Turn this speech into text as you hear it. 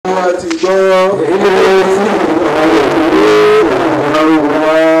ti gbọ́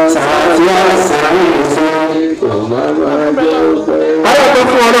ayọ̀tọ̀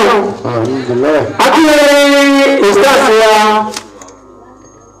fún ọlọ́run akínyẹ̀rẹ́ ìstáàsì wa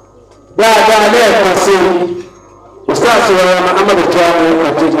dáadáa lẹ́ẹ̀kan sí ìstáàsì wa USTAZJAMIU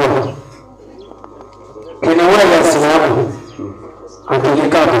àtijọ́ kìnnìún ẹ̀yà síwáàbù àtòyí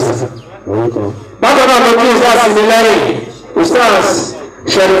káàbọ̀sí. bákan náà ló kí ìstáàsì ní lẹ́yìn ìstáàsì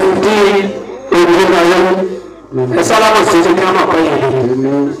Sharifuddin Ojokoro السلام عليكم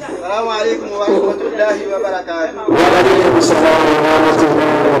السلام عليكم ورحمة الله وبركاته. وعليكم السلام ورحمة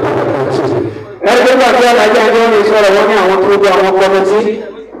الله وبركاته. ẹgbẹ́ bá kí alájá ẹjọ́ ní ìṣọ́rọ̀ wọ́n ní àwọn tó gbọ́ àwọn kọ́mítì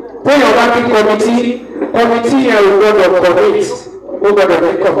téèyàn bá ní kọ́mítì yẹn ò gbọ́dọ̀ commit ó gbọ́dọ̀ ní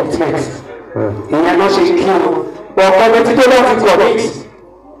commitment ìyẹn náà ṣe kí wọn bọ̀ kọ́mítì tó bá ti commit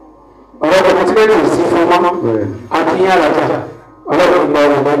ọ̀rọ̀ commitment ò sí fún mọ́ àti yín alájà ọlọ́run gba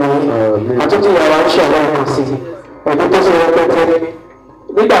ọ̀rọ̀ lẹ́nu àtúntò ìyàwó aṣọ ọ̀rọ̀ kan sí ọdún tó ṣe rẹpẹtẹ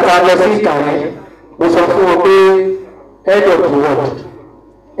nígbà tá a lọ sí ìkàlẹ̀ mo sọ fún wọn pé head of the world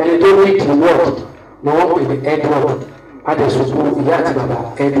ẹni tó ní the world ni wọ́n pè ní Edward adẹ̀sùnkú ìyá àti bàbá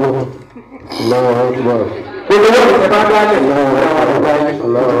Edward. gbogbo wọn ní ẹ̀bá dálẹ̀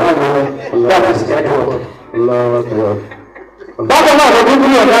lọ́wọ́ that is Edward. bákan náà lọ́dún bí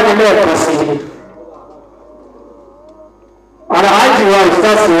ọ̀dá ni lẹ́ẹ̀kan sí i. Alhaji wa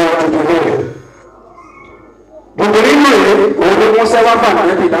ìstáàsì wa ìdílé bùbùrí náà yìí òun ni wọ́n sábà fà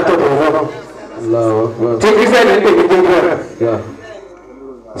níbi látọ̀dọ̀ ọ̀rọ̀ tí ìfẹ́ ní pèmí gbogbo rẹ̀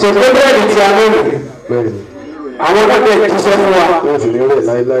tí gbogbo ẹ̀rí ti alóòrè àwọn ọlọ́dẹ jíṣẹ́ fún wa kò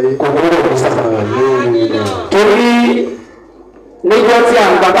ní rẹ̀ ní sáà torí níjọ́ tí à ń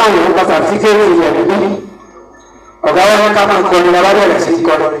gba báwọn ọ̀pá sàtífíkẹ́rì rẹ̀ níbí ọ̀gá wọn ká máa ń kọrin lábẹ́rẹ̀ sí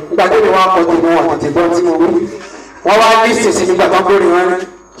kọrin nígbà tó ní wọn kọ́ tí wọn àti gbọ́n tí mo wí wọ́n wá ní ìsìnsì nígbà tó ń gbórí wọn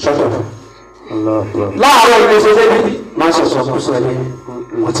ṣọ̀tọ̀ láàárọ̀ ilé ṣẹṣẹ́ bí máa ń ṣọ̀ṣọ̀ kú sọ ẹni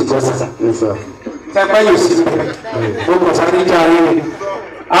wọ́n ti gbọ́ sísà fẹ́pẹ́ yóò sí ibẹ̀ gbogbo sáré jẹ́ ayé mi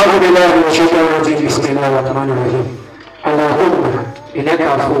àwọn ilé ọ̀rọ̀ ṣẹ́jọ́ ọ̀rọ̀ di ìsìnkú ọ̀rọ̀ tó máa ń rẹ̀ Allahumma innaka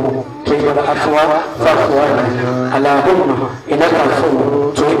afuwwun tuhibbul afwa fa'fu anna Allahumma innaka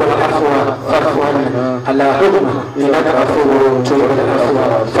afuwwun tuhibbul afwa fa'fu anna Allahumma innaka afuwwun tuhibbul afwa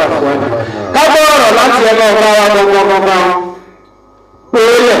fa'fu anna. kábọ̀ ọ̀rọ̀ láti ẹgbẹ́ ọ̀gá wa gbọ́ngbọ́ngbọ́n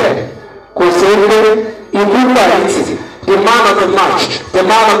pélé kò sí pé ìlú pàrítì the man of the match the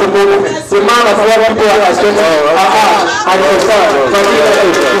man of the moment the man of what people are expecting and yourself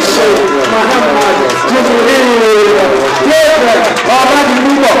Ishe Muhammad Jibril Gabriel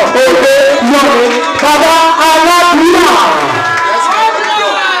ọ̀bádìmúbọ̀ òde yọ̀mí bàbá aládùúrà.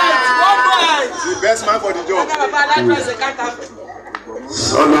 The best man for the job.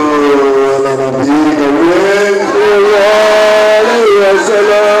 Sọlọ nàbí kẹwé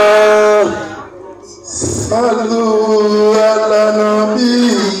sọlọ. Sọlọ nàbí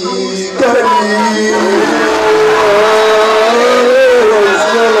kẹwé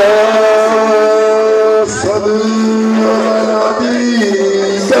sọlọ. Sọlọ nàbí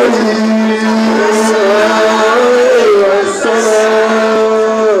kẹwé sọlọ.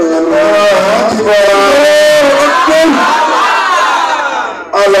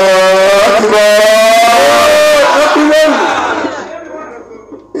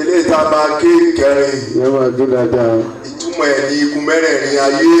 Ilé ìta máa ké kẹrin. Ìtumọ̀ ẹ̀ ní igun mẹ́rẹ̀ẹ̀rin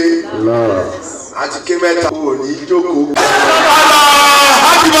ayé. Àti ké mẹ́ta kò ní jókòó.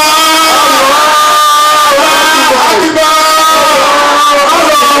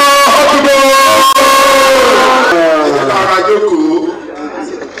 Ara jókòó.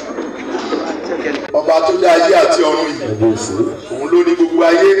 Ọba tó dá ayé àti ọ̀run yìí. Òun ló ní gbogbo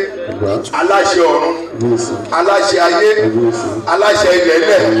ayé. Aláṣẹ ọ̀run. Aláṣẹ ayé. Aláṣẹ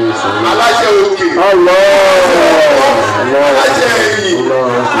ilẹ̀lẹ̀. Aláṣẹ òkè. Aláṣẹ ẹ̀yìn.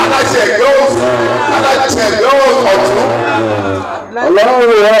 Aláṣẹ ẹ̀gbẹ́ òsì. Aláṣẹ ẹ̀gbẹ́ ọ̀tún. Allahu akbar,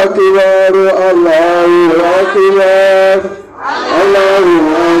 Allahu akbar, Allahu akbar, Allahu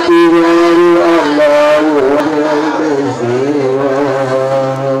akbar.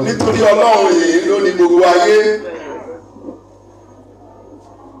 Nítorí Ọlọ́run yìí ló ní gbogbo ayé.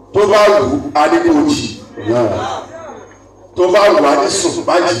 Tó bá wù á ní kò jì. Tó bá wù á ní sùn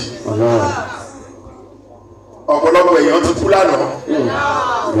bá jì. Ọ̀pọ̀lọpọ̀ èèyàn ti kú lánàá.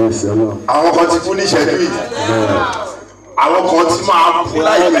 Àwọn kan ti kú ní ìṣẹ́jú yìí. Àwọn kan ti máa kú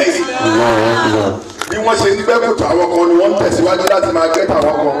láìpẹ́ yìí. Bí wọ́n ṣe ní gbẹ́kùtù àwọn kan ni wọ́n ń tẹ̀síwájú láti máa gẹ́tà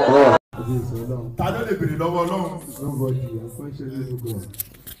àwọn kan. Ta ló lè béèrè lọ́wọ́ Ọlọ́run?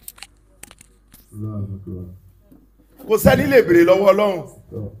 Kò sẹ́ni lè béèrè lọ́wọ́ Ọlọ́run.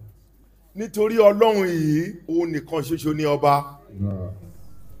 Nítorí Ọlọ́run yìí òun nìkan ṣoṣo ní ọba.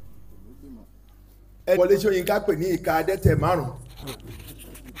 Wọlé Ṣóyínká pè ní ìka adẹ́tẹ̀ 5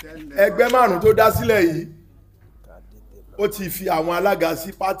 ẹgbẹ́ 5 tó dá sílẹ̀ yìí ó ti fi àwọn alága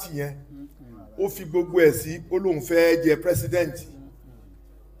sí pátì yẹn ó fi gbogbo ẹ̀ sí ó lóun fẹ́ jẹ president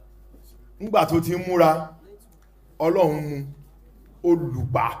nígbà tó ti múra Ọlọ́run mú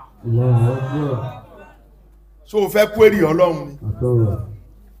olùgbà so fẹ́ query Ọlọ́run ni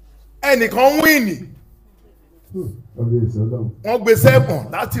ẹnìkan wíìnì wọ́n gbé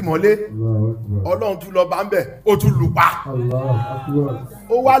sẹ́ẹ̀kàn láti mọ́lé Ọlọ́run tún lọ bá ń bẹ̀ ó tún lù pa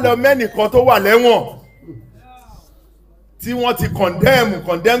ó wá lọ mẹ́nìkan tó wà lẹ́wọ̀n tí wọ́n ti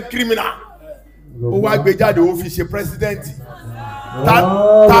condemn criminal ó wá gbé jáde ó fi ṣe president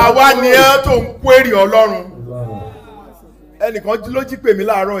ta wá ní ẹ tó ń query Ọlọ́run ẹnìkan ló jí pè mí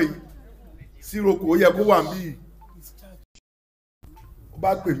láàárọ̀ yìí síroko ó yẹ kó wà níbí ó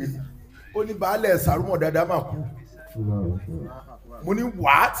bá pè mí ó ní baálẹ̀ sàrúmọ̀ dáadáa máa kú mo ní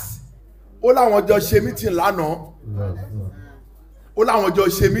what ó láwọn jọ ṣe meeting lánàá ó láwọn jọ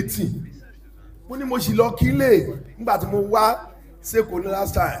ṣe meeting mo ní mo sì lọ kílè nígbà tí mo wá sẹ́kọ̀ọ́ ní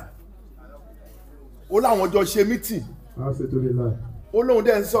last time ó láwọn jọ ṣe meeting ó lóun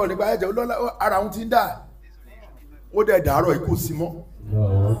dẹ̀ ń sọ̀rọ̀ nípa ẹ̀jẹ̀ ó ara òun ti ń dà ó dẹ̀ dàárọ̀ ikú sí mọ́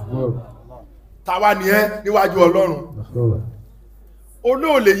táwa ni ẹ níwájú Ọlọ́run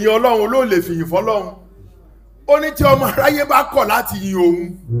olóòlè yin Ọlọ́run olóòlè fìyìn fọ́lọ́run ó ní tí ọmọ aráyé bá kọ̀ láti yin òun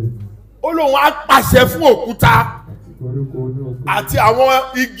ó lóun á pàṣẹ fún òkúta àti àwọn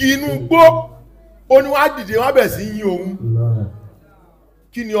igi inú igbó ó ní wọ́n á dìde wọ́n á bẹ̀ sí yin òun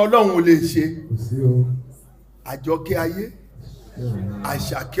kí ni Ọlọ́run ò lè ṣe àjọkẹ́ ayé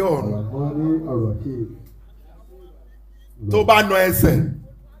àṣàkẹ́ ọ̀run tó bá na ẹsẹ̀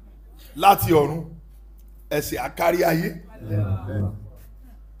láti ọ̀run ẹsẹ̀ àkárí ayé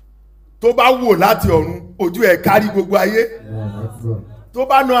tó bá wò láti ọ̀run ojú ẹ̀ kárí gbogbo ayé tó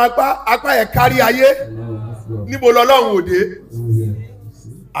bá na apá ẹ̀ kárí ayé níbo lọ́lọ́run òde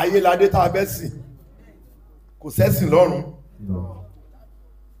ayé ládé tá a bẹ́ sìn kò sẹ́sìn lọ́run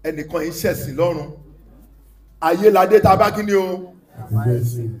ẹnìkan yìí ṣẹ̀sìn lọ́run ayé ládé tá a bá kí ni o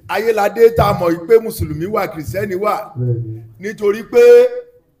ayé ládé tá a mọ̀ pé mùsùlùmí wà kìrìsìtẹ́nì wà nítorí pé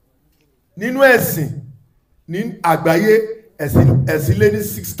nínú ẹ̀sìn ní àgbáyé ẹ̀sìn lé ní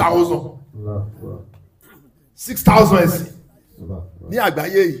 6,000 ẹ̀sìn ní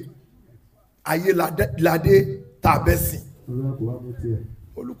àgbáyé yìí ayé ládé tàbẹ́sìn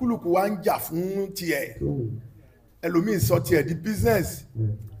olúkúlùkù wa ń jà fún tiẹ̀ ẹlòmíì sọ tiẹ̀ di business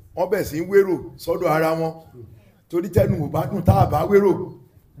wọ́n bẹ̀ sí ń wérò sọ́dọ̀ ara wọn torí tẹnu ò bá dùn tá a bá wérò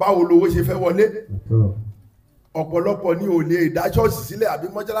báwo lowó ṣe fẹ́ wọlé ọ̀pọ̀lọpọ̀ ní ò lè dá ṣọ́ọ̀ṣì sílẹ̀ àbí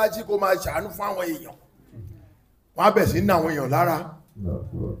mọ́ṣáláṣí kó máa ṣàánú fún àwọn èèyàn wọ́n á bẹ̀ sí ní àwọn èèyàn lára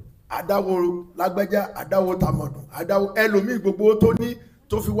adáwo lágbẹ́já adáwo tàmọ̀dùn adáwo ẹlòmíì gbogbo tó ní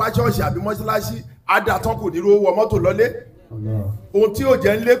tó fi wá ṣọ́ọ̀ṣì àbí mọ́ṣáláṣí adàtán kò ní rówó wọ mọ́tò lọ́lé ohun tí ò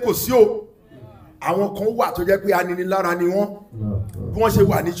jẹ́ ńlé kò sí o àwọn kan wà tó jẹ́ pé aninilára ni wọ́n bí wọ́n ṣe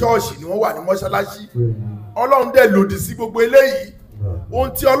wà ní ṣọ́ọ̀ṣì ni wọ́n wà ní mọ́ṣáláṣí Ọlọ́run dẹ̀ lòdì sí gbogbo eléyìí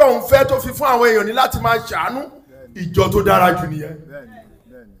ohun tí Ọlọ́run fẹ́ tó fi fún àwọn èèyàn ní láti máa ṣàánú ìjọ tó dára jù nìyẹn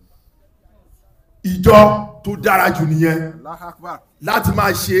ìjọ tó dára jù nìyẹn láti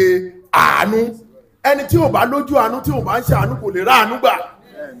máa ṣe àánú ẹni tí ò bá lójú àánú tí ò bá ń ṣàánú kò lè ráàánú gbà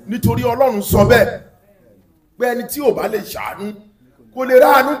nítorí Ọlọ́run sọ bẹ́ẹ̀ pé ẹni tí ò bá lè ṣàánú kò lè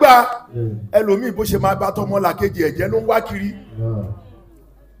ráàánú gbà ẹlòmíì bó ṣe máa bá tọmọ làkejì ẹ̀jẹ̀ ló ń wá kiri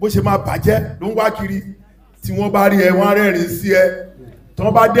bó ṣe máa bàjẹ́ ló ń wá kiri tí wọ́n bá rí ẹ wọ́n á rẹ́rìn sí ẹ tí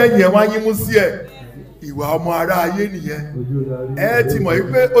wọ́n bá dẹ́yìn ẹ wọ́n á yínmú sí ẹ ìwà ọmọ ará ayé nìyẹn ẹ ti mọ̀ yí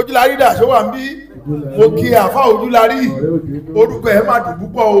pé ojúlarí dàṣọ wà ń bí mo kí àfa ojúlarí orúkọ ẹ má dùn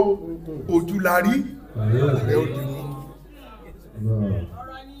púpọ̀ o ojúlarí ọ̀rẹ́ òdì ni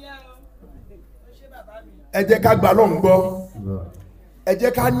ẹ jẹ́ ká gba Ọlọ́run gbọ́ ẹ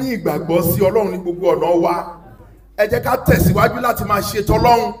jẹ́ ká ní ìgbàgbọ́ sí Ọlọ́run ní gbogbo ọ̀nà wa ẹ jẹ́ ká tẹ̀síwájú láti máa ṣe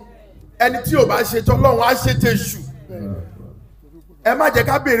tọlọ́run ẹni tí ò bá ṣe tọlọ́run á ṣe tèṣù ẹ má jẹ́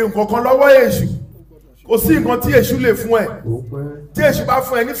ká béèrè nǹkan kan lọ́wọ́ èṣù kò sí nǹkan tí èṣù lè fún ẹ tí èṣù bá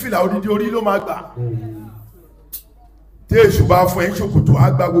fún ẹ ní fìlà odidi orí ló máa gbà tí èṣù bá fún ẹ ní ṣòkòtò á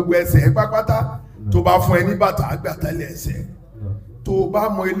gba gbogbo ẹsẹ̀ ẹ pápátá tó bá fún ẹ ní bàtà á gbà tẹ́lẹ̀ ẹsẹ̀ tó bá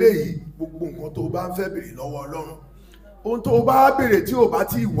mọ eléyìí gbogbo nǹkan tó bá ń fẹ́ béèrè lọ́wọ́ Ọlọ́run ohun tó bá béèrè tí ò bá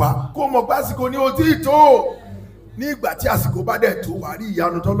ti wà kó mọ̀ pásìkò ní o tí ì tó ní ìgbà tí àsìkò bá dẹ̀ tó wà rí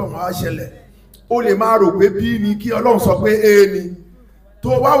ìyanu tọ́lọ́run á ṣẹlẹ̀ ó lè máa rò pé bí ni kí Ọlọ́run sọ pé ee ni tó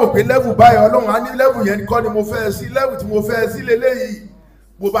wá wò pé lẹ́vù báyìí Ọlọ́run á ní lẹ́vù yẹn kọ́ ni mo fẹ́ sí lẹ́vù tí mo fẹ́ sí leléyìí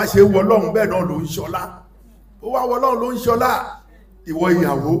bó bá ṣe wọ Ọlọ́run bẹ́ẹ̀ náà ló ń ṣọlá ó wá wọ Ọlọ́run ló ń ṣọlá ìwọ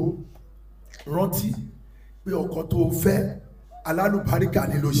ìyàwó rántí pé ọkọ tó fẹ́ alálùbáríkà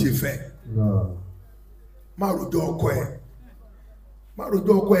ni ló ṣe fẹ́ má rojọ́ ọkọ ẹ̀ má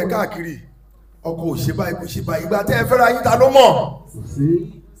rojọ́ ọkọ ẹ̀ káàkiri ọkọ ò ṣe báyìí kò ṣe báyìí ìgbà tẹ́ ẹ fẹ́ra yín ta ló mọ̀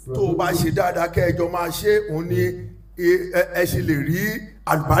tó o bá ṣe dáadáa kẹjọ máa ṣe òun ni ẹ ṣe lè rí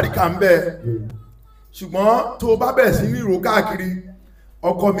àlùbáríkà ń bẹ ṣùgbọ́n tó o bá bẹ̀rẹ̀ sí ní ìró káàkiri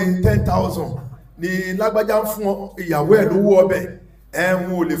ọkọ mi 10,000 ni lágbájá ń fún ìyàwó ẹ̀ lówó ọbẹ̀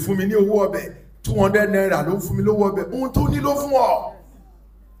ẹ̀hún ò lè fún mi ní owó ọbẹ̀ 200 naira ló fún mi lówó ọbẹ̀ ohun tó ní ló fún ọ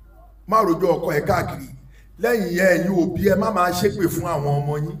má rojọ́ ọkọ ẹ̀ káàkiri lẹ́yìn yẹn ẹ̀yin òbí ẹ má máa ṣépè fún àwọn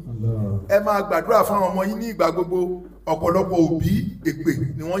ọmọ yín ẹ máa gbàdúrà fún àwọn ọmọ yín ní ìgbà gbogbo ọ̀pọ̀lọpọ̀ òbí èpè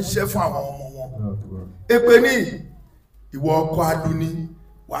ni wọ́n ń ṣẹ́ fún àwọn ọmọ wọn èpè ní ìwọ ọkọ aluni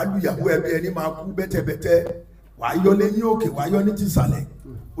wàá lu ìyàwó ẹbí ẹni máa kú bẹ́tẹ̀bẹ́tẹ́ wàá yọ lẹ́yìn òkè wàá yọ ní tìsàlẹ̀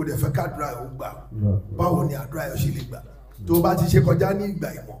o dẹ̀ fẹ́ kádùrà ẹ̀ ó gbà báwo ni àdúrà ẹ̀ ó ṣe lè gbà tó o bá ti ṣe kọjá ní ìgbà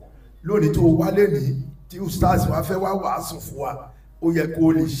ìmọ̀ lónìí tó o wálé ní tí ustaz wa fẹ́ wá wàásù fún wa ó yẹ kó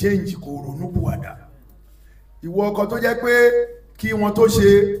o lè ṣéǹjì kó o ronú bùwàdà ìwọ ọkọ tó jẹ́ pé kí wọ́n tó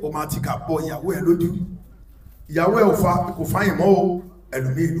ṣe o máa ti kà bọ ìyàwó ẹ̀ lójú ìyàwó ẹ̀ kò fáyìn mọ́ o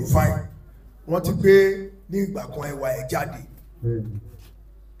ẹlòmíì ló fáyìn wọ́n ti gbé ní ìgbà kan ẹwà ẹ̀ jáde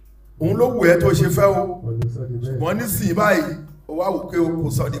òun ló wù ẹ́ tó ṣe fẹ́ o ṣùgbọ́n nísìnyí báyìí o wá wò pé o kò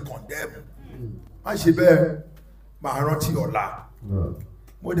sọ di condemn má ṣe bẹ́ẹ̀ máa rántí ọ̀la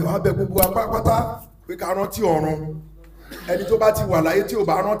mo dẹ̀ wá bẹ̀ gbogbo apápátá pé ká rántí ọ̀run ẹni tó bá ti wà láyé tí ò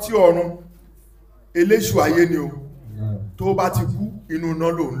bá rántí ọ̀run eléṣù ayé ni o tó bá ti kú inú iná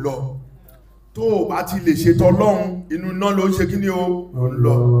ló ń lọ tó bá ti lè ṣe tọlọ́run inú iná ló ń ṣe kí ni o ló ń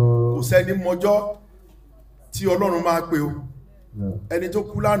lọ kò sẹ́ni mọjọ́ tí Ọlọ́run máa pe o ẹni tó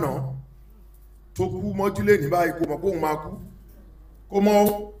kú lánàá tó kú mọ́júlé ní báyìí kò mọ̀ pé òun máa kú kó mọ́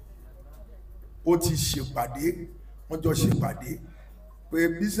ó ti ṣèpàdé wọ́n jọ ṣèpàdé pé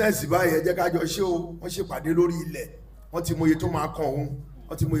bísínẹ́sì báyìí ẹ jẹ́ ká jọ ṣe o wọ́n ṣèpàdé lórí ilẹ̀ wọ́n ti mọye tó máa kàn òun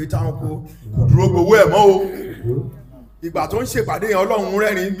wọ́n ti mọye táwọn kò dúró gbowó ẹ̀ mọ́ o ìgbà tó ń ṣèpàdé yẹn Ọlọ́run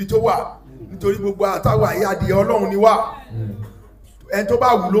rẹ́rìn ibi tó wà nítorí gbogbo àtàwà ayé adìẹ Ọlọ́run ni wà ẹni tó bá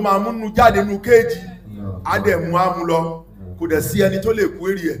wù ló máa múnú jáde nínú kéèjì adẹ̀mú amú lọ kò dẹ̀ sí ẹni tó lè kú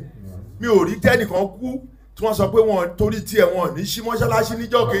èrè ẹ̀ mi ò rí tẹ́nìkan kú tí wọ́n sọ pé wọ́n torí tí ẹ̀ wọ́n ní sí mọ́ṣáláṣí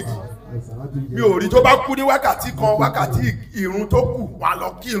níjọ́ kejì mi ò rí tó bá kú ní wákàtí kan wákàtí ìrun tó kù wà lọ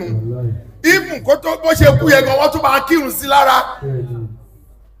kírun ìmù kó tó bó ṣe kú yẹn gan wọ́n tún máa kírun sí lára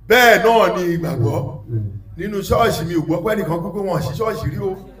bẹ́ẹ̀ náà ni ìgbàgbọ́ nínú ṣọ́ọ̀ṣì mi ò gbọ́ pé nìkan kú pé wọ́n ṣí ṣọ́ọ̀ṣì rí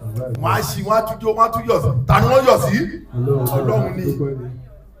o wọ́n á ṣí wọ́n á tún jó wọ́n á tún yọ̀ sí ta ni wọ́n yọ̀ sí Ọlọ́run ni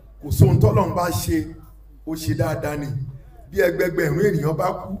kò sóhun tọ́lọ́run bá ṣe ó ṣe dáadáa ni bí ẹgbẹgbẹ̀rún ènìyàn bá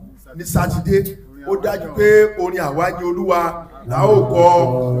kú ní sátidé ó dájú pé orin àwáyé Olúwa la ó kọ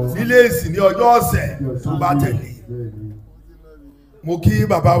nílé ìsìn ní ọjọ́ ọ̀sẹ̀ tó bá tẹ̀lé mo kí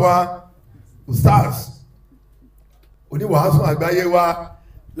bàbá wa ustaz oníwàásù àgbáyé wa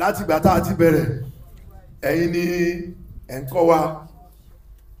láti ìgbà tá a ti bẹ̀rẹ̀ ẹ̀yin ni ẹ̀ ń kọ́ wa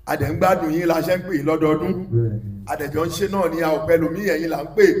adẹ̀ǹgbádùn yín la ṣe ń pè lọ́dọọdún adẹ̀jọ́ ń ṣe náà ní àwọ̀pẹ́ lómi ẹ̀yin là ń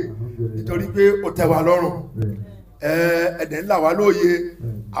pè nítorí pé ó tẹ́ wa lọ́rùn ẹ̀dẹ̀ ńlá wa lóye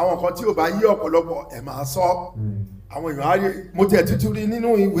àwọn kan tí ò bá yí ọ̀pọ̀lọpọ̀ ẹ̀ máa sọ àwọn èèyàn á rí mo tiẹ̀ tuntun rí nínú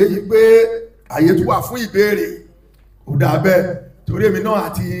ìwé yìí pé àyè tó wà fún ìbéèrè ò dà bẹ́ẹ̀ torí èmi náà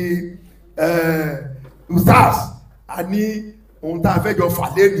àti ustaz a ní ohun tá a fẹ́ jọ fà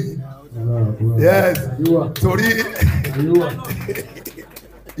lẹ́nìí yes torí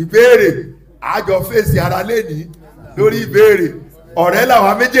ìbéèrè àjọ fèsì ara lẹ́nìí lórí ìbéèrè ọ̀rẹ́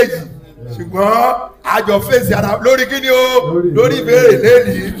làwa méjèèjì ṣùgbọ́n àjọ fèsì ara lórí kí ni o lórí ìbéèrè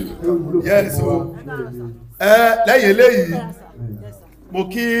lẹ́nìí yes o lẹ́yìn eléyìí mo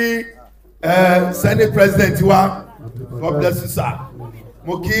kí senate president wa God bless you sir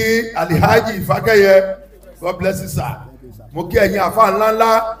mo kí alihaji Ifákẹ́yẹ God bless you sir mo kí ẹ̀yin àfa ńláńlá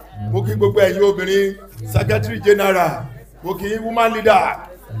mo kí gbogbo ẹ̀yin obìnrin secretary general mo kí woman leader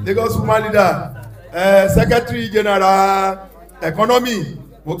Lagos woman leader secretary general economy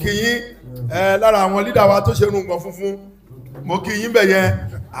mo kí yín lára àwọn leader wa tó ṣe irùngbọ̀n funfun mo kí yín bẹ̀ yẹn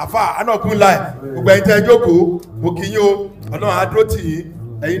àfa anọkùn láì gbogbo ẹ̀yin tẹ́ jókòó mo kí yín o Ọlọ́run á dúró tì yín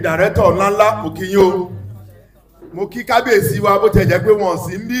ẹ̀yin director ńláńlá mo kí yín o mo kí kábíyèsí wa bó tẹ̀ jẹ́ pé wọ́n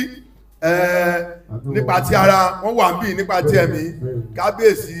sì ń bí nípa ti ara wọ́n wà ń bí nípa ti ẹ̀mí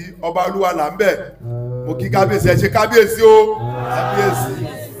kábíyèsí ọba olúwa là ń bẹ̀ mo kí kábíyèsí ẹ ṣe kábíyèsí o kábíyèsí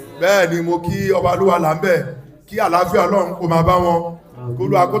bẹ́ẹ̀ ni mo kí ọba olúwa là ń bẹ̀ kí àlàáfíà Ọlọ́run kó máa bá wọn kó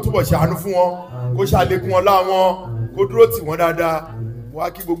Olúwa kó túbọ̀ ṣàánú fún wọn kó ṣàlékún ọlá wọn kó dúró tì wọ́n dáadáa wá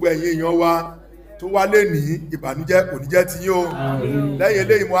kí gbogbo ẹ̀yin èèyàn wa tó wá lé ní ìbànújẹ́ kò ní jẹ́ ti yín o lẹ́yìn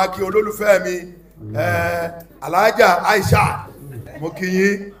eléyìí mo wá kí olólùfẹ́ mi alájà Aisha mo kí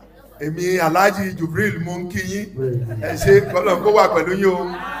yín èmi aláàjì Jubril mo ń kí yín ẹ ṣé kọ́lọ̀ kó wà pẹ̀lú yín o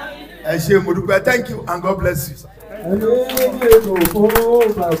ẹ ṣé mo dúpẹ́, thank you and God bless you. Ẹni ètò fún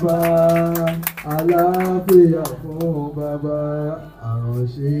bàbá, àlàáfíà fún bàbá,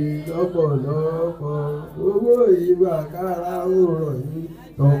 àránṣe lọ́pọ̀lọpọ̀, owó ìgbà kára òrò yìí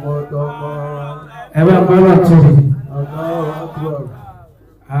tọmọtọmọ. Ẹ bá gbọ́dọ̀ tó rí.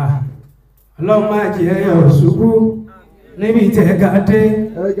 Ọlọ́run máa jẹ́ ẹyọ ṣubú níbi tẹ́ ga dé.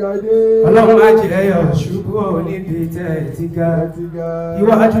 Ọlọ́run máa jẹ́ ẹyọ ṣubú níbi tẹ́ ti ga.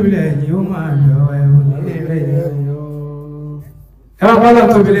 Iwájú lẹ́yìn ó máa lọ ẹ̀rù ní rẹ̀. Ẹ bá gbọ́dọ̀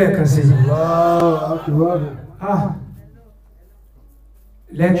tó bí lẹ́ẹ̀kan sí.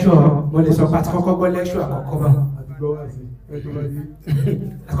 Lẹ́kṣọ̀ mo lè sọ pàtí kọ́kọ́ gbọ́ lẹ́kṣọ̀ àkọ́kọ́ bá wọn.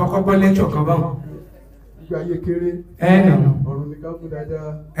 Àkọ́kọ́ gbọ́ lẹ́kṣọ̀ kan bá wọn. Ẹ̀nà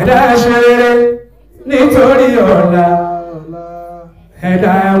ẹ̀dá ṣe rere nítorí ọ̀la,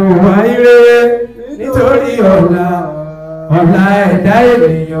 ẹ̀dá ẹ̀wùwà ire nítorí ọ̀la, ọ̀la ẹ̀dá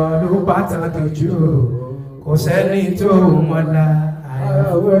ènìyàn ló pàtàkì jù, kò sẹ́ni tó mọ̀la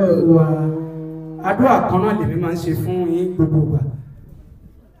àyàwó wa. Àdúrà kan náà lèmi máa ń ṣe fún yín gbogbo ìgbà,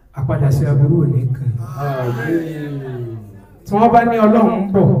 àpadà sí aburú òní kan. Tí wọ́n bá ní Ọlọ́run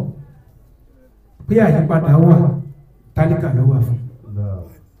ń bọ̀, pé àyípadà wà, tálíkà ló wà fún,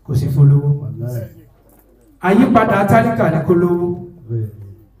 kò sí fún lówó. Àyípadà tálíkà ní kó lówó,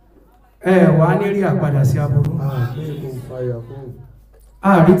 ẹ wà ní rí àpadà sí aburú.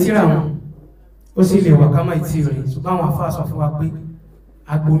 Ààrí tíra wọn ó sì lè wà ká máa tí rẹ̀, ṣùgbọ́n àwọn àfáà sọ fún wa pé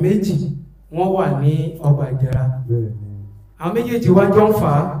àgbò méjì wọ́n wà ní ọgbà ìdẹ̀ra. Àwọn méjèèjì wá jọ ń fà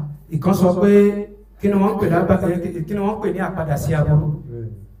á, ìkan sọ pé kí ni wọ́n pè ní àpadà sí aburú.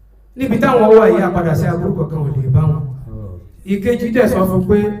 Níbi táwọn wà yìí àpadà sí aburú kankan ò lè bá wọn. Ìkejì dẹ̀ sọ fún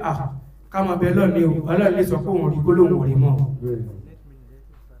pé ká máa bẹ lọ́ni o, Ọlọ́run lè sọ pé òun rí gbólóhùn rí mọ́.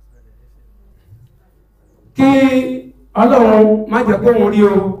 Kí Ọlọ́run má jẹ́ pé òun rí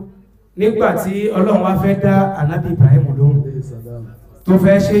o nígbà tí Ọlọ́run wá fẹ́ dá Ànábì Ibrahim lóhùn tó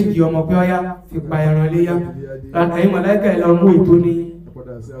fẹ́ ṣe ìjì ọmọ pé ọyá fi pa ẹran léyá, ẹ̀yin màláíkà ẹ̀ lọ mú ètò ní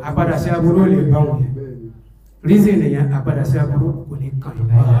àpadà sí aburú lè bá wọn yẹn. Reason nìyẹn, àpadà sí aburú kò ní kàn yín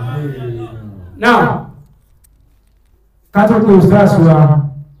láyé. Now, ká tó pé ustaz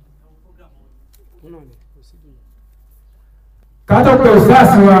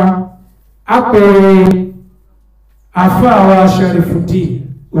wa, a pè àfáà wa Sharifuddin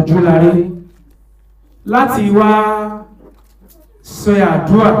Ojúlárí láti wá ṣe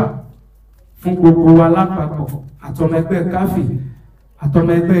àdúrà fún gbogbo wa lápapọ̀, àtọmọ ẹgbẹ́ Cafi,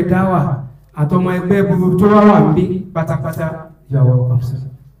 àtọmọ ẹgbẹ́ Dáwà, àtọmọ ẹgbẹ́ gbogbo tó wà ní pátápátá. Yàwó ọ̀pọ̀sí.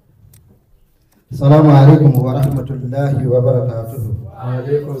 Assalamu alaikum wa rahmatullahi wa barakatuh.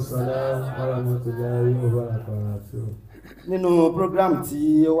 Alaikum salam wa rahmatullahi wa barakatuh. Nínú program tí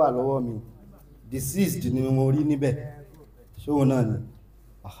ó wà lọ́wọ́ mi, deceased ni mo rí níbẹ̀, ṣóhun náà ni.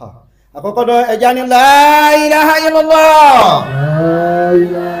 Àkọ́kọ́ dọ́ ẹja ní la ilaha illallah. La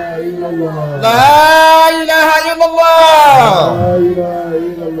ilaha illallah. La ilaha illallah.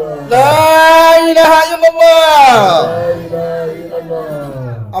 La ilaha illallah.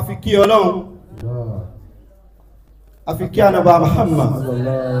 A fi kí Ọlọ́run, a fi kí Ànábì Muhammad.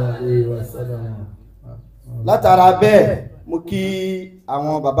 Látara bẹ́ẹ̀ mo kí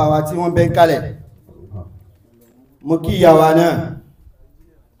àwọn bàbá wa tí wọ́n bẹ́ ń kalẹ̀, mo kí ìyá wa náà,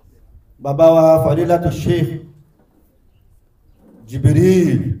 bàbá wa Fadilatu Sheikh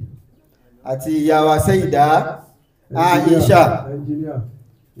Jibril àti ìyá wa Sayyida Aisha.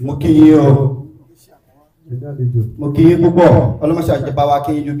 Mo kí yín o, mo kí yín púpọ̀, ọlọ́mọṣà ìjẹba wa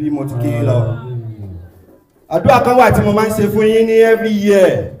kí yín ju bí mo ti kí yín lọ. Àdúrà kan wà tí mo máa ń ṣe fún yín ní every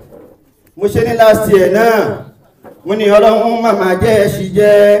year, mo ṣe ní last year náà, mo ní Ọlọ́run má máa jẹ́ ẹ̀ṣì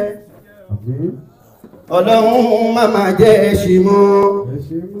jẹ́, Ọlọ́run má máa jẹ́ ẹ̀ṣì mú,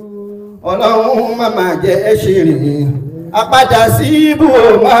 Ọlọ́run má máa jẹ́ ẹ̀ṣì rìn, àpadà sí ibú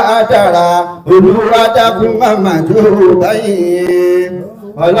máa dára, Olúwa dákun má máa jó báyìí.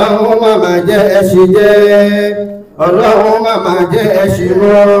 Ọlọ́run má máa jẹ́ ẹ̀ṣì jẹ́, Ọlọ́run má máa jẹ́ ẹ̀ṣì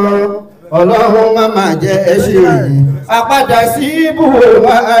mú, Ọlọ́run má máa jẹ́ ẹ̀ṣì rìn, àpadà sí ibú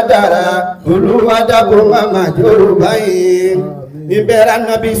máa dára, Olúwa dákun má máa jó báyìí. Ìbẹ̀rẹ̀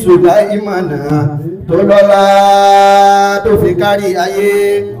Ànábì Sùláímánà tó lọ́lá tó fi kárí ayé,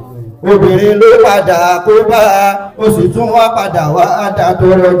 obìnrin ló padà kó bá, ó sì tún wá padà wá dá tó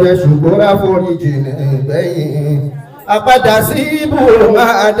rọjẹ, ṣùgbọ́n ráforíjì nígbẹ̀yìn. Àpadà sí ibú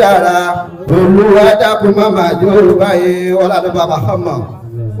máa dára, Olúwa dákun má máa jó báyìí. Wọ́n ládọ́ bá Muhammad,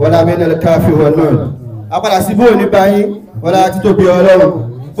 wọ́n lábẹ́ nílẹ̀ Cafi wọn náà. Àpadà sí ibú ní báyìí, wọ́n lá títóbi Ọlọ́run.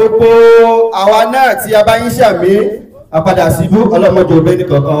 Gbogbo àwa náà tí a bá yín ṣàmì, àpadà sí ibú ọlọ́mọdé obẹ́ ní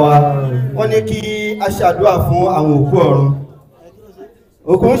kọ̀ọ̀kan wa. Wọ́n ní kí a ṣàdúrà fún àwọn òkú ọ̀run.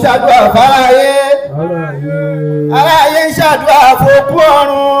 òkú ń ṣàdúrà fáráyé aráyé ń ṣàdúrà fòkú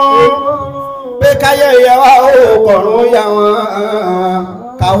ọ̀run pé káyé ìyàwó òkọ̀run yà wọ́n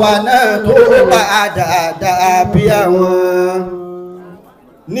káwa náà tó padà dàbí àwọn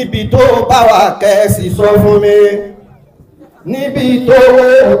níbi tó bá wà kẹ́sì sọ fún mi níbi tó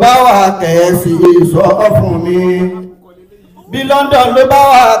bá wà kẹ́sì sọ fún mi bí London ló bá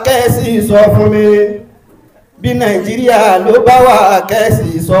wà kẹ́sì sọ fún mi bí Nàìjíríà ló bá wà kẹ́sì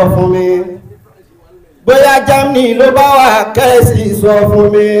sọ fún mi bóyá Germany ló bá wà kẹ́sì sọ fún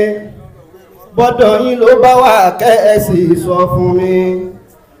mi bọ́dọ̀ yín ló bá wà kẹ́sì sọ fún mi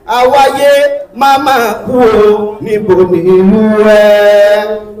àwáyé máma kú o níbo nínú ẹ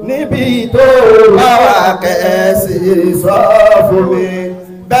níbi tó bá wà kẹ́sì sọ fún mi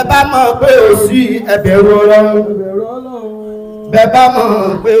bẹ́ẹ̀ bá mọ̀ pé ò sí ẹ bẹ̀rù Ọlọ́run bẹ́ẹ̀ bá mọ̀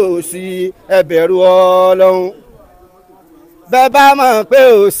pé ò sí ẹ bẹ̀rù Ọlọ́run bẹ́ẹ̀ bá mọ̀ pé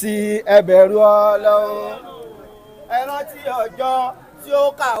ò sí ẹ bẹ̀rù Ọlọ́run ẹ rántí ọjọ́ tí ó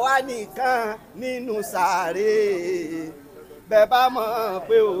kà wá nìkan nínú sàárè bẹ́ẹ̀ bá mọ̀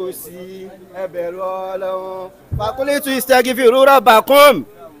pé ò sí ẹ bẹ̀rù Ọlọ́run. fakulitu istaghfiru rabbakum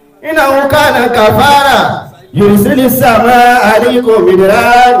innahu kana ghafara yursilis samaa alaykum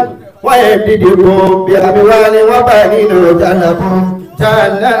midran wa yamdidukum bi amwalin wa banina waj'alakum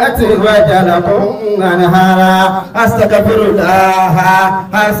جنات وجعلكم أنهارا أستغفر الله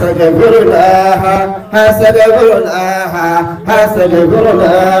أستغفر الله أستغفر الله أستغفر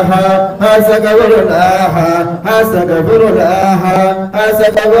الله أستغفر الله أستغفر الله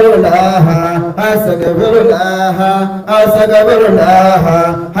أستغفر الله أستغفر الله أستغفر الله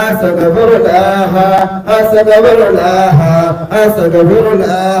أستغفر الله أستغفر الله أستغفر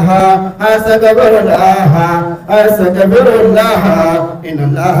الله أستغفر الله أستغفر الله إن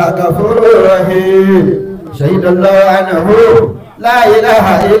الله غفور رحيم شهد الله أنه لا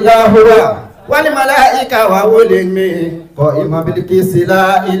إله إلا هو والملائكة وأولي العلم قائما بالقسط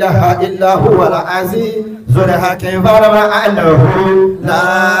لا إله إلا هو العزيز ذو الحكيم فرما أنه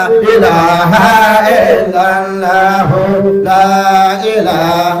لا إله إلا الله لا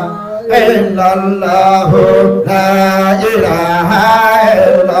إله إلا الله لا إله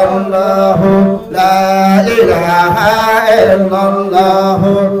إلا الله لا إله إلا الله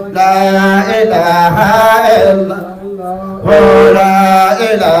لا إله إلا لا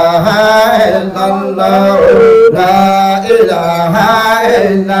إله إلا الله لا إله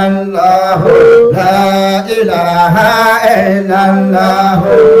إلا الله لا إله إلا الله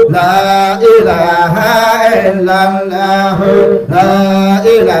لا إله إلا الله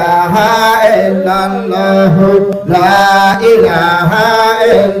لا إله إلا الله لا إله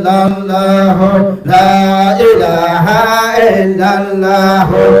إلا الله لا إله إلا الله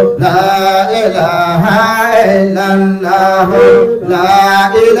لا إله إلا الله لا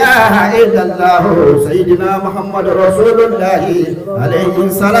إله إلا الله سيدنا محمد رسول الله عليه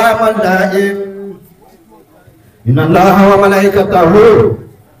السلام الله إن الله وملائكته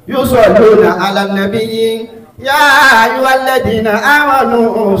يصلون على النبي يا أيها الذين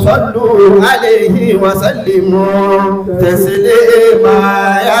آمنوا صلوا عليه وسلموا تسليما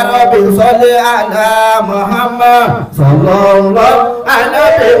يا رب صل على محمد صلى الله على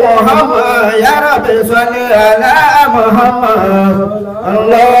محمد يا رب صل على محمد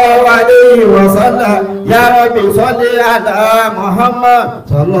الله عليه وسلم يا رب صل على محمد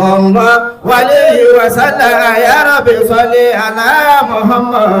صلى الله عليه وسلم يا رب صل على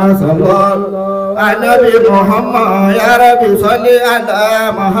محمد صلى الله على محمد يا رب صل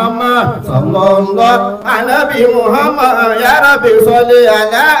على محمد صلى الله على محمد يا رب صل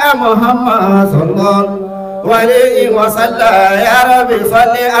على محمد صلى الله عليه وسلم يا رب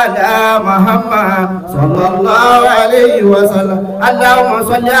صل على محمد صلى الله عليه وسلم اللهم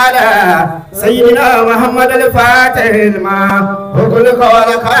صل على سيدنا محمد الفاتح لما وكل قول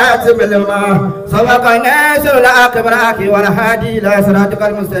خاتم لما سبق ناصر الأكبر والهادي إلى صراطك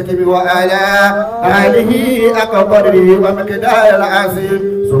المستقيم وعلى آله أقدره ومقدار العظيم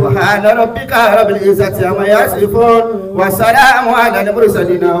سبحان ربك رب العزة عما يصفون والسلام على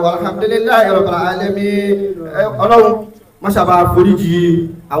المرسلين والحمد لله رب العالمين. Ọlọ́run má ṣàbà foríjì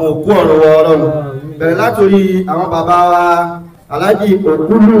àwọn òkú ọ̀rọ̀ wọ Ọlọ́run bẹ̀rẹ̀ látòrí àwọn bàbá wa Aláàjì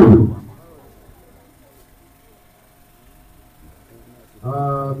Òkúlù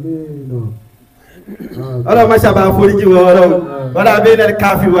Ọlọ́run má ṣàbà foríjì wọ Ọlọ́run wala bayna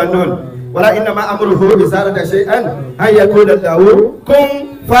al-kafi wan-nun wala innama amruhu idha arada shay'an an yaqula lahu kun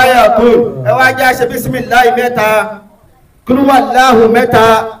fayakun. Ẹ wá jẹ́ àṣẹ bísímìláì mẹ́ta kúrú wàláhù mẹ́ta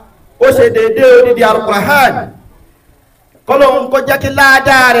ó ṣe dédé odidi Al-Qur'an kọ́lọ́hún kó jẹ́ kí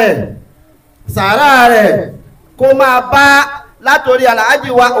ládàá rẹ̀ sàárà rẹ̀ kó máa bá látòrí aláàjì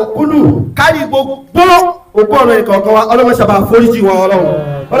wa òkúlù kárí gbogbo òkú ọ̀rọ̀ ìkọ̀ọ̀kan wa ọlọ́mọṣàbà foríjì wọn ọlọ́run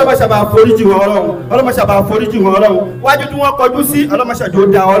ọlọ́mọṣàbà foríjì wọn ọlọ́run ọlọ́mọṣàbà foríjì wọn ọlọ́run wájú tí wọ́n kọjú sí ọlọ́mọṣàjò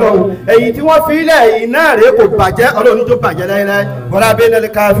dá ọlọ́run èyí tí wọ́n fi ilẹ̀ yìí náà rèé kò bàjẹ́ ọlọ́run tó bàjẹ́ láíláí wọlá bainal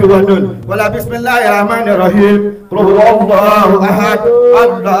káfí wan nun wọlá bismillahir rahmanir rahim Allahu ahad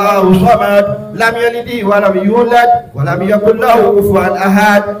Allahu samad lam yalid wa lam yulad wa lam yakul lahu kufuwan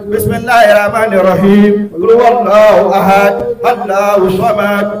ahad bismillahir rahmanir rahim Allahu ahad Allahu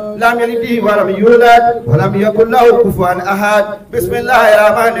samad lam yalid wa lam yulad ولم يكن له كفوا أحد بسم الله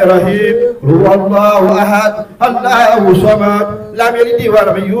الرحمن الرحيم هو الله أحد الله صمد لم يلد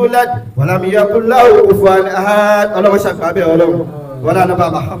ولم يولد ولم يكن له كفوا أحد اللهم صل على محمد ولا نبي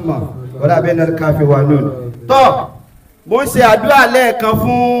محمد ولا بين الكاف والنون tó mo ń ṣe àdúrà lẹ́ẹ̀kan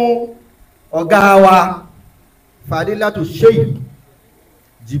fún ọ̀gá wa Fadilatu Sheikh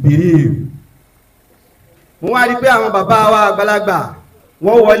Jibril mo wá rí pé àwọn bàbá wa àgbàlagbà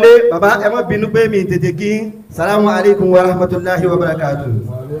wọ́n wọlé bàbá ẹ má bínú pé mi tètè kí salamu alaikum wa rahmatullahi wa barakatuh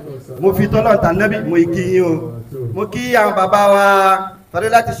mo fi tọ́lọ̀ tà nábì mo kí yín o mo kí àwọn bàbá wa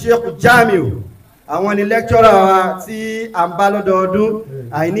Fadilatu USTAZJAMIU àwọn ni lẹ́kítọ́rà wa tí à ń bá lọ́dọọdún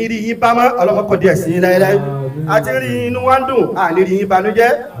àìní rí yín bá mọ́ ọlọ́mọkọ̀ díẹ̀ sí láíláí àti rí inú wa ń dùn àìní rí yín banújẹ́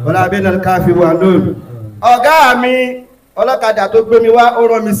wala bainal káfí wan nun ọ̀gá mi ọlọ́kadà tó gbé mi wá ó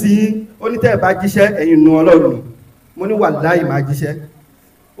rán mi sí yín ó ní tẹ́ ẹ bá jíṣẹ́ ẹ̀yin nu ọlọ́run mo ní wàláhì máa jíṣẹ́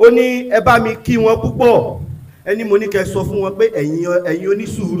ó ní ẹ bá mi kí wọn púpọ̀ ẹni mo ní kẹ́ sọ fún wọn pé ẹ̀yin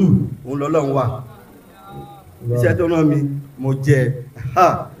onísùúrù òun lọ́lọ́run wà iṣẹ́ tó rán mi mo jẹ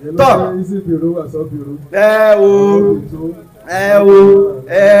tọ́ ẹ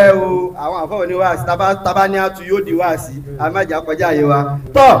wo àwọn àfọwọ́ ní wáàsí tábà ní àtú yóò di wáàsí àmájà kọjá àyè wa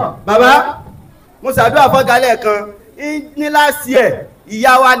tọ́ bàbá mo ṣàdúrà fọ́gálẹ̀ kan ní láti ẹ̀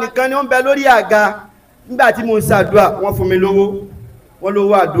ìyá wa nìkan ni ó ń bẹ lórí àga nígbà tí mo ń ṣàdúrà wọ́n fún mi lówó wọ́n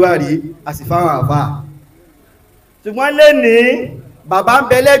lówó àdúrà rí a sì fáwọn àfà ṣùgbọ́n lè ní bàbá ń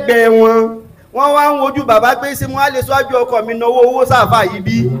bẹ lẹ́gbẹ̀ẹ́ wọ́n wá ń wojú bàbá pé ṣé mo á lè sọ́jú ọkọ mi náwó owó sáfà yìí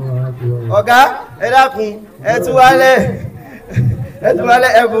bí ọ̀gá ẹ dákun ẹ tún wálẹ̀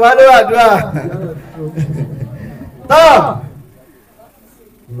ẹ bù wá lówó àdúrà tọ́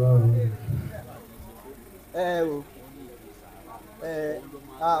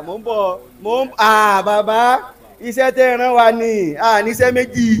mo ń bọ̀ bàbá iṣẹ́ tẹ́ rán wa ní níṣẹ́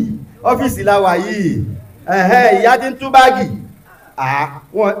méjì ọ́fíìsì la wà yìí ìyá tí ń tú báàgì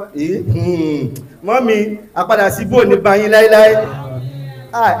mọ́mí àpadà sí bò ní báyìí láíláí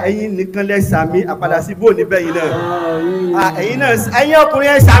ẹ̀yin nìkan lẹ sàmí àpadà sí bò ní bẹ́yìn náà ẹ̀yin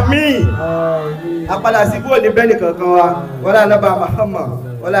ọkùnrin ẹ sàmí àpadà sí bò ní bẹ́yìn kankan wa wala naba Muhammad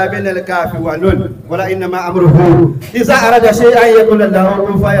wala bainal káfí wan nun wala innama amruhu iza arada shay'an yaqulu lahu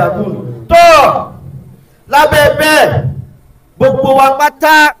kun fayakun tó lábẹ́ bẹ́ẹ̀ gbogbo wa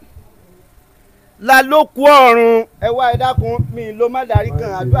pátá la ló kú ọ̀run ẹ wá ẹ dákun mi ló má darí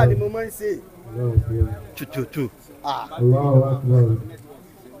kan àdúrà ni mo máa ń ṣe tututu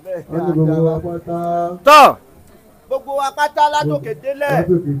tọ́ gbogbo wa pátá látòkè délẹ̀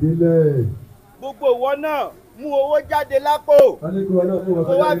gbogbo ìwọ náà mú owó jáde lápò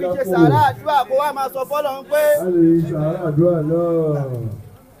kó wá fi ṣe sàárà àdúrà kó wá máa sọ fọ́lọ́ ń pé sàárà àdúrà náà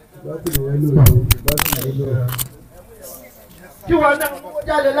kí wọn náà mú owó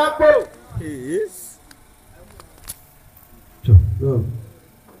jáde lápò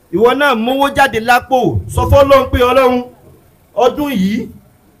ìwọ náà mówó jáde lápò sọ fọ́lọ́run pé ọlọ́run ọdún yìí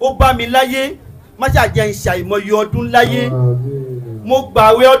ó bá mi láyé má ṣàjẹ́ ń ṣàìmọye ọdún láyé mo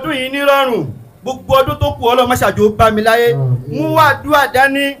gbàwé ọdún yìí nírọ̀rùn gbogbo ọdún tó kù ọlọ́run má ṣàjò bá mi láyé mú àdúrà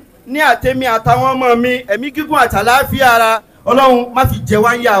dání ní àtẹ̀mí àtàwọn ọmọ mi ẹ̀mí gígùn àtàláfíà ara ọlọ́run má fi jẹ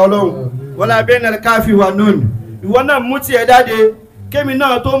wá ń yà ọlọ́run wala bainal káfí wan nun ìwọ náà mú tiẹ̀ jáde kémi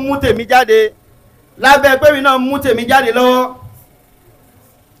náà tó mú tèmi jáde lábẹ́ pé mi náà mú tèmi jáde lọ́wọ́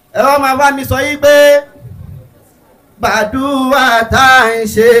ẹ wá máa bá mi sọ yí pé gbàdúrà tá à ń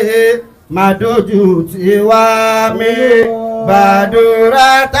ṣe máa dojú tiwa mi gbàdúrà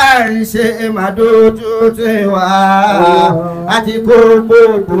tá à ń ṣe máa dojú tiwa àti kó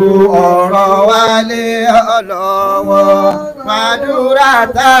gbogbo ọ̀rọ̀ wa lé ọlọ́wọ́ gbàdúrà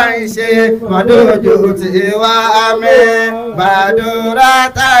tá à ń ṣe máa dojú tiwa mi gbàdúrà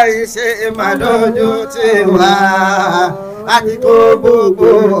tá à ń ṣe máa dojú tiwa àti kó gbogbo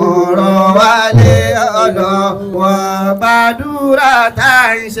ọ̀rọ̀ wa lé ọlọ́wọ́ gbàdúrà tá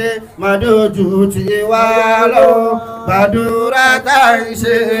à ń ṣe máa dojú tiwa lọ gbàdúrà tá à ń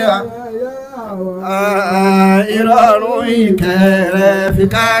ṣe ìrọ̀rùn ìkẹrẹ fi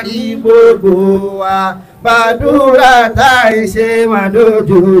kárí gbogbo wa gbàdúrà táì ṣe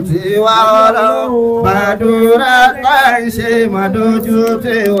màdójú tiwa Ọlọ́run gbàdúrà táì ṣe màdójú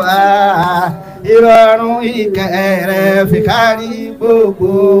tiwa ìrọ̀rùn ìkẹrẹ fi kárí gbogbo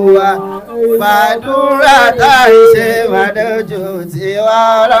wa gbàdúrà táì ṣe màdójú tiwa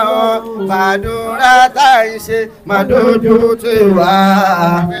Ọlọ́run gbàdúrà táì ṣe màdójú tiwa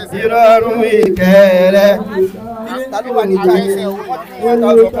ìrọ̀rùn ìkẹrẹ. Tàbí wà ní ìjà ẹsẹ̀ wọ́n ta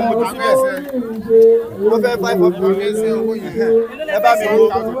ọ̀sọ̀ fún mojú sí ẹsẹ̀ wọ́n fẹ́ 500 ẹsẹ̀ owó yìí ẹ bá mi wo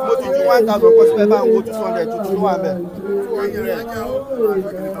mo ti ju 1000 kọ́ sí ẹ bá ń wo 200 tuntun wà mẹ́.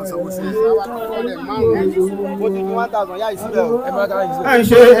 Mo ti ju 1000 yá ìsílẹ̀ o. Ẹ ń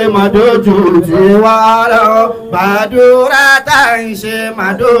ṣe màdójú tiwa lọ gbàdúrà tá ń ṣe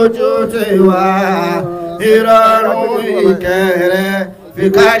màdójú tiwa ìrọ̀rùn ìkẹrẹ fi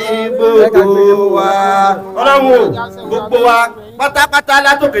kárí gbogbo wa Ọlọ́run gbogbo wa pátápátá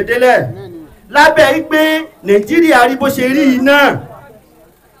látòkè délẹ̀ lábẹ́ pé Nàìjíríà rí bó ṣe rí iná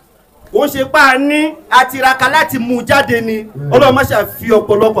ó ṣe pa ní àtiraka láti mú jáde ni Ọlọ́run má ṣe fi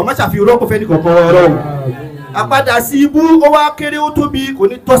ọ̀pọ̀lọpọ̀ má ṣe fi rọ́pò fẹ́ nìkankan Ọlọ́run àpadà sí ibú ó wá kéré ó tóbi kò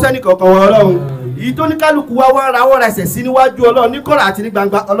ní tọ́sẹ́ nìkankan Ọlọ́run èyí tó ní kálukú wá wá ra wọ́ra ẹsẹ̀ sí níwájú Ọlọ́run ní kọ̀rọ̀ àti ní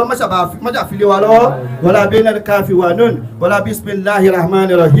gbangba Ọlọ́run má fi lé wa lọ́wọ́ wala bainal kafi wa nun wala bismillahir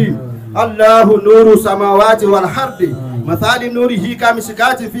rahmanir rahim Allahu nuru samawati wal ardi مثال نوره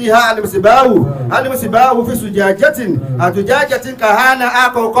كمشكات فيها المصباح في زجاجة الزجاجة كهانة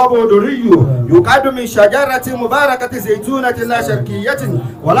كوكب دري يقاد من شجرة مباركة زيتونة لا شرقية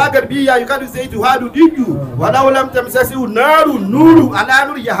ولا غربية يقاد زيتها دودي ولو لم تمسسه نور على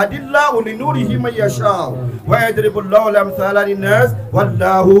نور يهدي الله لنوره من يشاء ويضرب الله الأمثال للناس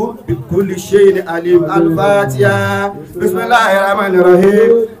والله بكل شيء عليم. الفاتحة. بسم الله الرحمن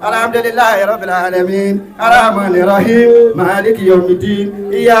الرحيم الحمد لله رب العالمين الرحمن الرحيم مالك يوم الدين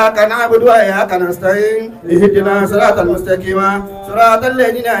إياك نعبد وإياك نستعين اهدنا صراط المستقيم صراط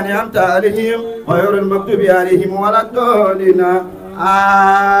الذين أنعمت عليهم غير المغضوب عليهم ولا الضالين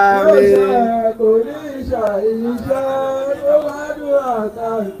آمين.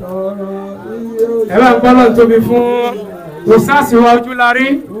 ẹ bá ń gbọ́ lọ́n tóbi fún òsáàsì wa Ojúlárí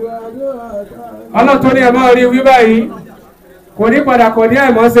ọlọ́tọ́ ní ẹ máa rí wí báyìí kò ní padà kò ní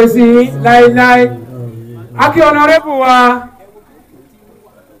àìmọ́ ṣe sí láíláí. Akí ọ̀nàrẹ́bù wa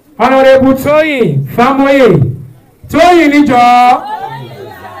ọ̀nàrẹ́bù Tóyìn Fámóyè Tóyìn níjọ́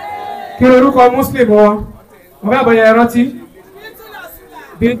kí orúkọ Muslim wọn ọ̀gá àbọ̀yẹ ẹ̀rántí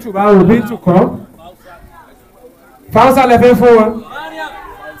Bíntù báwo Bíntù kọ́ Fáwọ́sá lẹ́fẹ́ fún wọn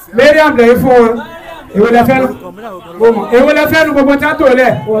Mariam lẹ́yìn fún wọn èwo lẹ́fẹ́ nu gbogbo tátó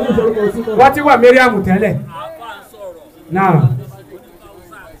lẹ̀ wọ́n ti wà Mariam tẹ́lẹ̀ náà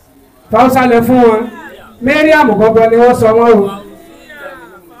Fáwọ́sá lẹ́ fún wọn Mariam gbogbo ni wọ́n sọ wọ́n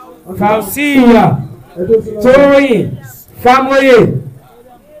o Fausiya Tóyìn Fámóyè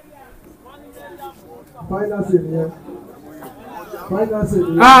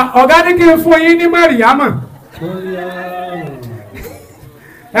ọ̀gá ní kí n fún yín ní Mariama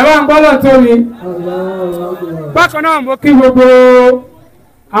ẹ bá ń gbọ́dọ̀ tó mi. Bákan náà mo kí gbogbo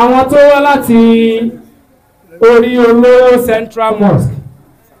àwọn tó wá láti orí olówó Central Mosque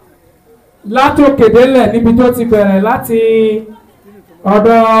látòkè délẹ̀ níbi tó ti bẹ̀rẹ̀ láti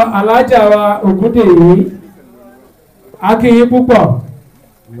ọ̀dọ̀ alájà wa Ògúndèyí a kí yín púpọ̀.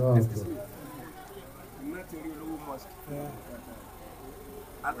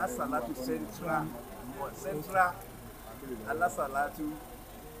 Alasalatu Central Alasalatu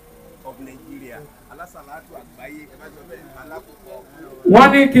of Nigeria Alasalatu àgbáyé alákùkọ. Wọ́n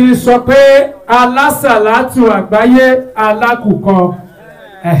ní kí n sọ pé Alasalatu àgbáyé alákùkọ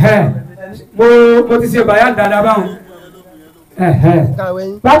mo ti ṣe bàyá dáadáa báwọn.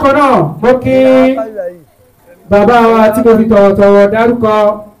 Bákan náà mo kí bàbá wa tí mo fi tọ̀wọ̀tọ̀wọ̀ dárúkọ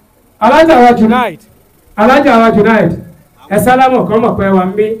alájà wa Junaid ẹ sálámọ̀ kan mọ̀ pé wà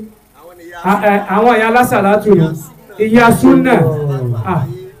ń bí àwọn ìyá Alasalatu ìyá súnà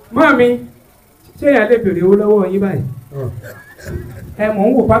mọ́ mi ṣé ìyá lè bèrè owó lọ́wọ́ yín báyìí ẹ mọ̀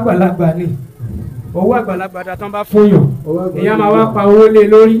ń wò pàgbàlagbà ni owó àgbàlagbà dá tán bá fún yàn èèyàn máa wá pa owó lé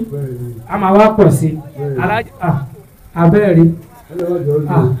lórí a máa wá pọ̀ sí abẹ́rẹ́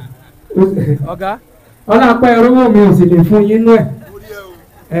ọ̀gá ọlọ́pàá ẹ̀rọ mi ò sì lè fún yín nú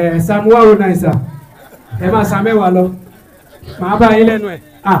ẹ̀ samuel naisa ẹ máa sa mẹ́wàá lọ màá bá yín lẹ́nu ẹ̀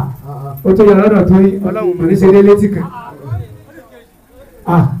ó tó yọ lọ́dọ̀ tó yí ọlọ́run mọ̀ ní ṣe dé létí kan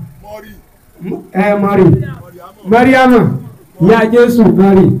Mariam ìyá Jésù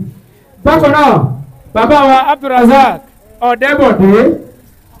Mari. Bákan náà bàbá wa Abdulrazak Ọ̀dẹ́bọ̀dé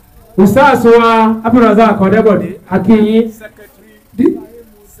Ustaz wa Abdulrazak Kodebode Akinyi.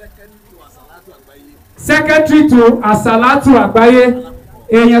 Secretary to Asalatu Agbaye.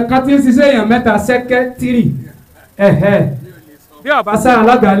 Èèyàn kan tí ń ṣiṣẹ́ èèyàn mẹ́ta secretary. Bí ọba sá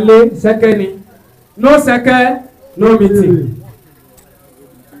alága lé sẹ́kẹ́ ni. No sẹ́kẹ́, no meeting.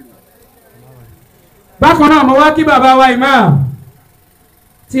 Bákan náà mo wá kí bàbá wa imam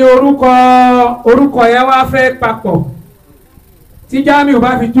tí orúkọ yẹn wá fẹ́ papọ̀ tí Jamiu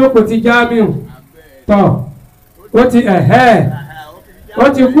bá fi jókòó tí Jamiu tọ̀ ó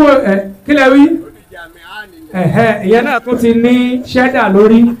ti kú kílẹ̀ wí ìyẹn náà tún ti ní ṣẹ́dà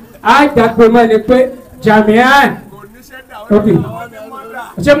lórí àjàgbé mọ́ ni pé Jamian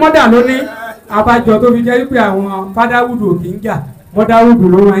ṣé mọ́dà ló ní abájọ tó fi jẹ́ wípé àwọn fádáwùdù ò kì í jà mọ́dáwùdù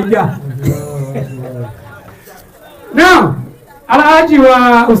ló máa ń jà. Now, Alhaji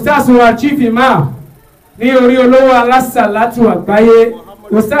wa Ustaz wa Chief Imam ní orí olówó alásàlátù àgbáyé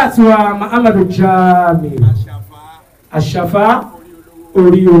Ustaz wa Muhammadu Jami Àṣàfà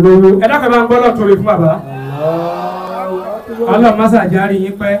orí olówó ẹ̀dá kan máa ń gbọ́dọ̀ torí fún bàbá Allah masa járí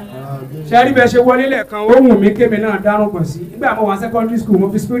yín pẹ́ ṣe rí bẹ́ẹ̀ ṣe wọlé lẹ́ẹ̀kan ó wù mí kémi náà dárúgbọ̀n sí nígbà mo wà secondary school mo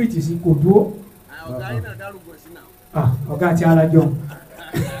fi spirit sí kò dúró ọ̀gá àti alájọ.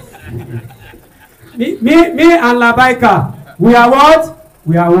 Me and Labaika, we are what?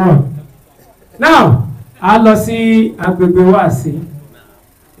 We are one. Now, a lọ sí agbègbè wa sí.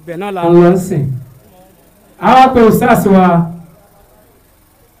 Ibẹ̀ náà la ń lọ sìn. A wá pé Ustaz wa,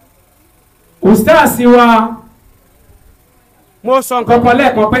 mo sọ nǹkan kan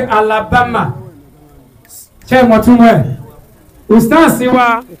lẹ́ẹ̀kan pé Alabama, ṣé mo túmọ̀ ẹ̀? Ustaz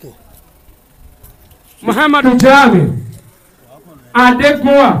wa, Muhammadu Jami,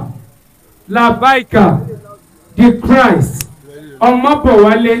 Adegunwa, Labaika, the Christ,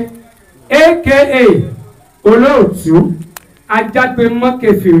 Ọmọbọ̀wálé, aka Olóòtú,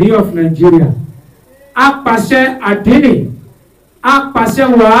 Ajágbémọ́kẹfìrí of Nigeria, apàṣẹ àdínì, apàṣẹ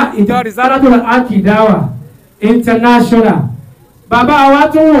wà ìjọ Risalatul Akidawa International. Bàbá wa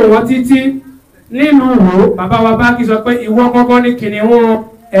tún wò wọ́n títí nínú wo, bàbá wa bá kí sọ pé ìwọ kọ́kọ́ ní kìnìún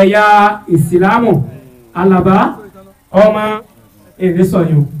ẹ̀yà Ìsìlámù, Alaba, ọmọ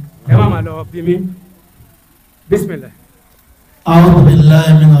ìrísọ̀yún. بسم الله. أعوذ بالله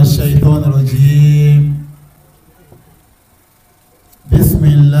من الشيطان الرجيم. بسم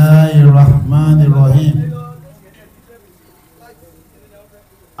الله الرحمن الرحيم.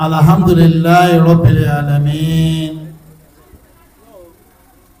 الحمد لله رب العالمين.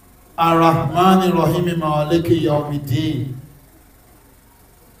 الرحمن الرحيم مالك يوم الدين.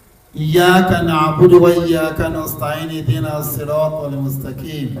 إياك نعبد وإياك نستعين اهدنا الصراط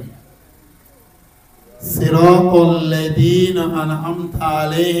المستقيم صراط الذين أنعمت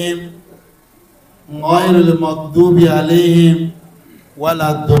عليهم غير المغضوب عليهم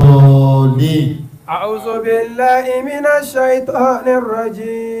ولا الضالين. أعوذ بالله من الشيطان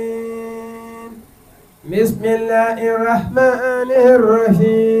الرجيم. بسم الله الرحمن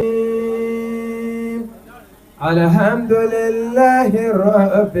الرحيم. الحمد لله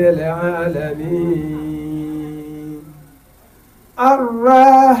رب العالمين.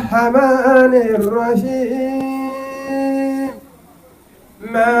 الرحمن الرحيم.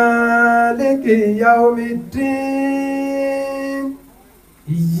 مالك يوم الدين.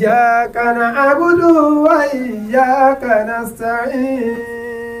 إياك نعبد وإياك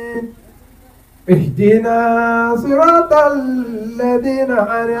نستعين. اهدنا صراط الذين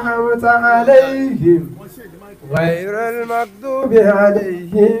أنعمت عليهم غير المغضوب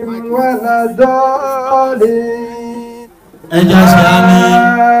عليهم ولا الضالين. ẹja ṣe àmì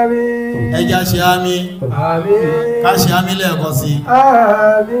ẹja ṣe àmì ká ṣe àmì lẹ́ẹ̀kan sí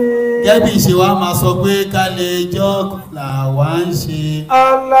gẹ́bí ṣe wá máa sọ pé ká lè jọ́ làwa ń ṣe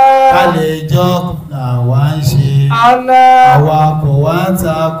ká lè jọ́ làwa ń ṣe àwa kò wá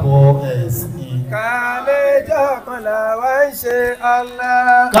takò ẹ̀sìn ká lè jọ́ làwa ń ṣe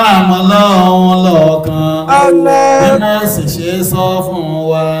káàmọ́ lọ́hún lọ́ọ̀kan bí mo sì ṣe sọ fún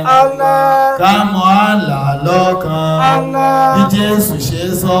wa káàmọ́ àlà lọ́ọ̀kan bí Jésù ṣe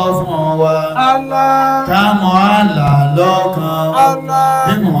sọ fún wa káàmọ́ àlà lọ́ọ̀kan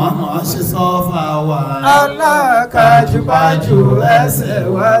bí Muhammad ṣe sọ fún wa kájúbájú ẹsẹ̀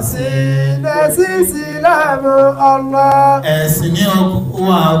wá sí lẹ́sìn Ìsìlámù ẹ̀sìn ní ọkù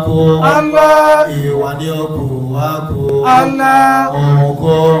wa kó ìwà ní ọkù wa kó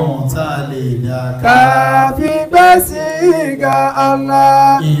ohunkóhun tá a lè dá káfí gbèsè ga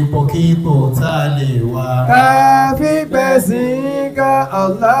ipòkípò tá a lè wá káfí gbèsè ga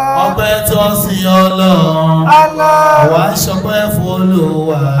ọpẹ́ tó sí Ọlọ́run àwa ṣọpẹ́ fún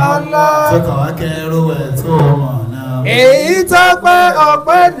Olúwa tó kàn wá kẹrù ẹ̀ tó mọ̀ náà èyí tó pẹ́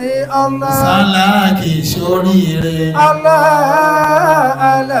ọpẹ́ ní Allah. Sáláàkì ṣoríire. Allah,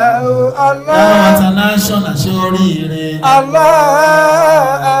 Allah, Allah. Dáwà international ṣoríire. Allah,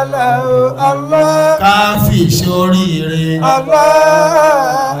 Allah, Allah. Cafi ṣoríire. Allah,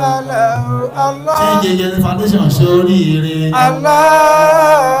 Allah, Allah. Change Agent Foundation ṣoríire.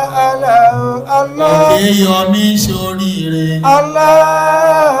 Allah, Allah, Allah. Òkèyọmí ṣoríire.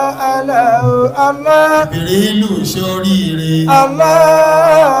 Allah, Allah, Allah. Ìbìrìlù ṣoríire.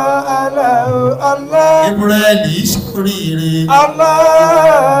 Allah, Allah, Allah. Ibrahili ṣoríire.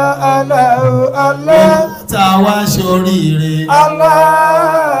 Allah, Allah, Allah. Tàwa ṣoríire. Allah,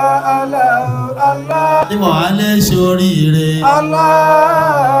 Allah, Allah. Ìmọ̀hálẹ́ ṣoríire.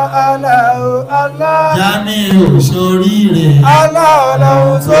 Allah, Allah, Allah. Jamiu ṣoríire. Allah,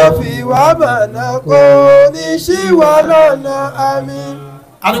 Ọlọ́run tó fi wá mọ̀nà kò ní ṣì wá lọ́nà, àmín.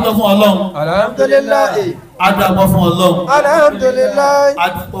 Adúgbò fún Ọlọ́run. Alhamdulillahi. Adúgbò fún Ọlọ́run. Alhamdulillahi.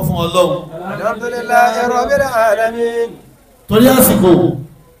 Adúgbò fún Ọlọ́run. Alhamdulillahi Rabbil alamin. Torí àsìkò,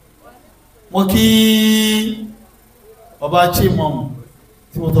 mo kí ọba Chimom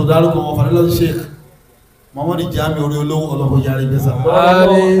tí mo tọ̀ dárúkọ wọn Fadilatu Sheikh Muhammadu Jamiu orí olówó ọlọ́pọ̀ yàrá ìgbésà.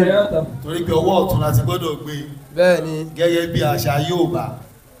 Torí pé ọwọ́ ọ̀tún láti gbọ́dọ̀ gbé Bẹ́ẹ̀ni. gẹ́gẹ́ bí àṣà Yorùbá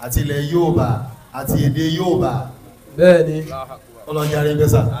àti ilẹ̀ Yorùbá àti èdè Yorùbá. Bẹ́ẹ̀ni. Ọlọ́pọ̀ yàrá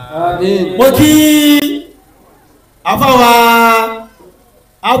ìgbésà. Àmín. Mo kí afáwa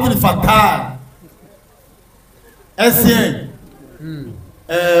Abdul Fattah SN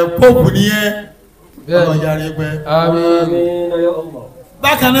Pope nìyẹn. Ọlọ́pọ̀ yàrá ìgbẹ́. Àmín.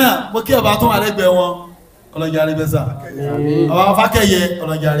 Bákan náà mo kí ọba tó wà lẹ́gbẹ̀ẹ́ wọn ọlọ́jà rẹ̀ bẹ́sà ọba afákẹ́yẹ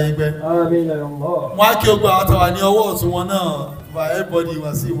ọlọ́jà rẹ̀ gbẹ́ wọ́n á kí ogbó àwọn tàwà ní ọwọ́ ọ̀tún wọn náà bá everybody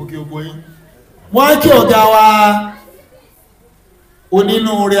wá sí ìmú kí ogbó yín wọ́n á kí ọ̀gá wa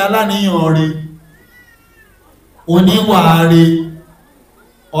onínúure aláníyàn rẹ̀ oníwà rẹ̀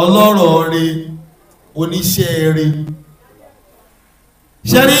ọlọ́rọ̀ rẹ̀ oníṣẹ́ rẹ̀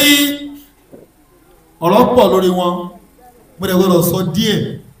ṣẹ́rí ọ̀rọ̀ pọ̀ lórí wọn mo dẹ̀ gbọ́dọ̀ sọ díẹ̀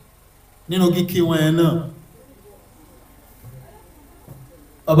nínú kíkí wọn ẹ̀ náà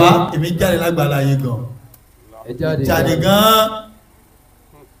bàbá èmi jáde lágbàlá ayé gan jáde gan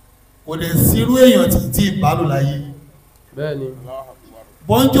kò dẹ̀ sírú èèyàn tí ìbálò láyé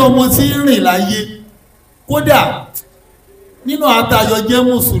bọ́njọ́ mo ti rìn láyé kódà nínú àtàyọ jẹ́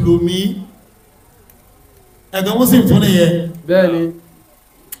mùsùlùmí ẹ̀gbẹ́ muslim tún nìyẹn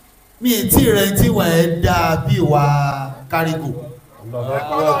mi tí rẹ̀ tí wà ẹ́ dáa bí wà kárígò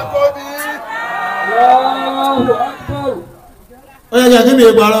ó yẹ jẹ́ kí mi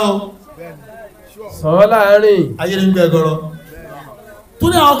gbọ́rọ̀ sọ láàrin ayé ní gbẹ̀gọ́rọ̀ tó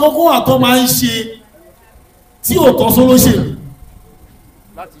ní àwọn kókó àtọ́ máa ń ṣe tí ò tọ́ só lóṣèlú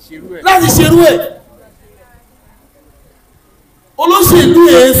láti ṣerú ẹ̀ olóṣèlú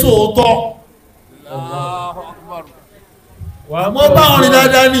èso òótọ́ mo bá wọn rìn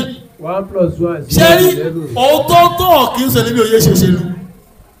dáadáa ní 1+1 ṣe rí òótọ́ tó kí n sọ níbi òye ṣòṣèlú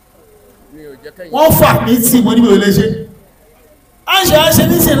wọ́n fà mí tí mo níbi òye ṣe a ṣe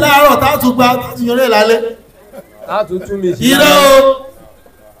ní sí láàárọ̀ tààtù gba tààtù yọrẹ lálẹ́ ìrẹ́ o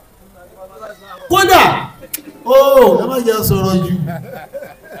kódà ẹ má jẹ́ sọ̀rọ̀ jù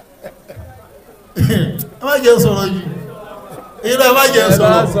ẹ má jẹ́ sọ̀rọ̀ jù ìrẹ́ ẹ má jẹ́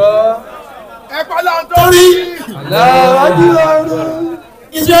sọ̀rọ̀ torí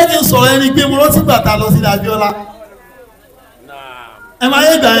ìṣẹ́ kí n sọ̀rọ̀ ẹni pé mo rántí gbàtà lọ sí Abíọ́lá ẹ máa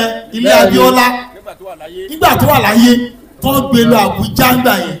yé gbà yẹn ilé Abíọ́lá nígbà tó wà láyé tó ń gbé lọ Àbújá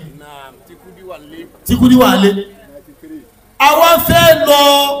ńgbà yẹn tí Kúdí wà lé àwa fẹ́ lọ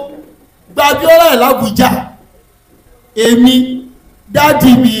gba Abíọ́lá ẹ̀ l'Àbújá èmi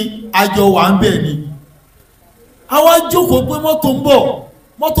dádì mi àjọ wà ń bẹ̀ ni àwa jókòó pé mọ́tò ń bọ̀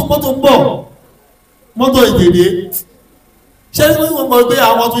mọ́tò ìdèdè ṣe ní wọ́n mọ̀ pé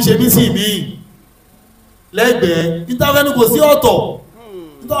àwọn tún ṣe mí sí mi lẹ́gbẹ̀ẹ́ ìtafẹ́nu kò sí ọ̀tọ̀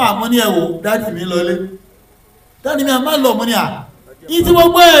nítorí àmọ́ ní ẹ̀wò dádì mi lọlé dádì mi àmá lọ mọ́ ní à ìtí mo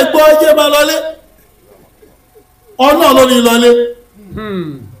gbọ́ ẹ̀gbọ́ ẹjẹ́ máa lọlé ọ̀nà ló ní lọlé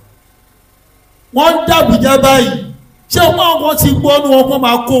wọ́n dàbùjá báyìí ṣé wọ́n kan ti gbọ́ ní wọn kó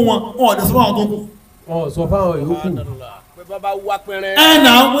máa kó wọn ọ̀dẹ̀ sọ fáwọn tó kù sọ fáwọn yòókù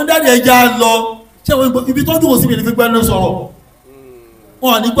ẹ̀nà wọ́n dádì ẹja lọ ṣé wọ́n ibi tó dùn sí mi ní fífẹ́ ní sọ̀rọ̀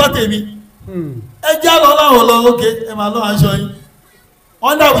wọn ní gbọ́ tèmi ẹjá lọ láwọn lọ ókè ẹ máa lọ aṣọ yìí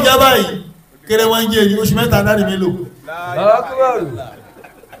wọ́n dàbùjá báyìí kéré wọ́n jẹ́ èyí oṣù mẹ́ta dárí mi lò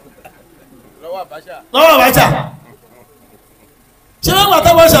lọ́wọ́ Abacha ṣe lọ́wọ́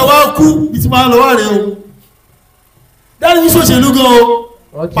Abacha wá kú bí ti máa lọ́wọ́ rẹ̀ o dárí mi ṣòṣèlú gan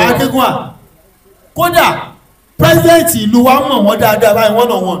o pàákégún à kódà president ìlú wa mọ̀ wọ́n dáadáa báyìí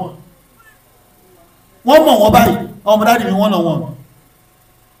one on one wọ́n mọ̀ wọ́n báyìí ọmọ dáàdì mi one on one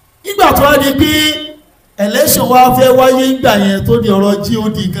nígbà tó wá di pé election wa fẹ́ wáyé ìgbà yẹn tó di ọ̀rọ̀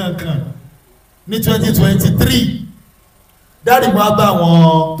GOD kankan ní 2023 dáàdì mi wá bá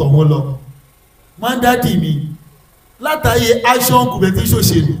wọn tọ̀wọ́ lọ wọ́n dáàdì mi látàyè action kùbẹ̀tì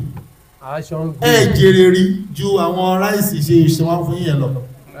ṣòṣèlú ẹ jèrè rí ju àwọn ráìsì ṣe ìṣẹ́wọ́n fún yẹn lọ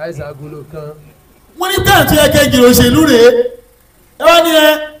ráìsì agolo kan wọ́n ní táà tí ẹkẹ́ jìrò òṣèlú rèé ẹ wá ní ẹ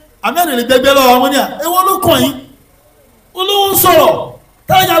amẹ́rin lè gbẹgbẹ́ lọ́wọ́ wọn ní à ewó ló kàn yín olówó ń sọ̀rọ̀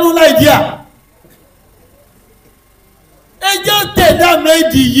táyà ló láìdíà ẹ jẹ́ tẹ̀lé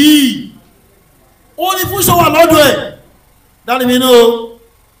àmẹ́dì yìí ó ní fún ṣọwà lọ́dọ̀ ẹ̀ dáni mi ní o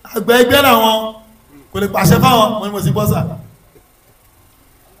àgbẹ̀ ẹgbẹ́ làwọn kò lè pàṣẹ fáwọn wọn ni mo sì bọ́sà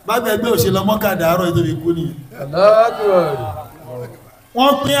bá gbẹgbẹ́ òṣèlú ọmọkàdà àárọ̀ ìtòbí kú nìyẹn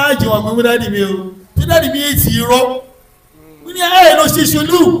wọ́n pín àjì wọn pín múdádì mi o tí dádì mi èsì irọ́ wọ́n ní ẹ̀ lọ ṣe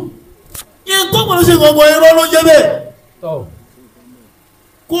ṣolú yẹn tó mọ̀ ló ṣe gbogbo irọ́ ló jẹ́ bẹ́ẹ̀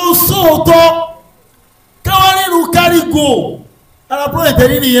kò sóòótọ́ káwọn nínú kárígò ara pọ́lẹ̀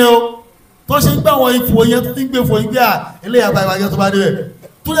tẹ̀lé nìyẹn o tó ṣe ń gbà wọn ìfò yẹn tó ti ń gbé fò ìgbé à eléyà bá ìwájọ́ tó bá dé bẹ̀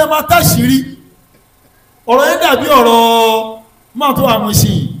tó lẹ́ máa táṣìírí ọ̀rọ̀ yẹn dàbí ọ̀rọ̀ máa tó àmú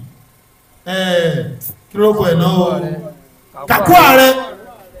sí kí ló kọ ẹ̀ náà kàkó ààrẹ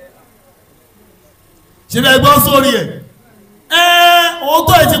ṣẹlẹ̀ ẹgbọ́n sórí ẹ̀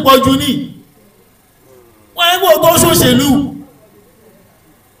òótọ́ ẹ̀ ti pọ̀ jù ní wọ́n ẹgbẹ́ òótọ́ ṣòṣèlú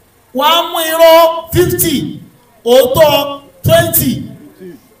wọ́n á mú irọ́ 50 òótọ́ 20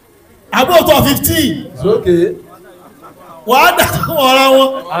 àbí òótọ́ 15 sókè wọ́n á dàtọ́ ọ̀rá wọn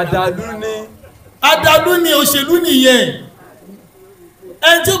àdàlú ni òṣèlú nìyẹn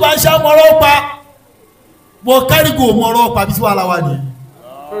ẹni tí ó bá ń ṣàmọ́rọ́ pa bọ̀ kárígò mọ́rọ́ pàbí sí wàhálà wà ní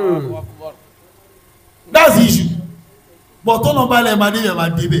that's the issue bọ̀ tọ́nà balẹ̀ máa débẹ̀ máa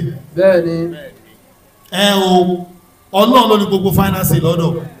débẹ̀ bẹ́ẹ̀ni o ọlọ́run ló ní gbogbo finance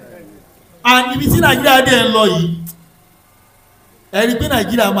lọ́dọ̀ and ibi tí nàìjíríà dẹ̀ ń lọ yìí ẹ̀rí pé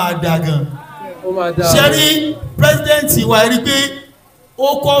nàìjíríà máa dà gan ṣẹ́rí president wa ẹ̀rí pé ó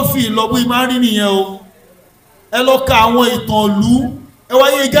kọ́fì lọ́gbọ́ ìmá rí nìyẹn o ẹ lọ ka àwọn ìtàn ìlú ẹ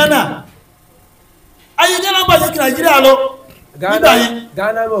wáyé Ghana ayé Ghana bàjẹ́ kí nàìjíríà lọ nígbà yẹn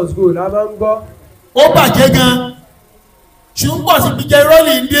Ghana must go la máa ń gbọ́ ó bàjẹ́ gan ṣùgbọ́n sí píjẹ́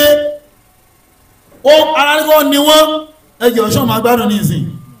rọ́lì ń dé ó aráríwọ́ ni wọ́n ẹjẹ̀ ọ̀ṣọ́ máa gbádùn ní ìsìn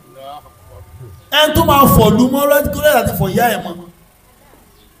ẹn tó máa fọ̀lú mọ́ rẹ́díkúrẹ́ àti fọ̀yá ẹ̀ mọ́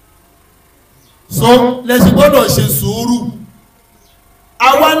so lẹ́sìn gbọ́dọ̀ ṣe sùúrù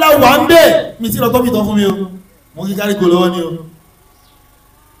àwọn aláwà ń bẹ̀ mi tí lọ tọ́bí tán fún mi o mo kí kárí kò lọ́wọ́ ni o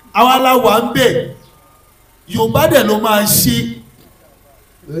àwọn aláwà ń bẹ̀ Yorùbá dẹ̀ ló máa ṣe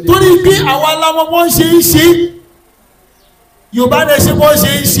torí bí àwọn aláwọ̀ wọ́n ṣe ń ṣe Yorùbá dẹ̀ ṣe bọ́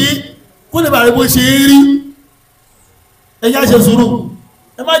ṣe ń ṣe kó lè bàrẹ̀ bó ṣe ń rí ẹ̀yà ṣe sùúrù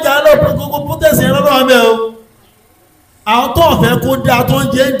ẹ má jà lọ gbogbo pọ́tẹ̀sì ẹ̀rọ lọ́wọ́ mẹ́ o àwọn tó ọ̀fẹ́ kó dá tó ń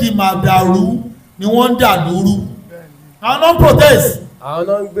jẹ́ di màdàrú ni wọ́n ń dà lóru àwọn non-protest àwọn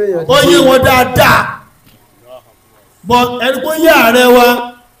náà ń gbé yẹn ó yé wọn dáadáa but ẹni kó yé ààrẹ wa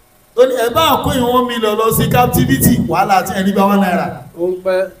ó ní ẹ̀bá àkóyìn 1 million lọ sí captivity wàhálà àti ẹni bá 1 naira ó ń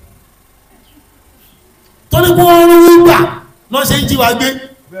pẹ́ tó ní kó wọ́n rúrú gbà náà ṣe ń jí wa gbé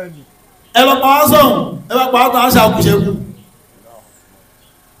ẹlọpàá wá sọ̀hún ẹlọpàá wá tàn án ṣàkúṣẹ́kù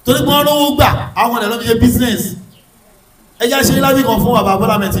tó ní kó wọ́n rúrú gbà àwọn ọ̀dẹ̀ ló fi ṣe business ẹjá ṣe lábí kan fún bàbá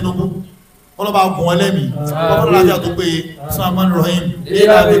Bọ́lá Ahmed Tinubu ọlọ́ba gùn wọn lẹ́mìí ọlọ́ba lábíà tó péye sọ́nàmọ́n Rahim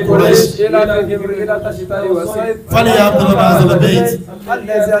ilẹ̀ Quraysh fálẹ̀ abdullahi azalabait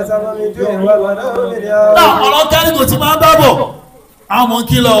náà ọ̀rọ̀ kárígò ti máa bábọ̀ àwọn ọmọ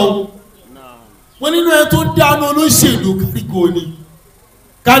kí lọ wọ́n nínú ẹ tó dáná olóṣèlú kárígò ni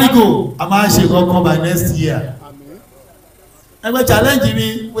kárígò a máa ṣe kankan by next year ẹgbẹ́ challenge mi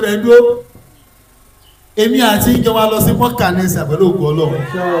mo rẹ̀ dúró èmi àti ìjọba lọ sí mọ́kànlẹ́sà pẹ̀lú ògùn Ọlọ́run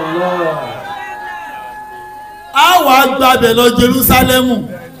a wà gbàbẹ̀ lọ Jerúsálẹ́mù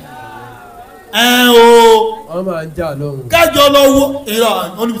wọ́n máa ń jà lọ́hùn kájọ lọ́wọ́ èrò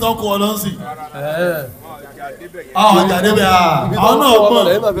olùbítàn kó ọlọ́run sí àwọn jàdébẹ̀ àwọn náà pọ̀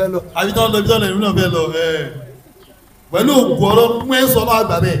àbítàn lọ ìbítàn lẹ́yìn náà fẹ́ lọ pẹ̀lú ògùn Ọlọ́run mú ẹ́ sọ lọ́wọ́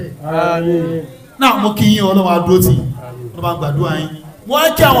àgbàbẹ̀ náà mo kí yín Ọlọ́run adúró tì Ọlọ́run gbàdúrà yín mo á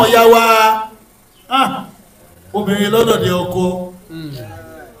kí àwọn ìyá wa obìnrin lọ́dọ̀dẹ ọkọ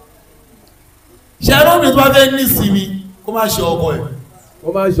ṣe ẹ̀rọ mi tó bá fẹ́ ní ìsinmi kó má ṣe ọkọ ẹ̀ kó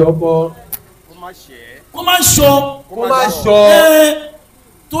má ṣe ọkọ kó má ṣọ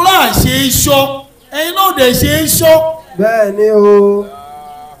tó rà ṣe é ṣọ ẹ̀yin náà dẹ̀ ṣe é ṣọ bẹ́ẹ̀ ni o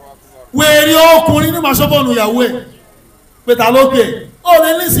wèrè ọkùnrin ní màá ṣọ́bọ̀nù ìyàwó ẹ̀ pé ta ló pè ó lè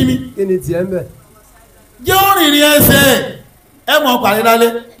ní ìsinmi. kí ni tiẹ̀ ń bẹ̀. jẹ́ ó rìnrìn ẹsẹ̀ ẹ mọ̀ pàdé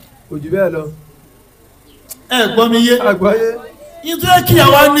lálẹ́. òjò bẹ́ẹ̀ lọ. ẹ gbọ́ mi yé. àgbáyé. nítorí kí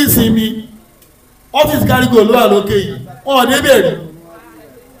àwa ní ìsinmi ọ́fíìsì kárígò ló wà lókè yìí wọn ò débẹ̀ rí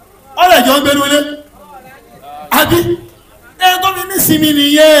ọ̀rẹ́ jọ ń gbẹ́nu ilé àbí ẹ tó fi ní ìsinmi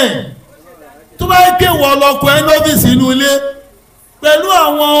nìyẹn tó bá ké wọ ọlọ́kọ̀ ẹ lọ́fíìsì inú ilé pẹ̀lú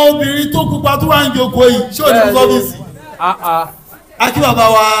àwọn obìnrin tó pupa tó wà ń jókòó yìí ṣé ò ní lọ́fíìsì. akí bàbá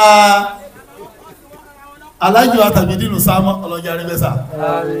wa alájọ àtàbídìnnú sámọ ọlọ́jà rẹ mẹ́sà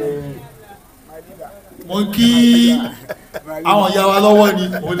mo ń kí àwọn ìyá wa lọ́wọ́ ni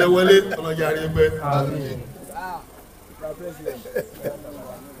wọléwọlé ọlọ́jà rẹ gbẹ.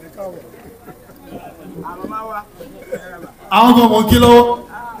 àwọn kan mọ̀ ń kí lọ́wọ́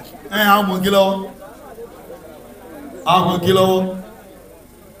àwọn mọ̀ ń kí lọ́wọ́ àwọn mọ̀ ń kí lọ́wọ́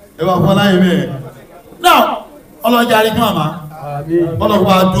ẹ bá fọ́ láyé bẹ́ẹ̀ náà ọlọ́jà rí kí màmá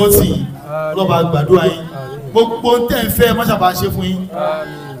ọlọ́pàá dúró tì í ọlọ́pàá gbàdúrà yín gbogbo tẹ́ ń fẹ́ mọ́ṣàbà ṣe fún yín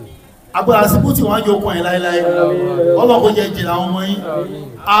agbára síbú tí wọ́n á jọ kún ẹ̀ láéláé ọlọ́pàá jẹ́ jìnnà àwọn ọmọ yín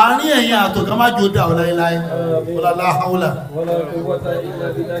àárín ẹ̀yìn àtọ̀gá má jò dà ọ́ láéláé ọlọ́lá haúlà.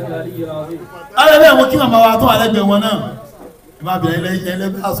 alẹ́ mo kí màmá wa tó àlẹ́gbẹ̀ẹ́ wọn náà ìmọ̀ àbẹ̀rẹ̀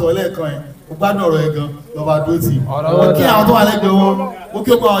ẹlẹ́gbẹ́ àṣọ ẹlẹ́ẹ̀kan ẹ̀ ó gbádùn ọ̀rọ̀ ẹ̀ gan lọ́ba dúró tì í mo kí àwọn tó àlẹ́gbẹ̀ẹ́ wọn mo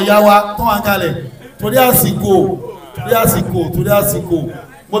kí ọgbà ọ̀yá wa tó wà ń kalẹ̀ torí àsìkò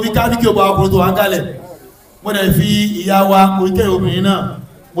mo fi ká ní kí o bá ọkùnrin tó wà ń kalẹ̀ mo dẹ̀ fi ìyá wa oríkẹ́ obìnrin náà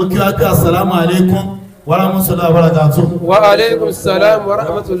mo kí wá pé assalamu alaikum wa rahmatullahi wa barakatuh. wa alaikum salam wa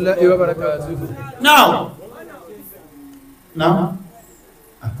rahmatullahi wa barakatuh. now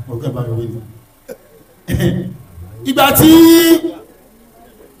ọgbẹ́ bá mi wí ni ìgbà tí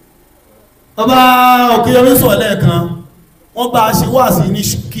ọba Òkèyọmí sọ̀ lẹ́ẹ̀kan wọ́n bá a ṣe wá sí ní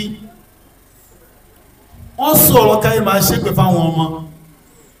ṣókí wọ́n sọ̀rọ̀ káyé máa ṣépè fáwọn ọmọ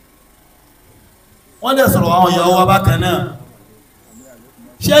wọ́n dẹ̀ sọ̀rọ̀ àwọn ìyàwó wa bákan náà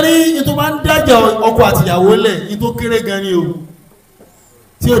ṣe rí ìtò máa ń dájà ọkọ àti ìyàwó lẹ̀ ìtò kéré gan ni o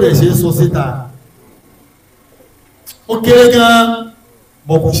tí ó dẹ̀ ṣe sọ síta ó kéré gan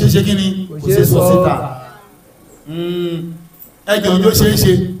bọ̀ kò ṣe ṣe kí ni kò ṣe sọ síta ẹjọ́ ojú ṣe é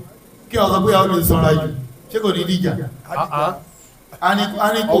ṣe kí ọ̀sán pé àwọn olè sọ́ra jù ṣé kò ní díjà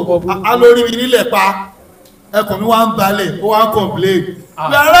alórí mi nílẹ̀ pa ẹkùn mi wá ń balẹ̀ ó wá ń complain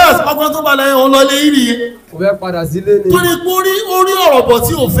whereas ọgbọ́n tó balẹ̀ òun lọ lé ìrì yẹn kò fẹ́ padà sílé ni tó ní kó rí orí ọ̀rọ̀ bọ̀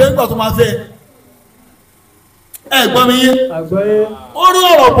tí ò fẹ́ gbà tó máa fẹ́ ẹ gbọ́ mi yé orí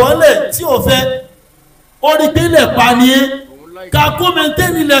ọ̀rọ̀ bọ̀ lẹ̀ tí ò fẹ́ orí pé lẹ̀ pa ni é ká kó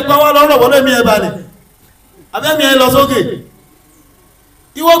mẹ́ntẹ́nì lẹ̀ pa wá lọ́rọ̀ bọ̀ lẹ́mí ẹ balẹ̀ abẹ́mi ẹ lọ sókè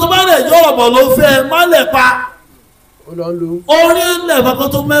ìwọ tó bá lẹ̀ yọ ọ̀rọ̀ bọ̀ ló fẹ́ má lẹ̀ pa orí lẹ̀ bàbá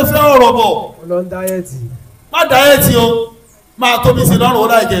tó mẹ́fẹ́ ọ̀rọ̀ bọ̀ má dáyẹ̀tì o máa tóbi sí lọ́rùn ó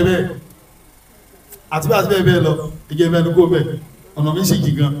láìjẹ́ bẹ́ẹ̀ àti bẹ́ẹ̀ bẹ́ẹ̀ lọ ìjẹ́ bẹ́ẹ̀ ní kó bẹ́ẹ̀ ọ̀nà mi sì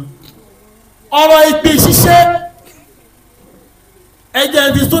jì gan ọ̀rọ̀ ìpè ṣiṣẹ́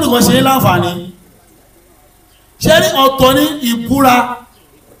ẹjẹ́ ti tó nìkan ṣe láǹfààní ṣe ní ọ̀tọ̀ ní ìbúra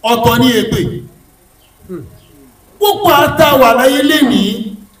ọ̀tọ̀ ní èpè púpọ̀ àtàwà láyé lẹ́nìí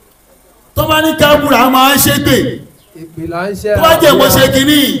tó bá ní kábùrà máa ń ṣépè tó bá jẹ́ mo ṣe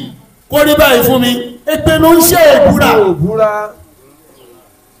kìíní kó rí báyìí fún mi èpè ló ń ṣe òbúra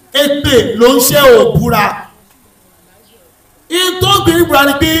èpè ló ń ṣe òbúra in tó gbìyànjú ìbúra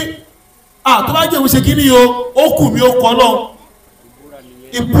ni pé tó bá jẹ́ mo ṣe kìíní o ó kù mí ó kọ́ lọ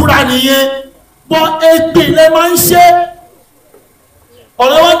ìbúra nìyẹn bọ́ èpè lẹ máa ń ṣe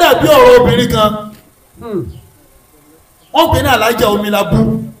ọ̀rọ̀ wọn dàbí ọ̀rọ̀ obìnrin kan wọ́n pè ní alájà Omilabu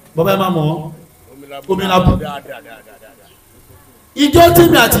bọ́bá ẹ máa mọ̀ Omilabu ìjọ tí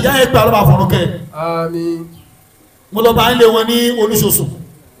mi àti ìyá ẹgbẹ́ alọ́bà fọ̀rọ̀kẹ́ mo lọ bá ń lé wọn ní Olúṣosùn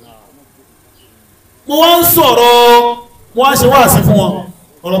mo wá ń sọ̀rọ̀ mo wá ṣe wá sí fún wọn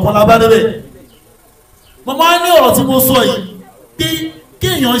ọ̀rọ̀ kan lábá débẹ̀ mo máa ní ọ̀rọ̀ tí mo sọ yìí pé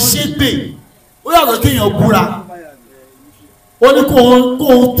kéèyàn ṣépè ó yàtọ̀ kéèyàn búra ó ní kóhun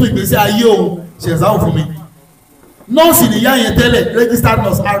tún ìgbésí ayé òun ṣẹ̀sáwò fún mi nọ́ọ̀sì ni ìyá yẹn tẹ́lẹ̀ registered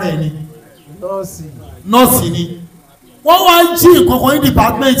nurse ara ẹ̀ ni nọ́ọ̀sì ni wọ́n wá ń jí ìkọ̀kan ní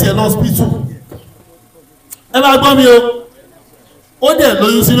department ẹ̀ lọ́spítù ẹ máa gbọ́ mi o ó dẹ̀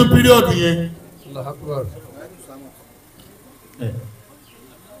lóyún sínú píríọ̀dù yẹn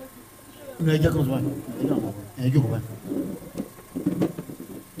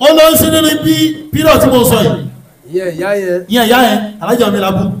ó lóyún sínú ní píríọ̀dù tí mo sọ yìí ìyẹn ìyá yẹn alájà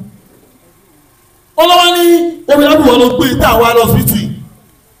Omilabu ọlọ́wọ́ ní Omilabu wọn ló gbé táwa lọ́spítù yìí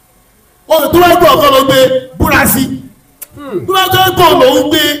tó wá gbọ́ ọ̀kan ló gbé búra sí tó wá gbọ́ ló ń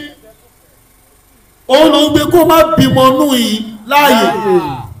gbé òun ló ń gbé kó má bímọ nù yìí láàyè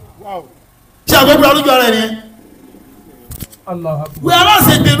ṣe àgbẹ̀bí alójú ara ẹ̀ nìyẹn wí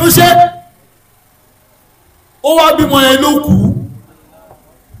aláṣẹ̀gbẹ̀ ló ṣe ó wá bímọ yẹn ló kú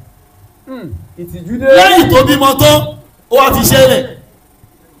lẹ́yìn tó bímọ tán ó wá fi ṣẹlẹ̀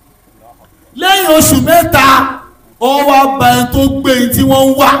lẹ́yìn oṣù mẹ́ta ó wá bá ẹni tó gbé ẹni tí wọ́n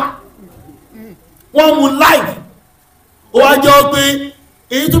ń wá wọ́n mú láì ó wá jẹ́ pé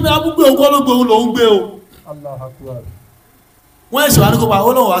èyí tó bí abúgbé ogún olóògbé òun lòún gbé o wọ́n ẹ̀ṣẹ̀ wá ní kó pa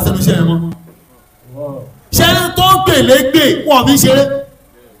ó lọ́wọ́ wá sẹ́nu iṣẹ́ ẹ̀ mọ́ ṣẹ́ni tó ń pè légbè wọ́n fi ṣeré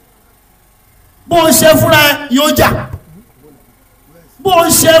bó ń ṣe fúnra ẹ yóò jà bó ń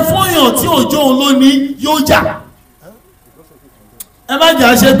ṣe fún èèyàn tí òjò òun ló ní yóò jà ẹ má jà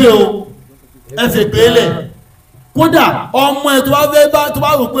ṣe pé o ẹ fè pé lẹ̀ kódà ọmọ ẹ tó bá fẹ́ bá tó bá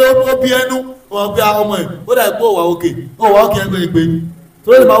rò pé ó bí ẹnu wọ́n gbé ọmọ ẹ ó dà pé ó wà òkè ẹgbẹ́ ìgbé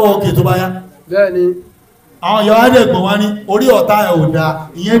tó lè má wọ òkè tó bá yá àwọn ìyàwó adẹ́gbọ̀n wá ní orí ọ̀tá ẹ̀ ò dáa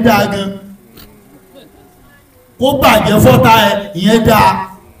ìyẹn dáa gan kó bàjẹ́ fọ́tá ẹ̀ ìyẹn dáa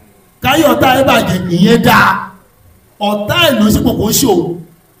káyọ̀ ọ̀tá ẹ̀ bàjẹ́ ìyẹn dáa ọ̀tá ẹ̀ ló sípò kó ṣò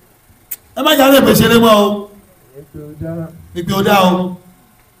ẹ má jáde pèsè lé mọ́ o ìpè ó dá o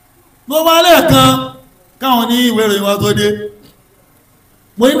ló bá lẹ́ẹ̀kan káwọn ní ìwé ìròyìn wa tó dé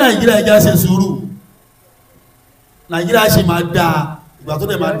mo ní nàìjíríà ẹja ṣe sùúrù nàìjíríà ṣe máa dáa ìgbà tó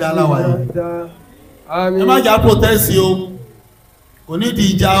dẹ̀ máa dáa láwàá ẹ má jà protest o kò ní di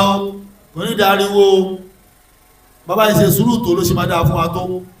ìjà o kò ní di ariwo o bàbá ìṣe sùúrù tó ló ṣe máa dáa fún wa tó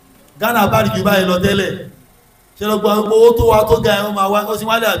Ghana bá rí jù báyìí lọ tẹ́lẹ̀ ṣe lọ gbọ́ owó tó wá tó ga ẹ̀ ó sì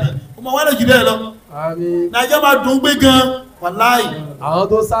wálé àbí ó máa wálé jù bẹ́ẹ̀ lọ nàìjíríà máa dùn gbé gan wàláì àwọn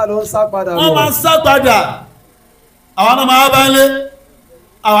tó sá lọ ń sá padà wọ́n máa ń sá padà àwọn náà máa bá ń lé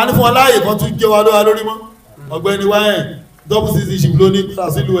àwọn ànífọ́ aláyè kan tún jẹ́ wa lórí mọ́ ọ̀gbẹ́ni wáyẹ̀ double citizenship ló ní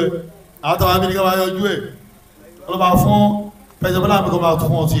sàṣílù ẹ̀ àwọn tàwọn amẹ́ríkà máa yọjú ẹ̀ ọlọ́pàá fún pẹ̀sẹ̀ bọ́lá àmì kan máa tún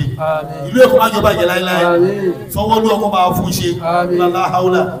fún ọtí ìlú èkó máa jọba ìjẹ láíláí Sanwó-Olú ọkọ̀ máa fún ṣe lálá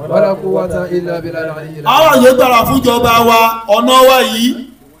haúlà àwọn yóò gbára fúnjọba wa ọ̀nà wa yìí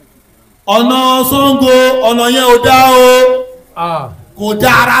ọ̀nà Ṣàngó ọ̀nà yẹn ò dá o kò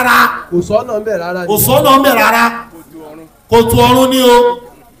dá rárá kò sọ́nà ń bẹ̀ rárá kò tó ọrún ní o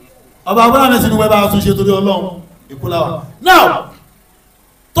ọba abúlé àmì sínú wẹ́bà tún ṣe torí Ọlọ́run ìkúláwà now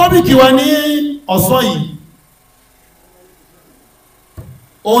tọ́bíkì wa ní ọ̀sán yìí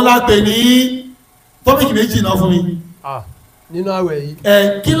òun la pè ní tọ́bíkì méjì náà fún mi nínú àwẹ̀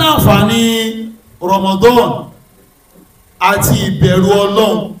yìí kí láǹfààní Ramadan àti ìbẹ̀rù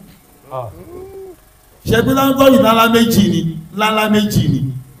Ọlọ́run ṣẹ́gbẹ́ láńgọ́rì ńlá méjì ni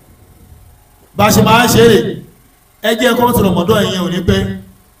bá ṣe máa ṣe rè ẹjẹ́ ẹkọ́ mọ́tò Ramadan ẹ̀yẹn ò ní pẹ́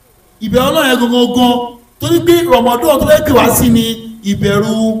ìbẹ̀rù Ọlọ́run ẹ̀ gangan torí pé Ramadan tó fẹ́ kí wá sí ni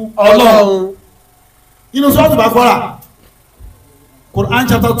ìbẹ̀rù Ọlọ́run inú Suratul Baqara Quran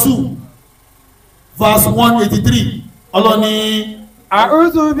chapter 2 verse 183 Ọlọ́run ní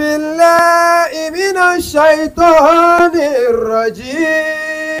a'udhu billahi minash shaitonir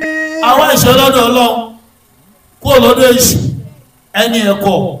rajim àwọn ìṣẹ́ lọ́dọ̀ Ọlọ́run kó lọ́dọ̀ èṣù ẹni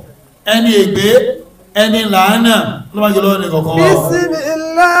ẹ̀kọ́ ẹni ègbé ẹni làánà lọ́wọ́jọ́ lọ́wọ́ ní kọ̀kọ́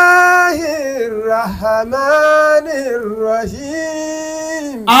bismillahir rahmanir rahim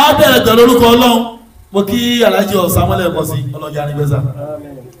a bẹ̀rẹ̀ pẹ̀lú orúkọ Ọlọ́run mo kí alájí ọ̀sánmọ́lẹ̀ ẹ̀kọ́ sí ọlọ́jà nígbẹ́sà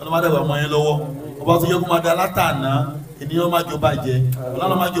ọlọ́mọdébà ọmọ yẹn lọ́wọ́ ọba tó yẹ kó máa da látàná ènìyàn máa jọ bàjẹ́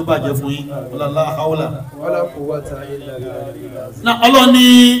ọlọ́run máa jọ bàjẹ́ fún yín ọlọ́lá haúlà na ọlọ́ni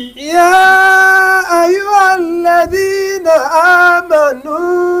ya ayyuhalladhina amanu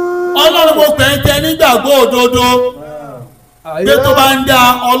ọlọ́run mo pẹ̀ ń tẹ nígbàgbọ́ òdodo pé tó bá ń dá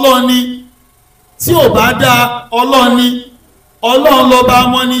ọlọ́ni tí ò bá dá ọlọ́ni ọlọ́run lọ́ba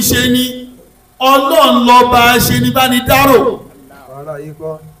mọ́ni ṣe ní ọlọ́run lọ́ba ṣe ní bá ní dárò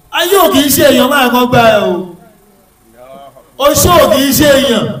ayé ò kìí ṣe èèyàn máa kan gbá ẹ o oṣó ò kìí ṣe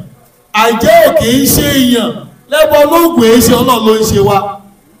èèyàn àjẹ́ ò kìí ṣe èèyàn lẹ́bọ̀ olóògùn èéṣe ọlọ́run ló ń ṣe wá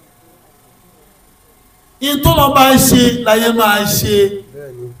ìtọ́nà bá ń ṣe láyé máa ṣe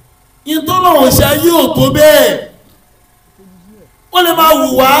ìtọ́nà òṣè ayé ò tó bẹ́ẹ̀ wọ́n lè máa wù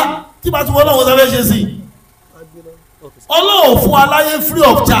wá tí bá ti wọ́n lọ́wọ́ sáfẹ́ ṣe sí ọlọ́run fún aláyé free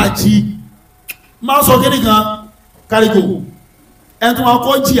of charge máa sọ kí nìkan kárígò ẹni tó máa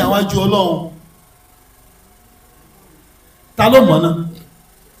kọ́ jí àwọn ajú ọlọ́run ta ló mọ̀ náà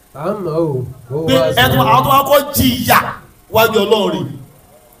pé ẹni tó máa kọ́ jí ìyà wájú ọlọ́run rí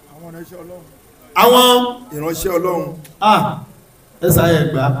àwọn ìránṣẹ́ ọlọ́run ẹsà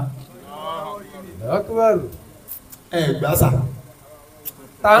ẹgbà ẹgbà sà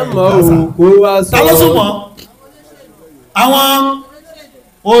ta mọ̀ o kó wá sọ ta ló súnmọ́ àwọn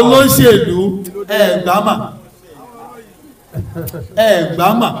olóṣèlú ẹ̀gbámà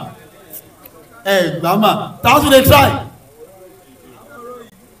táwọn tún lè try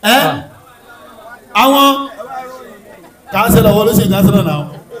àwọn kánsẹ́lọ̀ wọ́n olóṣèlú kánsẹ́lọ̀ náà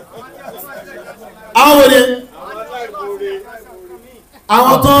àwọn wòye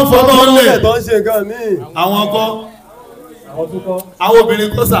àwọn tó ń fọ́lọ́ lẹ̀ àwọn ọkọ́ àwọn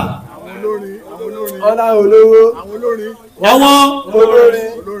obìnrin kọ́sà ọlá olówó àwọn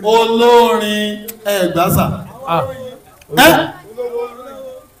olórin ẹ̀gbásà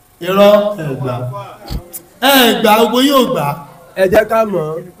irọ́ ẹ̀gbá gbogbo yóò gbà ẹ jẹ́ ká mọ̀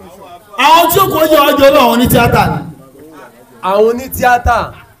àwọn tí ó kó yọ ọjọ́ lọ́wọ́ ní tíátà ni àwọn ní tíátà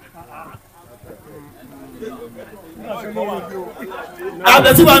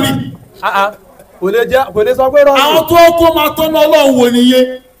àbẹ̀tí bá mi kò lè sọ pé rọ́ọ̀nù àwọn tó kó máa tọ́nà ọlọ́run wò níye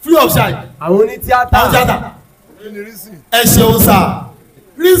free of charge àwọn ní tíátà ẹ ṣeun sá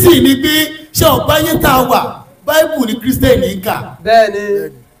rísì ni pé ṣé ọ̀pá yé tá a wà báìbù ní kírísítẹ́nì ń kà bẹ́ẹ̀ni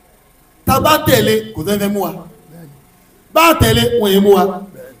tá a bá tẹ̀lé kò fẹ́ mú wa bá a tẹ̀lé wọ́n yé mú wa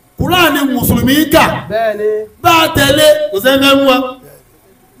kúránì mùsùlùmí ń kà bẹ́ẹ̀ni bá a tẹ̀lé kò fẹ́ mú wa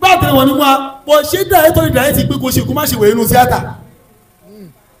bá a tẹ̀lé wọ́n ní mú wa bọ́ ṣé dàrẹ́tọ̀ ìdàrẹ́tì pé kò ṣe kó má ṣe wẹ̀ inú tíátà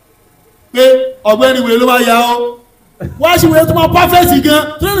pé ọ̀gbẹ́ni wèrè ló máa ya ọ́ wá ṣe wèrè tó máa pàfẹ́sì gan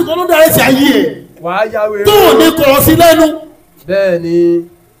tó lẹ́nu kan ló dàrẹ́tì ayé ẹ̀ tó ní kọ̀rọ̀ sí lẹ́nu bẹ́ẹ̀ni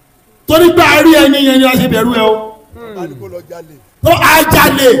torí pé a rí ẹni yẹn ni a ṣe bẹ̀rù ẹ o tó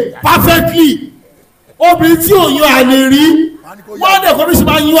ajalè perfectly obìnrin tí ò yan àlè rí wọ́n á dẹ̀ kọ́ bí ṣe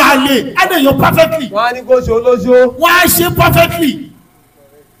máa yan àlè á dẹ̀ yan perfectly wọ́n á ní kó ṣe olóṣó wọ́n á ṣe perfectly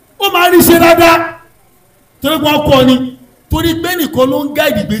ó máa rí ṣe dáadáa torí wọ́n kọ́ ni torí pé nìkan ló ń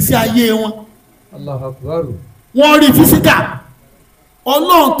gáìdì ìgbésí ayé wọn Allahu Akbar wọ́n rí físíkà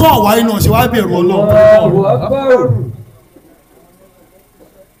ọlọ́run tó àwa iná ṣe wá bẹ̀rù ọlọ́run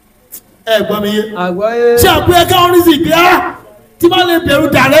ẹ̀gbọ́n mi yé ṣé àpẹẹrẹ káwọn rí sí ìgbé á tí wọ́n lè bẹ̀rù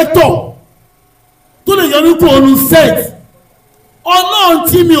dàrẹ́tọ̀ tó lè yọrí kó onu set ọlọ́run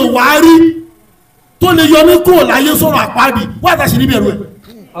tí mi ò wá rí tó lè yọrí kó láyé sọ̀rọ̀ àpáàdì wọ́n àtàṣe ní bẹ̀rù ẹ̀.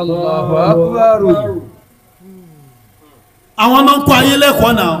 Allahu Akbar àwọn náà ń kó ayé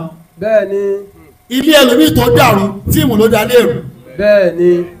lẹ́kọ̀ọ́ náà bẹ́ẹ̀ni ilé ẹlòmíì tó dàrú fíìmù ló dá lérò bẹ́ẹ̀ni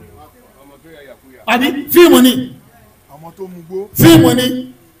àbí fíìmù ni fíìmù ni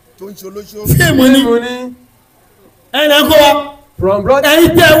fíìmù ni ẹ̀yin ẹ̀ ń kó wa ẹ̀yin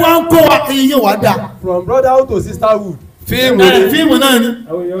tẹ́ wá ń kó wa ẹ̀yin yóò wá dà from brotherhood to sisterhood fíìmù náà ni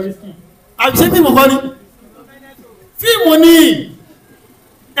àbí ṣé fíìmù kọ́ ni fíìmù ni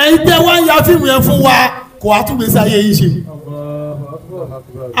ẹ̀yin tẹ́ wá ń ya fíìmù yẹn fún wa kò wá tún gbèsè ayé yìí ṣe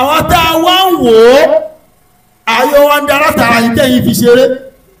àwọn tá a wá ń wò ó ayé wa ń dará tààrà yìí tẹ̀yìn fi ṣeré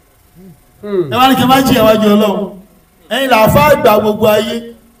ẹ wá ní kí n má jí ẹwà jù ọlọ́run ẹ̀yin làáfà gbà gbogbo ayé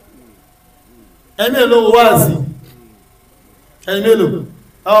ẹ̀mí èlò wá sí ẹ̀mí èlò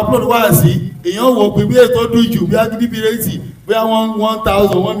àwọn plot wá sí èèyàn wò pé bí ètò dùn jù bí agídí bí rẹ́tì bí àwọn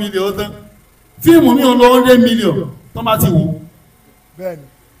 1,000 1 million tán fíìmù mi ò lọ 100 million tó má ti wò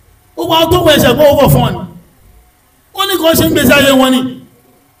ó wá tó wọ ẹ̀ṣẹ̀ bọ́ ọkọ̀ fún ọ ni ó ní kan ṣe ń gbèsè ayé wọn ni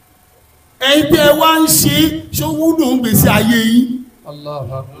ẹ̀yin tẹ́ wá ń ṣe ṣówúdò ń gbèsè ayé yìí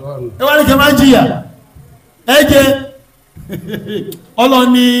ẹ wá ní kí ẹ máa jìyà ẹ jẹ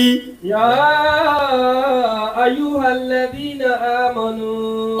ọlọ́ni. yà ayyuhalladhina amanu.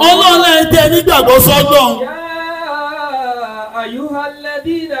 ọlọ́ọ̀lẹ́ ẹ̀ tẹ́ nígbàgbọ́ sọ́gbọ̀n. yà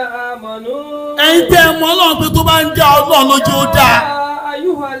ayyuhalladhina amanu. ẹ̀yin tẹ́ mọ̀ ọlọ́run pé tó bá ń dá ọlọ́run lójú ó dáa.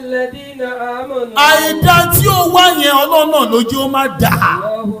 ayyuhalladhina amanu. àìdá tí ó wá yẹn ọlọ́run náà lójú ó má dà.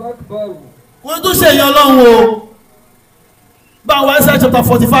 wọ́n tó ṣe yẹn ọlọ́run o. báwo Isaiah chapter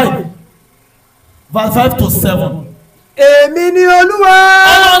 45 verse 5 to 7. èmi ni olúwa.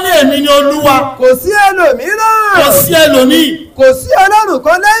 ọlọ́run ní èmi ni olúwa. kò sí ẹlòmíràn. kò sí ẹlòmíì. kò sí ọlọ́run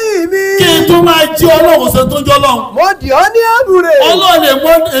kan lẹ́yìn mi. kí n tó máa jí ọlọ́run ṣe tó jọ lọ́run. mo dì ọ́ ní àbúrò. ọlọ́run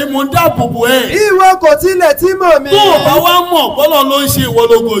èmo ń dáàbò bò ẹ́. ìwọ kò tilẹ̀ tí mọ̀ mi. tó o bá wá mọ̀ bọ́lọ̀ ló ń ṣe ìwọ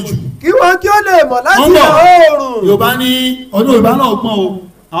lógo jù. kí wọn kí ó lè mọ̀ láti oòrùn. yorùbá ní ọdún yorùbá náà gbọ́n o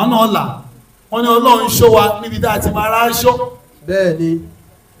àwọn náà là wọ́n ní ọlọ́run ṣọ́ wa níbi tá a ti máa ráṣọ́. bẹ́ẹ̀ ni.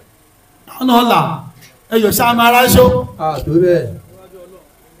 àwọn náà là ẹyọ ṣá máa ráṣọ́. àtó bẹ́ẹ̀.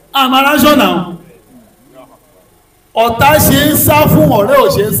 a máa ráṣọ́ náà ọ̀tá ṣe ń sá fún ọ̀rẹ́ ò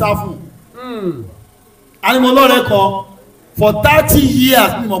ṣe ń sá fún. anímọ̀lọ́rẹ́ kan for 30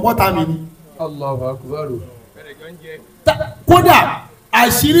 years ní mọ̀pọ́ta mi ni. Allahu Akbar. kódà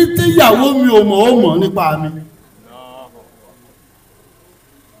àṣírí tíyàwó mi ò mọ̀ ó mọ̀ nípa mi.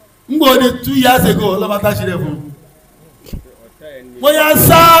 ń gbọ́ ní 2 years ago ọlọ́ba táṣírẹ̀ fún mi. mo yà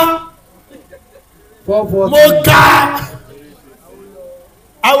sá mo ká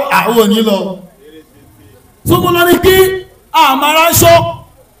àwọn ò ní lọ tó mú lọ ní kí àmàránṣọ́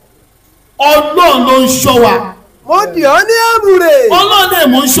Ọlọ́run ló ń ṣọ́ wa. Mo dì ọ́ ní àmùrè. Ọlọ́run lè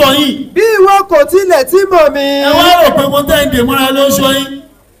mú ṣọ́ yín. Bí ìwọ kò tilẹ̀ tí mọ̀ mi. Ẹ wá rò pé mo tẹ́ ń dè mọ́ra ló ń ṣọ́ yín.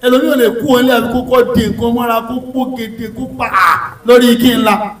 Ẹlòmí ò lè kú olé àti kókó dè nǹkan mọ́ra kó pó gèdè kó pa lórí kí n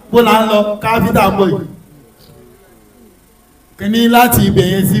la bó la ń lọ káfíńtà bọ̀ yìí. Kíní láti ibẹ̀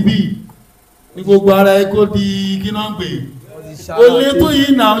yẹn síbí ní gbogbo ara ẹ kó di kí náà ń gbé. Olè tó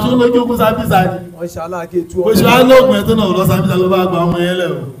yìí nà ṣó lójú ogun sábìsà ni. Bó ṣe wá lóògùn ẹ̀ tó náà lọ sábìsà ló bá gba ọmọ yẹn lẹ̀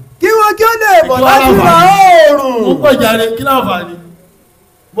o. Kí wọ́n kí ó lè mọ̀ láti ra oòrùn. Mo pọ̀ jàre kí láǹfààní.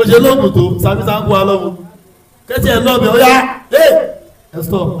 Bó ṣe lóògùn tó sábìsà ń kó wa lọ́wọ́. Kẹ́tì ẹ̀ lọ́ọ̀bẹ̀ ó yá ẹ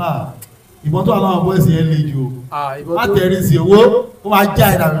stop ìbọn tó wà láwọn bọ́ọ̀sì yẹn le jù o má tẹ̀rí sí owó ó máa já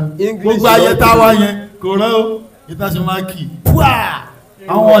ìdàrú gbogbo ayẹta wá yẹn kò rẹ́ o ìtàṣe máa kì púà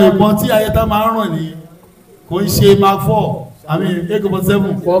àwọn ìbọn tí ayẹta máa ń ràn ní kò ń ṣe mark 4 àmì AK-47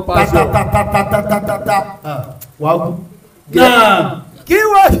 tatatatatatatata wàá kú kí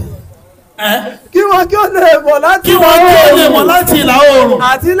wọ́n kí ó lè mọ̀ láti ìlà oòrùn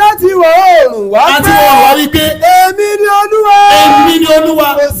àti láti ìwọ̀ oòrùn wá pé wípé èmi ni Olúwa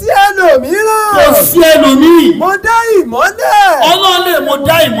kò sí ẹlòmíì mo dá ìmọ́lẹ̀ Ọlọ́run lè mo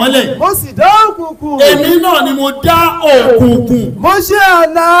dá ìmọ́lẹ̀ mo sì dá òkùnkùn èmi náà ni mo dá òkùnkùn mo ṣe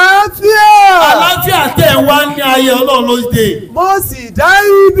àlàáfíà tẹ̀ wá ní ayé Ọlọ́run ló dé mo sì dá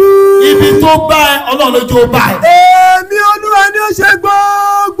ibi tó bá ẹ Ọlọ́run lójú ó bá ẹ èmi Olúwa ni ó ṣe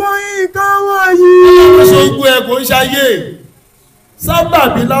gbogbo nǹkan wọ̀nyí. Ṣogun ẹ̀ kò ń ṣayé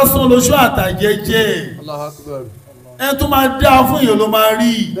sábàbí lásán lóṣù àtàjẹjẹ ẹ tó máa dá fún èèyàn ló máa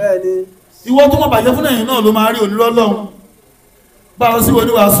rí ìwọ tó máa bàjẹ́ fún èèyàn náà ló máa rí onírọ́lọ́hun bá lọ sí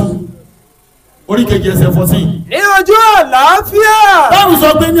oníwàásù orí kejì ẹsẹ̀ 14. Ní ọjọ́ àlàáfíà. Báwo sọ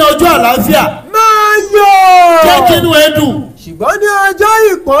pé ní ọjọ́ àlàáfíà. Máa yọ̀. Jẹ́ kínú ẹ dùn. Ṣùgbọ́n ní ọjọ́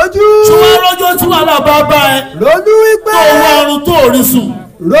ìpọ́njú. Ṣùgbọ́n lọ́jọ́ tí wàhálà bá bá ẹ. Ronú wípé. Tó wá ọrùn tó rí sùn.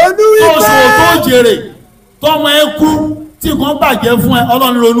 Ronú wípé. Tó ṣòwò tó jèrè. Tọ́mọ ẹ kú tí nǹkan bàjẹ́ fún ẹ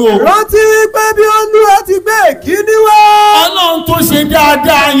Ọlọ́run ronú o. Rántí pé bí Olúwa ti gbé ìkíní wá. Ọlọ́run tó ṣe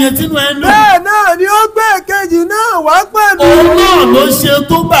dáadáa yẹn tínú ẹ dùn. Bẹ́ẹ̀ náà ni ó gbé ìkejì náà wá pẹ̀lú. Òun náà ló ṣe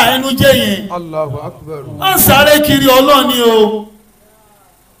tó bà ẹnu jẹ́ yẹn. Allahu Akbar. Má sáré kiri Ọlọ́run ni o.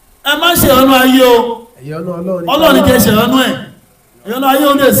 Ẹ má ṣe ọ̀nà ayé o. Ọlọ́run ni kẹ́ ṣe ọ̀nà ẹ̀. Ìyọ́nà ayé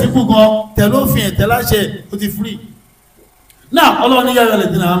ó lè sínkú gan tẹ̀lé òfin ẹ̀tẹ́ láṣẹ ó ti free. Náà Ọlọ́run ní yára lè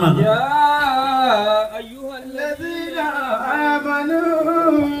dín náà mọ̀.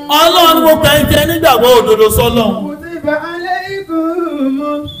 Ọlọ́run mo pẹ̀ ń tẹ nígbàgbọ́ òdodo sọ́lọ́run.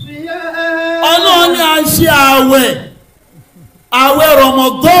 Ọlọ́run ní a ṣe àwẹ̀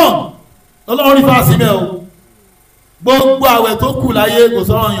Ramadan Ọlọ́run rí fásí bẹ́ o. Gbogbo àwẹ̀ tó kù láyé kò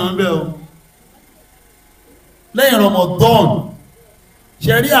sọ́rọ̀ yàn bẹ́ o. Lẹ́yìn Ramadan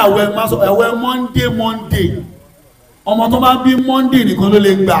ṣẹ̀rí àwẹ̀ Monday ọmọ tó bá bí Monday nìkan ló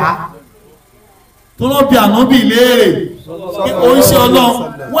lè gbà á tó lọ bí ànábì léèrè oríṣẹ́ Ọlọ́run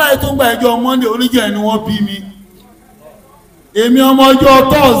wáyé tó gbà ẹjọ́ Monday oníjẹ́ ẹni wọ́n bí mi èmi ọmọ ọjọ́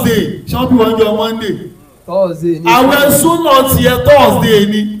Thursday ṣọ́bí ọjọ́ Monday àwẹ̀ súnà tiẹ̀ Thursday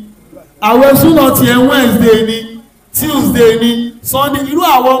ni àwẹ̀ súnà tiẹ̀ Wednesday ni Tuesday ni Sunday irú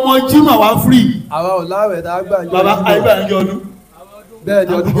àwọn ọmọ Jímọ̀ wá free àwọn ọ̀làwẹ̀ tá a gbà yọ bàbá àìgbà ń yọ ọdún bẹ́ẹ̀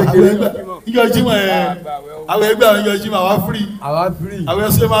ni ọdún kékeré ìjọ Jímọ̀ ẹ̀ àwọn ẹgbẹ́ àwọn ìjọ Jímọ̀ àwa free àwọn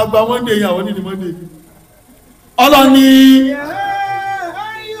ẹ̀sùn máa gba Monday yìí àwọn nídìí Monday ọlọ́ni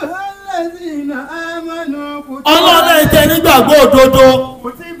ọlọ́ni ẹ̀tẹ́ nígbàgbọ́ òdodo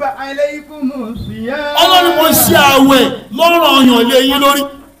ọlọ́ni mo ṣe àwẹ̀ lọ́rọ̀ ọyàn lé yín lórí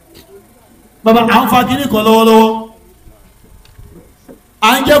bàbá à ń fa kìíní kan lọ́wọ́lọ́wọ́ à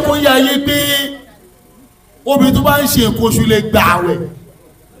ń jẹ́ kó yá yé pé obìnrin tó bá ń ṣe nǹkan oṣù lè gbà àwẹ̀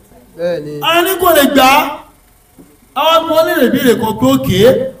a ní kò lè gbà àwọn ọmọ lè bí rẹ̀ kan pé òkè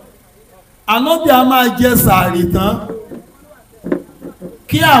ànábì a máa jẹ sàárì tán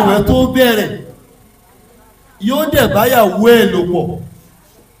kí àwẹ̀ tó bẹ̀rẹ̀ yóò dẹ̀ báyàwó ẹ̀ lò pọ̀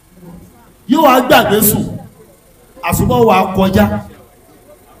yóò wá gbàgbé sùn àsùbọ̀ wà kọjá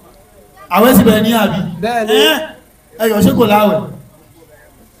àwẹ̀ sì bẹ̀rẹ̀ ní àbí ẹ̀yọ̀ ṣe kò láwẹ̀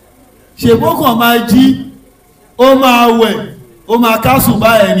ṣègbókàn máa jí ó máa wẹ̀ ó máa kásùn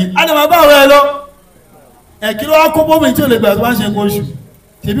bá ẹni adàmà bá wẹ̀ lọ ẹ̀kí ló wá kó bómi tí ò lè gbà tó bá ṣe nǹkan oṣù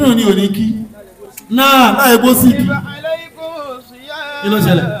tèmi ò ní ò ní kí náà láì bó sí kí kí ló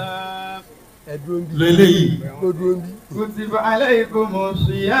ṣẹlẹ̀ lọ eléyìí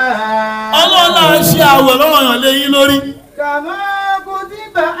ọlọ́ọ̀lá ṣe àwẹ̀ lọ́wọ́ yàn léyìn lórí kàmá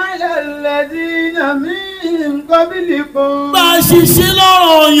kutiba ala alladhina min qablikum bá a ṣiṣẹ́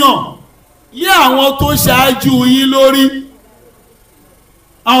lọ́rọ̀ yàn yí àwọn tó ṣáájú yín lórí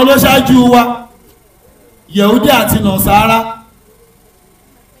àwọn olóṣáájú wa Yehudi àti Nasara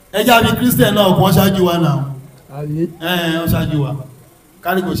ẹjá bí Christian náà kún ṣáájú wa náà wọ́n ṣáájú wa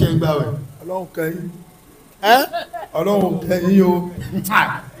kárí kò ṣe ń gbàwẹ̀ Ọlọ́run kẹ́yìn Ọlọ́run kẹ́yìn o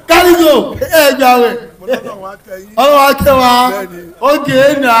kárí kò gbàwẹ̀ Ọlọ́run akẹwà oge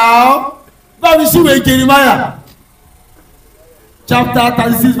náà báwo síwèé Jeremiah chapter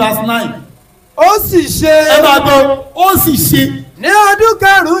 36 verse 9 ó sì ṣe ẹ máa gbọ́ ó sì ṣe ní ọdún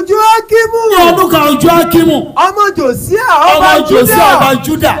karùn-ún Jóákímù ní ọdún karùn-ún Jóákímù ọmọ Jósíà ọmọ Jósíà ọba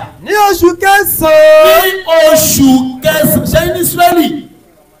Júdà ní oṣù kẹsàn-án ní oṣù kẹsàn-án ṣe ní Ísírẹ́lì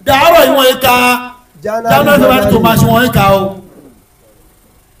dàárọ̀ ìwọ̀n ìka January February tó máa ṣe wọ́n ìka o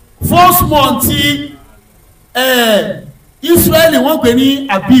first month ti Ísírẹ́lì wọ́n pè ní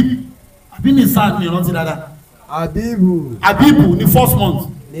Abib àbí Nisan ní ìrántí dáadáa Abibu ní first month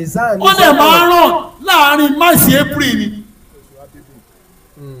ó dẹ̀ máa ń ràn láàrin March April ni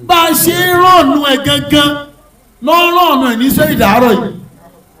bá a ṣe ń rànnù ẹ̀ gangan lọ́ọ́ rànnù ẹ̀ ní sẹ́yìn dàárọ̀ yìí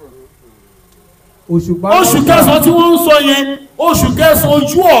oṣù kẹsàn-án tí wọ́n ń sọ yẹn oṣù kẹsàn-án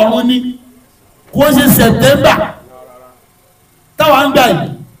ojú ọ̀run ni kò ṣe September táwa ń gbà yìí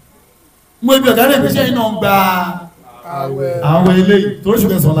mo ibi ọ̀gá lè fi ṣe iná ń gba àwọn eléyìí tó oṣù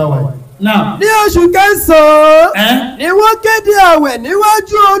kẹsàn-án láwa yìí. ní oṣù kẹsàn-án ni wọ́n kéde àwẹ̀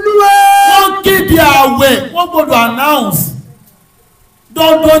níwájú Olúwa. wọ́n kéde àwẹ̀ wọ́n gbọ́dọ̀ announce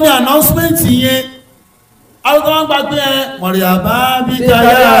dandan ni announcement yẹn àwọn tó máa ń gbàgbé mọ̀rìyàbá bí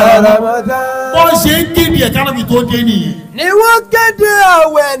káyà wọ́n ṣe ń kéde ẹ̀ kánábì tó dé nìyẹn. ni wọ́n kéde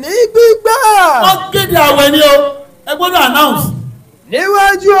àwẹ̀ ní gbígbà. wọ́n kéde àwẹ̀ ni o ẹ gbọ́dọ̀ announce.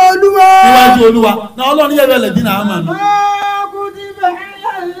 níwájú Olúwa. níwájú Olúwa náà Ọlọ́run yẹ bẹ́ẹ̀ lẹ́dí náà mà nù.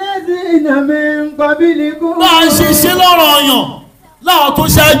 bá a ṣe ṣe lọ́rọ̀ ọyàn láwọn tó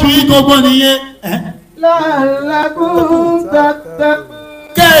ṣáájú yìí gbogbo nìyẹn.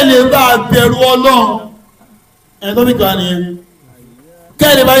 kẹ́ ẹ lè bá a bẹ̀rù Ọlọ́run ẹ̀ tó bí kí wá nìyẹn kẹ́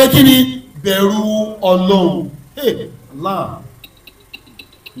ẹ lè bá yẹ kí ni bẹ̀rù Ọlọ́run kẹ́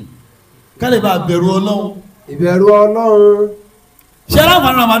ẹ lè bá a bẹ̀rù Ọlọ́run. ìbẹ̀rù Ọlọ́run. ṣé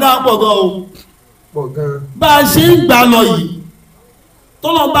láǹfààní Ramadan pọ̀ gan o bá a ṣe ń gbà lọ yìí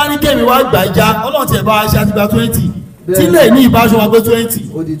tọ́lọ́ bá ní kẹ́mi wá gbà já Ọlọ́run tiẹ̀ bá a ṣe àti gba 20 tí lè ní ìbáṣọ wọn pé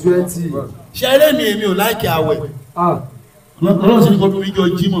 20 ó di 20. ṣe eré mi èmi ò láìkẹ́ àwẹ̀ Ọlọ́run ṣe ní kọ́dún méjì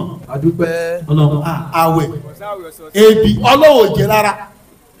Jímọ̀ àdúpẹ́ Ọlọ́run àwẹ̀ ebi Ọlọ́run ò jẹ rárá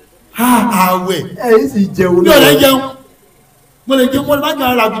àwẹ̀ ẹ̀yìn sì jẹun ní ọ̀rẹ́ jẹun mo lè jẹun mo lè má jẹun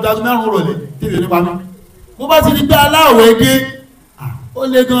ara àgùdà mẹ́rùn rọ̀lẹ́ tèmi nípa mi mo bá ti ní gbé aláwẹ̀ dé ó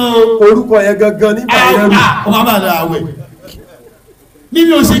lé gan orúkọ yẹn gangan nígbà yẹn ọmọ àbàlẹ àwẹ̀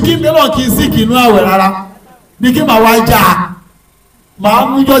níbi òsì kí mélòó kí n sì kì inú àwẹ̀ rárá ní kí màá wá já màá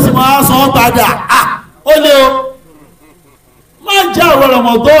mú jọ sí máa sọ ọ́ padà ó lé o má já àwẹ̀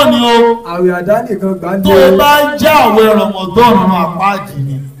Ramadan ni o àwẹ̀ àdáni kan gbà ń tó o bá já àwẹ̀ Ramadan nínú àpáàjì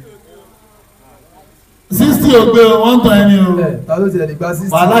ni 60 ò gbé wọ́n tàn ẹni o ta ló ti ẹ̀ lè gba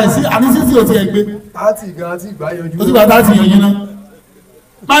 60 wàhálà ìsí àní 60 ò ti ẹ̀ gbé 30 gan àti ìgbà yanjú ó ti gba 30 yanjú náà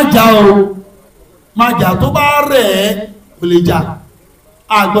má já o má já tó bá rẹ̀ ẹ́ kò lè já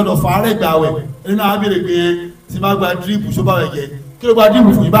a gbọ́dọ̀ fàárẹ̀ gbà wẹ̀ ẹni náà bèèrè pé tí má gba dírípù ṣó bá wẹ̀ jẹ́ kí ló gba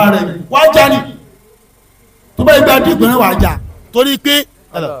dírípù fún ìbá rẹ̀ ni wá já ni tó bá gba dírípù náà wà já torí pé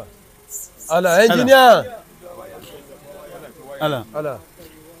ala ẹnjìníà ala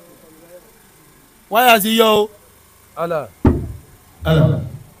wáyà sí yọ o ala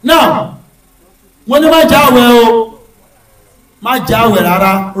náà wọ́n ní má jáwẹ̀ o má jáwẹ̀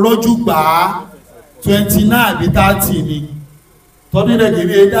rárá rọ́jú gbà á 29 àbí 30 ni tọ́dún ilẹ̀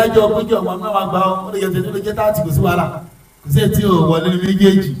kìí dájọ́ péjọ ọmọ mẹ́wàá gba ó lè jẹ́ 30 kò sí wàhálà kò sí tí ò wọlé ní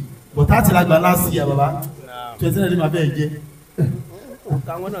méjèèjì bọ̀ 30 lágbà láti yà bàbá 29 ní ma bẹ́ẹ̀ jẹ́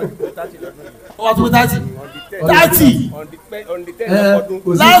ó wà tó 30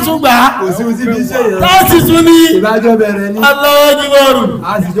 látúgbà 30 tún ní ìbájọ́ bẹ̀rẹ̀ ní alọ́wọ́dúnwọ́rù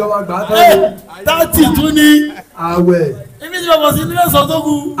àtijọba gbà tẹ́lẹ̀ 30 tún ní àwẹ̀ ibi tí wọ́n sí nílẹ̀ sọ tó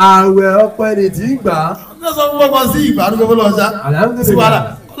kú àwẹ̀ ọpẹ́ ni tí ń gbà nílẹ̀ sọ fún wọ́n sí ìbàdúgbò fún lọ́sá sí wàhálà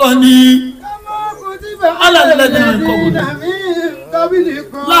lọ ní alẹ́lẹ́dẹ̀ kọ̀wọ̀n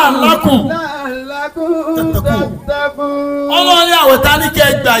láàlákùn tẹ̀tẹ̀kù ọlọ́rin àwẹ̀ tá ní kẹ́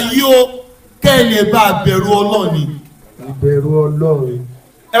gbà yí o kẹ́ lè bá bẹ̀rù Ọlọ́run ìbẹ̀rù Ọlọ́run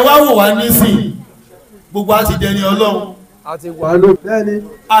ẹ wá wò wá nísìn gbogbo á ti dẹni Ọlọ́run àti wà ló bẹ́ẹ̀ni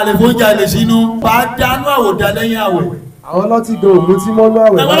àlèfóúnjà lè ṣínú bá dánú àwòdá lẹ́yìn àwẹ̀ àwọn ọlọ́tí gan òmú tí mọ́nú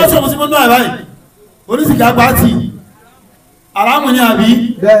àwẹ̀ ẹgbẹ́ lọ́sí òmú tí mọ́nú àwẹ̀ báyìí oníṣìkà pàtì aráàmù ní àbí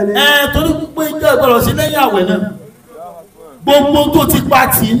torí pé ìjọ ìgbọ̀rọ̀ sí lẹ́yìn àwẹ̀ náà gbogbo tó ti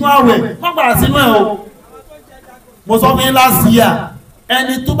pàtì inú àwẹ̀ má padà sínú ẹ̀ o mo sọ fún yín last year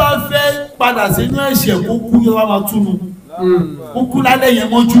ẹni tó bá fẹ́ padà sínú ẹ̀ṣẹ̀ kó kú yọ wá máa túnu kó kú lálẹ́ yẹn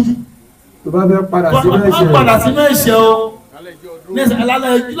mọ́jú tó bá fẹ́ padà sínú ẹ̀ṣẹ̀ o ní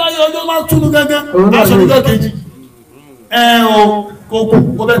alálẹ̀ láyé ọjọ́ máa túnu gángan aṣọ níjọ́ kejì o kó kú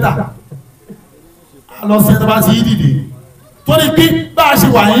kó bẹ́tà lọ sí ẹni bá ti yí dìde torí pé bá a ṣe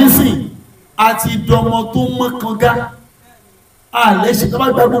wà yín sìn àti ìdọmọ tó mọ́ kanga àlẹ́ṣẹ̀ tó bá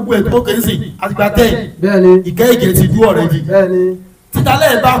gba gbogbo ẹ̀ tó kẹ́ ń sìn àti gba tẹ́yìn ìkẹ́ ìgẹ̀ ti dú ọ̀rẹ́ di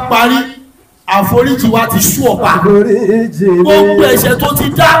títàlẹ́ bá parí àforíjì wa ti ṣú ọ̀pá gbogbo ẹ̀ṣẹ̀ tó ti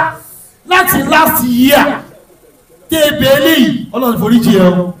dá láti last year tẹ́ẹ̀bẹ̀ eléyìí ọlọ́run foríjì ẹ̀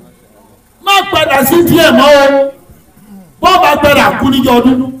o má padà sí díẹ̀ mọ́ o bọ́ọ̀ bá gbẹ̀rẹ̀ kú níjọ́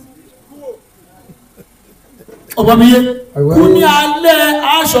ọdún ọ̀pọ̀ mi yé kú ní alẹ́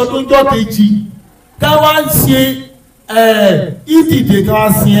aṣọ́dúnjọ́ kejì káwá ń ṣe ìdìde káwá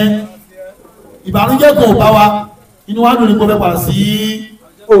sí ẹ ìbànújẹ́ kò bá wa inú wa dùn ní kó fẹ́ padà sí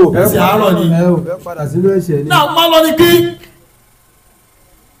ẹsẹ̀ àárọ̀ ni náà má lọ ní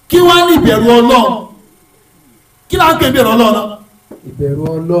kí wá ní ìbẹ̀rù ọlọ́run kí là ń pè ìbẹ̀rù ọlọ́run ìbẹ̀rù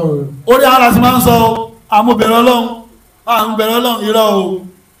ọlọ́run orí ara sì máa ń sọ àmú bẹ̀rù ọlọ́run àmú bẹ̀rù ọlọ́run irọ́ o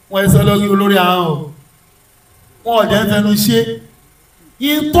wọ́n ẹsẹ̀ lórí olórí ahọ́n o wọ́n ọ̀dẹ́ fẹnu ṣe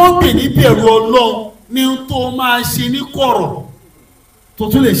yìí tó ń pè ní bẹ̀rù ọlọ́run ní tó máa ṣe ní kọ̀rọ̀ tó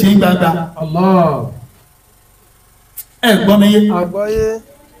tún lè ṣe ń gbangba ẹ gbọ́ mi yé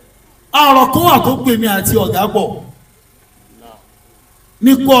ọ̀rọ̀ kan wà tó pè mí àti ọ̀gá pọ̀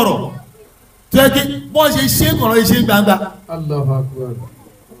ní kọ̀rọ̀ tó yẹ kí bọ́n ṣe ṣe kọ̀rọ̀ ṣe ń gbangba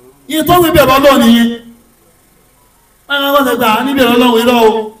yìí tó ń pè bẹ̀rù ọlọ́run nìyẹn wọ́n ṣe gbà níbẹ̀rù ọlọ́run irọ́ o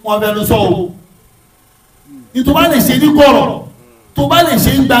wọ́n fẹnu sọ o ní tó bá lè ṣe ní kọ̀rọ̀ tó bá lè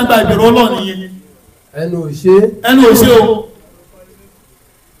ṣe ń gbangba ìbẹ̀rù ọlọ́run nìyẹn ẹnu ò ṣe o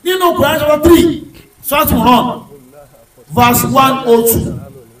nínú Quran chapter 3 Surah Imran verse 102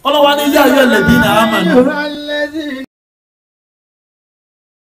 ọlọ́wà ní yá ayọ́ lẹ̀bí ní àmàlà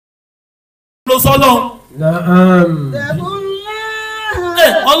ló sọ́lọ́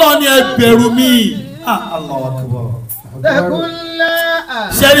ọlọ́run ní ẹ bẹ̀rù mi Allahu Akbar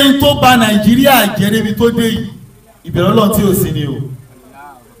ṣẹ́rí tó bà Nàìjíríà jẹ́ níbi tó dé yìí ìbẹ̀rù ọlọ́run tí ò sí ni o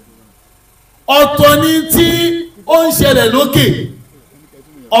ọ̀tọ̀ ní tí ó ń ṣẹlẹ̀ lókè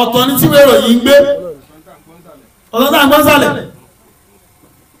ọ̀tọ̀ ní tí wẹ́rọ yìí ń gbé ọ̀tọ̀ náà gbọ́n sálẹ̀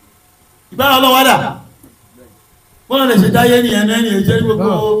ìbára ọlọ́wádà bọ́nà lè ṣe dáyé ní ẹ̀nà ẹni ẹ̀jẹ́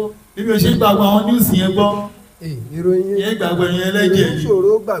gbogbo ibi òṣè gbàgbọ́ àwọn níùsì yẹn gbọ́ ìyẹn gbàgbọ́ ìyẹn ẹlẹ́jẹ̀ yìí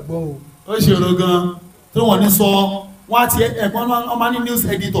ó ṣòro gan tó wọ́n ní sọ wọ́n á ti ẹ̀gbọ́n ọmọ ní news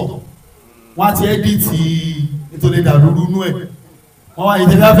editor wọ́n á ti ẹ́dìtì nítorí dàrúrú nú ẹ̀ wọ́n wá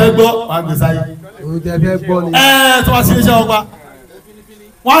ìtẹ́fẹ́ fẹ́ gbọ́ wọ́n á gbèsè ayé tó wá sí iléeṣẹ́ ọgbà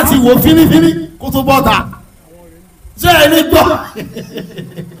wọ́n á ti wò fínífíní kó tó bọ́ta ṣé ẹni gbọ́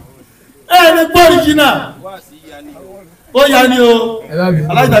ẹni gbọ́ ìjìnà ó yá ni o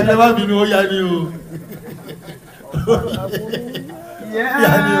aláìsàkẹ́ bá bínú ó yá ni o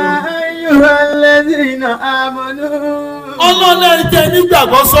ọlọ́run ẹ̀ tẹ́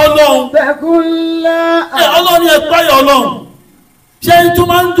nígbàgbọ́ sọ́lọ́run ọlọ́run ẹ̀ páyọ̀ ọlọ́run ṣé tó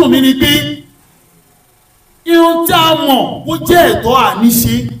máa ń dùn mí ni pé irun tí a mọ̀ ó jẹ́ ẹ̀tọ́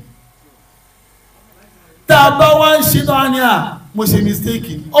àníṣe tá a bá wá ń ṣe náà ní mo ṣe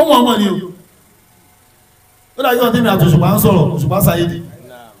mistake ọmọ ni o ó dájú ọdún mi àti òṣùpá ń sọ̀rọ̀ òṣùpá Sáyédì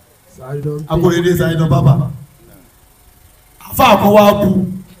akóredé Sáyédì bàbá àfa àkọwà kú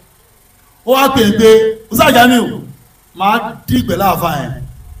ó wá pè pé USTAZJAMIU máa dí pẹ̀lú àfa yẹn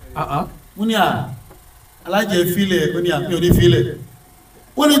mú ní alájẹ fílẹ̀ ó ní àmì òní fílẹ̀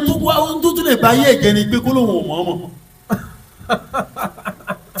ó ní tó wá tó tún lè bá yé ẹ̀jẹ̀ ni pé kó lóun ò mọ̀ ọmọ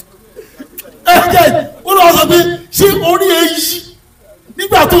ẹ̀jẹ̀ ó lọ sọ pé ṣé orí èyí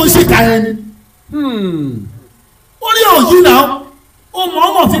nígbà tó ń ṣe kàyẹn ni orí òyì náà ó mọ̀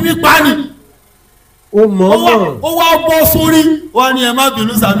ọmọ fi mí pa ni ó wá bọ́ sórí wọ́n ní ẹ má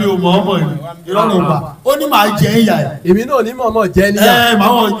bínú sàmì ò mọ̀ ọmọ ìrọ́nà ọba ó ní màá jẹ ìyà ẹ̀ èmi náà ní mọ̀ọ́mọ̀ jẹ́ níyà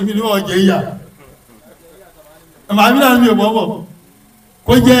màá ní mọ̀ jẹ ìyà màá mi náà ní ọmọ ọmọ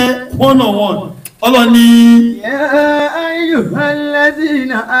kó jẹ́ one on one ọlọ́ni. Ya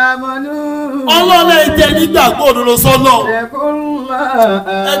ayyuhalladhina amanu. ọlọ́ni ẹ̀jẹ̀ nígbàgbọ́ òdodo sọ́lọ́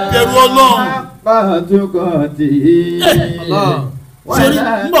ẹ bẹ̀rù ọlọ́run. ṣe ní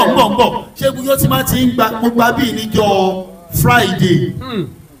mbọ̀ ṣé gbogbo tí máa ti ń gba mo gba bíi níjọ́ Friday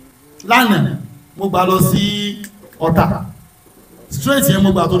lánàá mo gbà lọ sí Ọ̀tà straight yẹn mo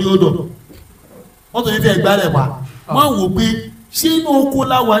gbà torí ó dọ̀ wọ́n tó ní fẹ́ gbá rẹ̀ pa wọ́n wò pé ṣé inú oko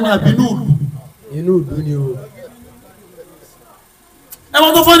láwa ní àbí inú ìlú. inú ìlú ni o. ẹ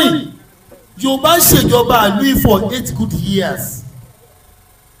wọ́n tó fọ́nì Yorùbá ṣèjọba ìlú for 8 good years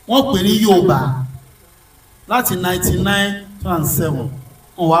wọ́n pè ní Yorùbá láti 1997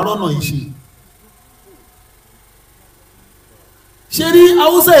 wọ́n wá rọ́nà ìṣe. ṣe rí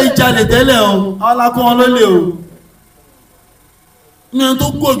Haúsá ìjalè tẹ́lẹ̀ o àwọn alákọ̀ wọn ló lè o ní ẹni tó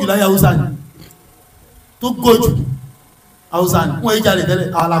gbòjù láyé Haúsá ni tó gbòjù Haúsá ni wọ́n ìjalè tẹ́lẹ̀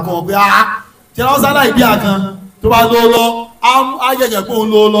àwọn alákọ̀ wọn pé ṣe Haúsá láì bí àkan tó bá lọ lọ á jẹjẹ pé òun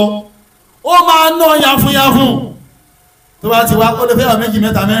lọ lọ ó máa ná yàfúnyàfún tó bá ti wá ó lè fẹ́ méjì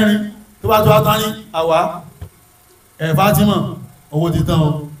mẹ́ta mẹ́rin tó bá tó wá tán ní àwa Fátímọ̀ owó ti tán o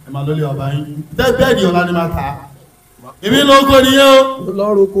ẹ máa lólè ọba yín bẹ́ẹ̀dì ọ̀la ni máa ta èmi lóko nìyẹn o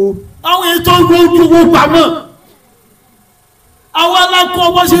lọ́rùkú àwọn ètò owó pamọ́ àwọn alákọ̀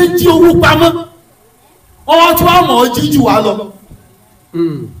ọmọ ṣe ń jí owó pamọ́ wọ́n tún wá mọ̀ jíjù wá lọ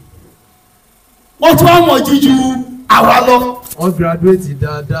wọ́n tún wá mọ̀ jíjù àwa lọ wọ́n graduate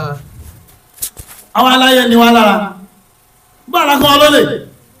dáadáa àwọn aláyẹ ni wá lára gbára kan lólè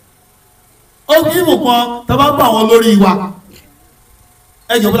ó kí ìmù kan tàbá gbà wọn lórí wa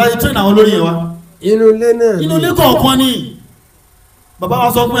ẹjọ́ bọ́lá ti train àwọn lórí yẹn wa inú ilé náà inú ilé kọ̀ọ̀kan ní bàbá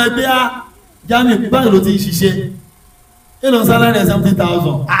wa sọ fún ẹgbẹ́ á Jamiu báyìí ló ti ṣiṣẹ́ èlò sálárì ẹ̀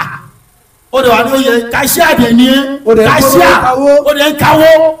 70,000 ó dẹ̀ wà ní oyè káṣíà dẹ̀ ní ẹ́ káṣíà ó dẹ̀ ń káwó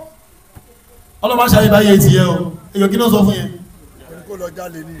ọlọ́mọ aṣáájú báyìí ti yẹ o èyàn kí ló sọ fún yẹn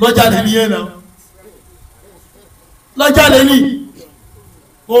lọ́jà lè ní yẹn náà lọ́jà lè ní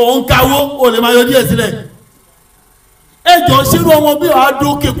òun káwó ó lè máa yọ díẹ̀ sílẹ̀ ẹjọ́ ṣírú ọmọ bí wàá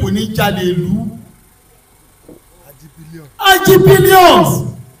dókè kò ní jalè ìlú ají billions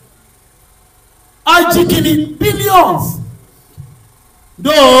ají kìíní billions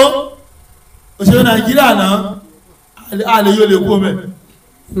dóò òṣèré Nàìjíríà náà àlèyò lè kó mẹ́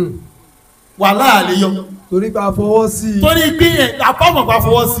wà láàlèyọ torí bá fọwọ́ sí torí pé àpapọ̀ bá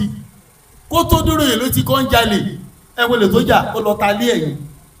fọwọ́ sí kó tó dúró yìí ló ti kọ́ ń jalè ẹwọ́n lè tó jà ó lọ ta lé ẹ̀yìn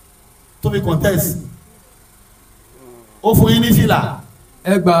tó fi contest ó fún yín ní fìlà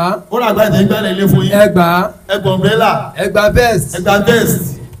ẹgbà ó rà gbà ìdẹ́gbà ilé fún yín ẹgbà umbrella ẹgbà vest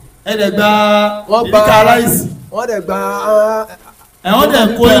ẹ̀dẹ̀gbà ìdíkà ráìsì wọ́n dẹ̀ gba ẹ̀wọ́n dẹ̀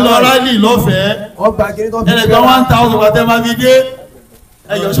kó ilọ̀ rálì lọ́fẹ̀ẹ́ wọ́n gba kí ní kan fi ẹ̀dẹ̀gbà 1,000 pàtẹ́ máa fi dé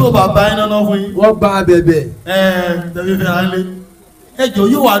ẹ̀yọ̀ ṣó bàbá iná náà fún yín wọ́n gba bẹ̀bẹ̀ tẹ̀bí fẹ́ rán lé ẹjọ́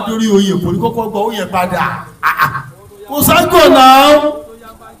yóò wá dórí oyè kò ní kọ́kọ́ gbọ́ oyè padà kò ságò náà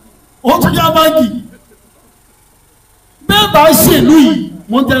ó tún yá báńkì bẹ́ẹ̀ bá ṣèlú yìí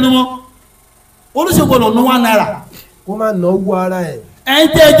mo ń tẹnu mọ́ olùṣègbọ̀nà ní £1 kó má náwó ara ẹ̀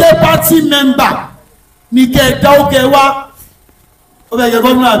ẹ̀ńtẹ́jẹ́ party member ní kẹ́ ẹ̀ dáwó kẹ́ wá ó fẹ́ yẹ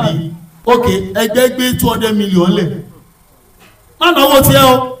gómìnà àbí òkè ẹgbẹ́ gbé 200 million lẹ̀ má náwó tiẹ̀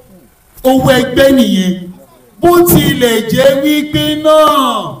o owó ẹgbẹ́ nìyẹn bó tilẹ̀ jẹ́ wípé náà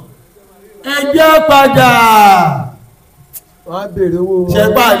ẹgbẹ́ padà wọ́n á bèrè owó wọn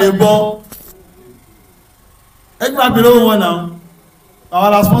ṣẹ́gbà lè bọ́ ẹgbẹ́ àbèrè owó wọn náà àwọn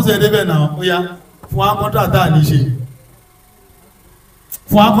aláspọ́nsẹ̀ ẹ̀dẹ́bẹ̀ náà ó yá fún akọ́ntà táà ní ṣe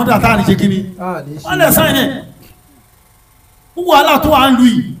fún akọ́ntà táà ní ṣe kí ni wọ́n lẹ̀ sáìn ẹ̀ púpọ̀ alá tó wà ń lù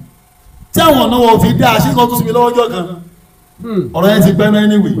yìí tí àwọn ọ̀nà wọ̀ fi dá àṣíkọ́ tó sinmi lọ́wọ́jọ́ kan ọ̀rọ̀ yẹn ti pẹ́ mẹ́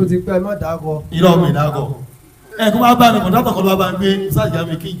níwèé ó ti pẹ́ mọ́ dákọ̀ irọ́ mi dákọ̀ ẹ̀ kó máa bá mi kọ̀ńtàtọ̀ kan ló bá ń gbé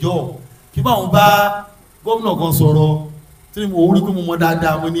USTAZJAMIU kí jọ kí bá òun bá gómìnà kan sọ̀rọ̀ tí mo rí pé mo mọ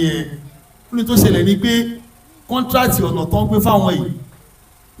dáadáa mo ní ẹ ní tó ṣẹlẹ̀ ni pé kọ́ńtrátì ọ̀nà tó ń gbé fáwọn yìí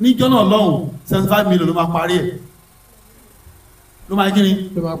níjọ́ náà lọ́hùn 75 million ló máa parí ẹ̀ ló máa kí ni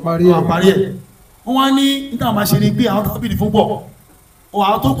ló máa parí ẹ̀ wọ́n wá ní níta máa ṣe ni pé àwọn tábìlì fún pọ̀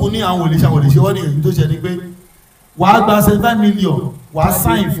àwọn tó kù ní àwọn òlèṣà òlèṣà wọ́n ní èyí tó ṣe ni pé wàá gba 75 million wàá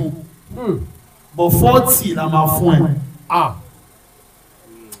sáìn fún but 40 la máa fún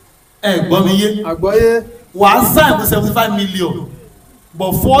ẹ gbọ́ mi yé àgbọ́yé wàá sáìn fún 75 million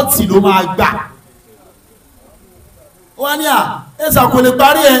but 40 ló máa gbà wọ́n ní ẹ̀sà kò lè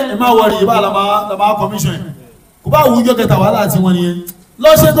parí ẹ̀ máa wọ̀rì ìbá àlàmà commission ẹ̀ kò bá wùjọ kẹta wà láti wọn ni ẹ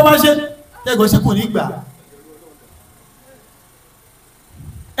lọ́ṣẹ́ tó bá ṣe ẹgbẹ̀ ṣe kò ní gbà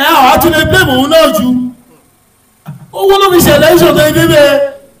ẹ àwọn àtúnlẹ̀ blame òun náà ju owó ló fi ṣẹlẹ̀ ìṣòro ibi bẹ́ẹ̀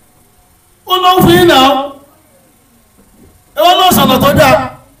ó lọ́ fún yín náà ẹwọ́n náà sọ̀nà tó dáa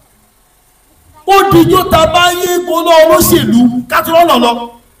ó dìjọ́ ta bá yé gbóná olóṣèlú kátúrọ́nà lọ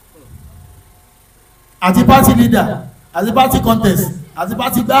àti party leader àti party contest àti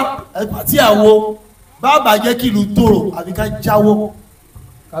party gbá àti party àwo bàbá jẹ́ kí ìlú tòrò àbí ká jáwó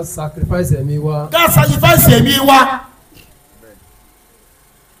ká sacrifice ẹ̀mí wa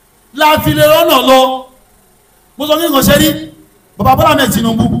láàfin lè rọ́nà lọ mo sọ kí n kàn ṣe rí bàbá Bọ́lá Ahmed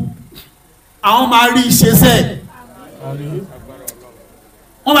Tinubu àwọn máa rí iṣẹ́ sẹ́ẹ̀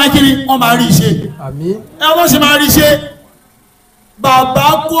wọ́n máa kiri wọ́n máa rí iṣẹ́ ẹ wọ́n ṣe máa rí iṣẹ́ bàbá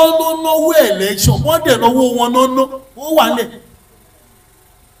kó ló náwó election wọ́n dẹ̀ lọ́wọ́ wọn náà ó wà lẹ̀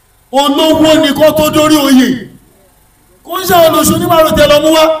olówó ni kó tó dórí oyè kó ń ṣe olóṣù ní márùn tẹ lọ mú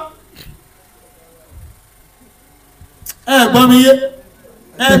wá gbọ́n mi yé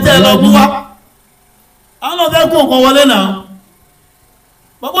tẹ lọ mú wá àwọn ọ̀fẹ́ kó nǹkan wọlé náà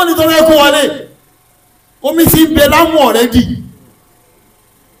bàbá ní tó fẹ́ kó wọlé omi sí bẹ lámù ọ̀rẹ́dì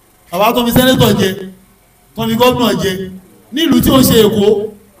bàbá tó fi sẹ́nẹ́tọ̀ jẹ tó fi gọ́ọ̀nà jẹ nílùú tí ó ṣe Èkó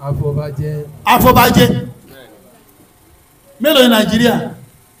afọbajẹ mélòó ní Nàìjíríà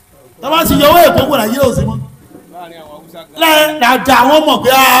tó bá sì yọwọ́ Èkó kò Nàìjíríà ò sí mọ́ láàdá àwọn mọ̀ pé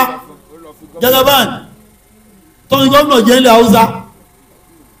gẹ́gẹ́ báyìí tó fi gọ́ọ̀nà jẹ ilẹ̀ Haúsá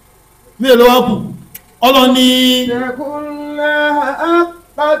mélòó wá kù ọlọ́ni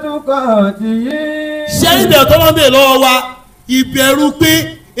ṣé ìbẹ̀rù tó lọ́n bèèrè lọ́wọ́ wa ìbẹ̀rù pé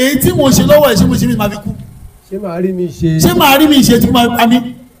èyí tí mo ṣe lọ́wọ́ ẹ̀ ṣé mo ṣe mi máa fi kú ṣé màá rí mi ṣe tí mo máa mi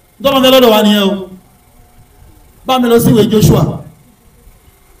tọ́lọ́ fẹ́ lọ́dọ̀ wa nìyẹn o bá mi lọ sí ìwé Joshua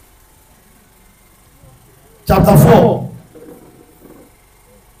chapter 4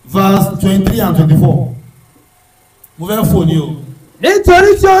 verse 23 and 24 mo fẹ́ fò ní o.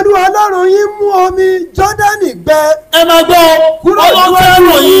 nítorí tí Olúwa Ọlọ́run yín mú omi Jọ́dánì gbẹ. ẹ máa gbọ́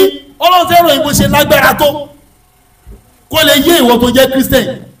Ọlọ́run fẹ́ ròyìn bó ṣe lágbára tó kó lè yé ìwọ tó jẹ́ Christian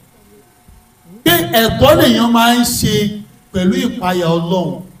pé ẹ̀tọ́ lèèyàn máa ń ṣe pẹ̀lú ìpayà Ọlọ́run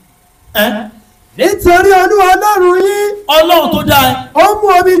nítorí Olúwa Ọlọ́run yín Ọlọ́run tó dáa ó mú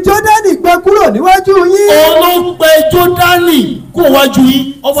omi Jọ́dánì gbẹ kúrò níwájú yín. olóńgbẹ Jọ́dánì kó wájú yín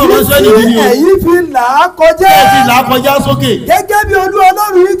ọmọ ìránṣẹ́ nìyí ni o ẹ̀yin fi là á kọjá. ẹ fi là á kọjá sókè. gẹ́gẹ́ bí Olúwa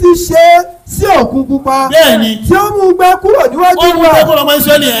Ọlọ́run yín ti ṣe sí Òkun Pupa. bẹ́ẹ̀ni tí ó mú gbẹ kúrò níwájú wa. ó mú gbẹ kúrò ọmọ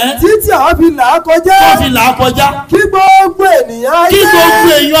Ísírẹ́lì títí àwọn fi là á kọjá. tó fi là á kọjá. kí gbogbo ènìyàn ayé. kí gbogbo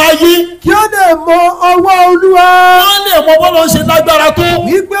èèyàn ayé. kí ó lè mọ ọwọ́ Olúwa. wọ́n lè mọ bọ́lá ṣe lágbára tó.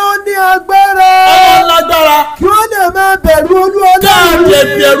 wípé ó ní agbára. ó lágbára. kí ó lè máa bẹ̀rù Olúwa Ọlọ́run. káàdì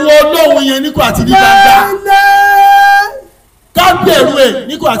bẹ̀rù Ọlọ́run yẹn níkọ̀ àti ní gbangba. ká bẹ̀rù ẹ̀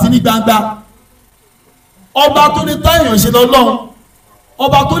níkọ̀ àti ní gbangba. ọba tó ní táyàn ṣe lọ́lọ́run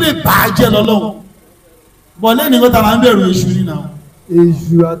ọba tó lè bàjẹ́ lọ́lọ́run bọ̀lẹ́ ní kọ́ta máa ń bẹ̀rù èṣù ní náà.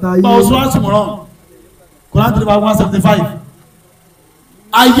 èṣù àtàyè. ọ̀ṣun láti mọ̀ràn Quran 3:175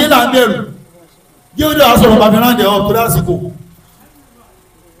 ayé là ń bẹ̀rù yé ó dé wàá sọ̀rọ̀ bàbá náà dẹ̀ ọ́ tó lásìkò.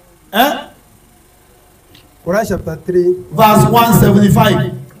 Quran chapter 3 verse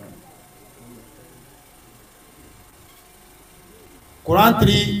 175. Quran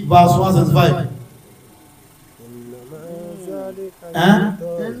 3 verse 175.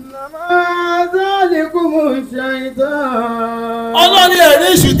 Ọlọ́ni ẹ̀rí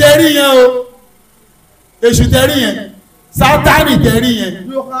èṣù tẹ́rí yẹn o èṣù tẹ́rí yẹn Sátánì tẹ́rí yẹn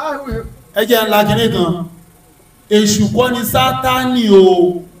ẹjẹ́ ńlá kìíní kan èṣù kọ́ ni Sátánì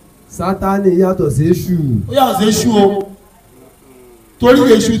o. Sátánì yàtọ̀ sí èṣù. ó yàtọ̀ sí èṣù o torí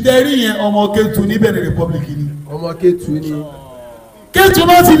èṣù tẹ́rí yẹn ọmọ Kétu ní Benin Republic ni. ọmọ Kétu ni. Kétu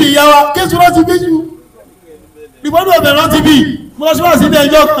náà ti bí ìyá wa Kétu náà ti bí jù ìbọdún ọbẹ̀ náà ti bí mo lọ sí wá sí ilé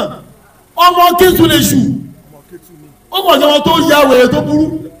ẹjọ́ kan ọmọ Kétu lè ṣù ó mọ̀ jẹ́ wọn tó ya wèrè tó burú.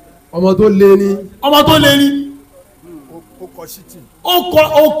 ọmọ tó lé ní. ọmọ tó lé ní. ó kọ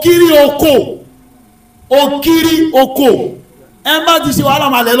òkiri oko òkiri oko ẹ má ti ṣe wàhálà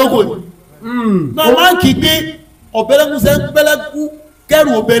màlẹ́ lóko ni. náà máa ń kí pé ọ̀bẹ̀lẹ́kú sẹ́ńpẹ́lẹ́kú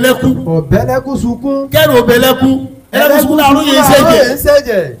kẹ́rù ọ̀bẹ̀lẹ́kú. ọ̀bẹ̀lẹ́kú sunkún. kẹ́rù ọ̀bẹ̀lẹ́kú ẹlẹ́kú sunkún náà àrùn yẹn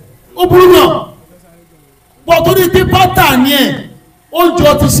ṣẹ̀jẹ̀. ó burú náà bọ́ tó ní pé pátá ni ẹ̀ ó jọ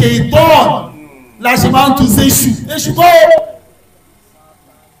ti ṣe ìtọ́ la ṣe máa ń tún ṣe èṣù kọ́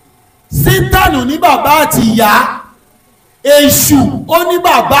Sátánì ní bàbá àti ìyá èṣù ó ní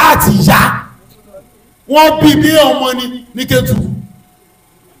bàbá àti ìyá wọ́n bí bí ọmọ ní Kétu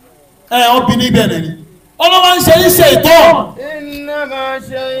wọ́n bí ní Benin ni ọlọ́wọ́ ń ṣe iṣẹ́ ìtọ́. innama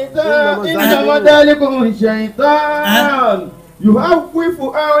shaytan innama dhalikum shaytan yuhawwifu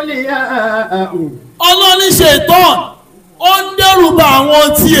awliya'ahu. ọlọ́ni ṣe ìtọ́ ó ń dẹ́rù bà àwọn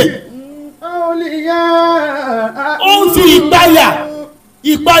tiẹ̀ ó ń fi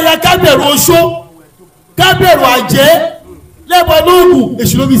ìpayà kábẹ̀rù oṣó kábẹ̀rù àjẹ́ lẹ́bọ̀ lóògùn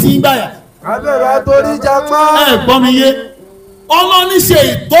èṣù ló fi sí ìgbàyà. kábẹ̀rù àtòrí japa. gbọ́ mi yé ọlọ́ni ṣe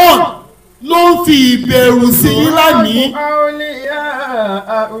ìtọ́ ló ń fi ìbẹ̀rù sí yín lánìí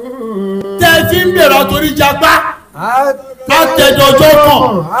tẹ́ fi ń bẹ̀rù àtòrí japa látẹ̀dọ̀jọ́ kan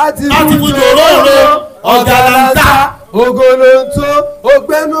láti fújò róòró ọ̀gàlàntà ògòlòntó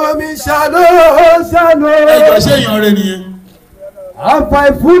ògbẹ́nu omi ṣàlọ́. ẹjọ́ ṣé èèyàn rẹ nìyẹn.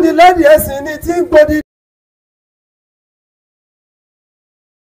 àfàìfúnni lẹ́dìí ẹ̀sìn ni tí ń gbòdì.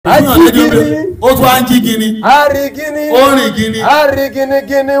 Ajigini. Ó tún á ń jí gini. Arigini. Ó rìn gini. Arigini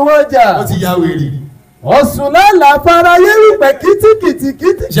gini wọ́n jà. Ó ti ya wèrè. Ọ̀sùn lálà fara yérùpẹ̀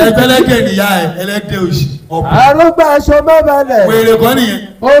kìtìkìtìkìtì. Ṣẹ̀fẹ́lẹ́kẹ̀ nìyá ẹ̀ ẹlẹ́dẹ̀ òṣì. Àrùgbà aṣọ mẹ́balẹ̀. Wèrè kan nìyẹn.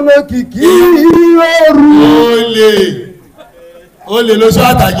 Olókìkí ooru. Olè lóṣù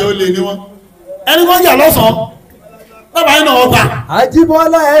àtàjẹ́ olè ni wọ́n. Ẹni wọ́n jà lọ́sàn-án. Bàbá yín náà wọ́n gbà.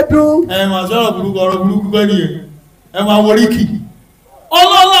 Àjíbọ́lá ẹ̀dùn. Ẹ máa sọ̀rọ̀ burúkú ọ̀rọ̀ burúkú gbẹ́ nìyẹn. Ẹ máa woríkì.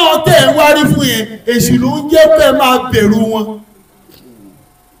 Ọlọ́láwọ̀ tẹ̀ ń wárí fún yẹn, èṣù ló ń jẹ́ pé máa bẹ̀rù wọn.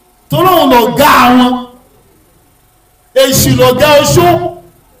 Tọ́lọ́hun lọ̀gá wọn. Èṣù lọ̀gá oṣó.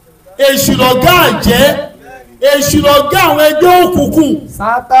 Èṣù lọ̀gá àjẹ́. Èṣù lọ̀gá àwọn ẹgbẹ́ òkùnkùn.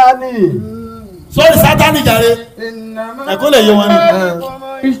 Sátánì. Sọ́rí Sátánì jàre. Ẹ̀kọ́ lè yé wọn ni.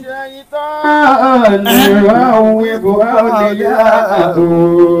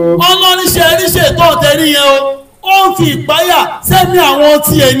 Ọlọ́níṣẹ́ ríṣẹ́ tó tẹ̀rí yẹn o. Ó ń fi ìpáyà sẹ́mi àwọn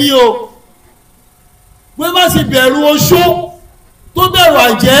tí ẹ ní o. Wé má sì bẹ̀rù oṣó tó bẹ̀rù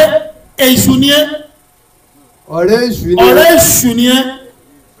àjẹ́ èṣù ni ẹ́. Ọ̀rẹ́ èṣù ni ẹ́. Ọ̀rẹ́ èṣù ni ẹ́.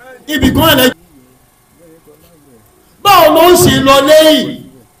 Ibì kan ẹ̀lẹ́. Báwo ló ń ṣe lọ lẹ́yìn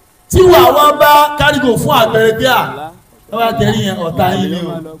tí wà wá bá kárígò fún àpẹẹrẹ bí à lọ́wọ́ àtẹ̀rí yẹn ọ̀tá yìí ni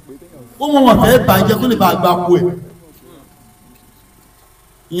o. Ó mọ̀ wọ́n fẹ́ bàjẹ́ kó lè bá gbà kú ẹ̀.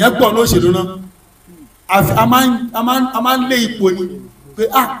 Ìyẹn pọ̀ lóṣèlú náà. A máa ń lé ipò ni pé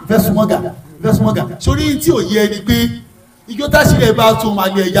fẹ́sùmọ́gà sórí tí ò yẹ ni pé ijó táṣílẹ̀ bá tún máa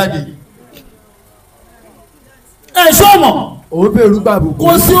lé ẹ jáde ẹ ṣọ́mọ̀ òun bẹ̀rù gbàbùkù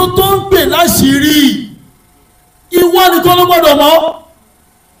kò sí ohun tó ń pè láṣìírí ìwọ nìkan ló gbọ́dọ̀ mọ̀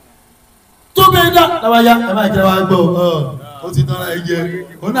tó bẹ́ẹ̀ dá láwájá ẹ máa jẹ́ wá gbọ́ ó ti tán ẹ jẹ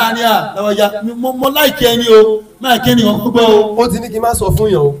òun náà ní à láwájá mo láìkí ẹni o máa kí ẹni ọkọ gbọ́ o. ó ti ní kí n má sọ fún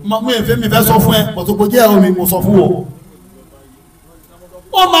yàn o. mo fẹ́ sọ fún ẹ pọ̀tòpọ̀ jẹ́ ẹ̀rọ mi mo sọ fún wọ.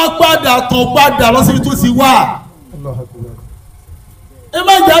 ó máa padà lọ síbi tó ti wà. ẹ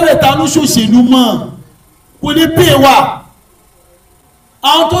má jáde tanú ṣòṣèlú mọ́ kò ní pè wá.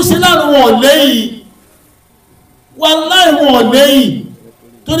 àwọn tó ṣe lánàá wọn lẹ́yìn wàláhì wọn lẹ́yìn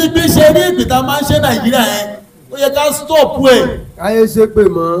torí pé ṣe ní ìgbìta máa ń ṣe Nàìjíríà yẹn ó yẹ ká stop ẹ̀. káyé ṣe pè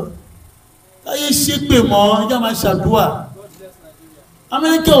mọ́. káyé ṣe pè mọ́ ẹjọ́ máa ṣàdúrà.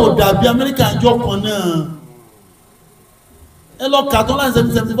 Amẹ́ríkà ò dàbí Amẹ́ríkà ń jọ kan náà. Ẹ lọ kà tó láti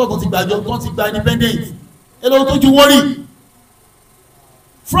 1774 kan ti gbàjọ kan ti gba independent. Ẹ lọ tó ju wọ́n rí.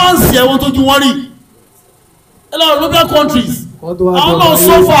 France ẹ̀wọ̀n tó ju wọ́n rí. Ẹ lọ European countries. Àwọn náà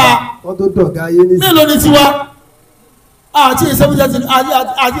sọ́fà. wọ́n tó dọ̀gá ayé ní. Mélòó ni tiwa? Àti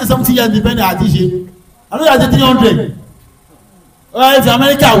 70 years independent àti ṣe. Àlọ́ yà ti 300. Ẹ fi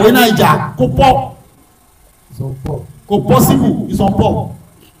Amẹ́ríkà wé Naija kó pọ̀. Kò possible ìsọ̀pọ̀.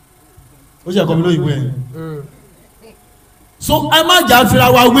 Ó ṣe ẹ̀kọ́ mi lóyìnbó ẹ̀. So ẹ má jà fira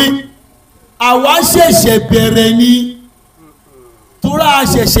wa wé. Àwa ṣẹ̀ṣẹ̀ bẹ̀rẹ̀ ni. Tóra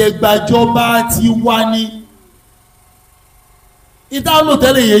ṣẹ̀ṣẹ̀ gbàjọba ti wá ní. Ìdáhùn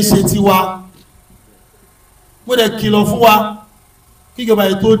tẹ́lẹ̀ yẹn ṣe ti wá. Mo dẹ̀ kìlọ̀ fún wa. Kíjọba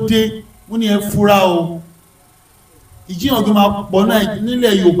yìí tó dé, mo ní ẹ fura o. Ìjíyàn gbé máa pọ̀ náà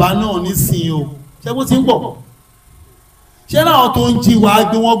nílẹ̀ Yorùbá náà nísìnyí o. Ṣé bó ti ń bọ̀? Ṣé láwọn tó ń jí wa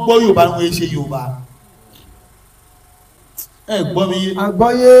gbé wọ́n gbọ́ Yorùbá ní wọ́n ṣe Yorùbá? Ẹ gbọ́ mi yé.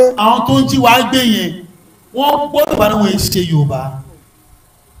 Àgbọ́yé. Àwọn tó ń jí wa gbé yẹn wọ́n gbọ́ Yorùbá ní wọ́n ṣe Yorùbá.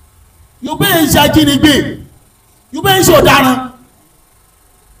 Yorùbá yẹn ń ṣe ajínigbé. Yorùbá yẹn ń ṣe ọ̀daràn.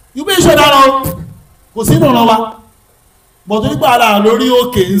 Yorùbá yẹn ń ṣe ọ̀daràn o. Kò sí ìrànlọ́ wa. Bọ̀dọ̀ nípa ara lórí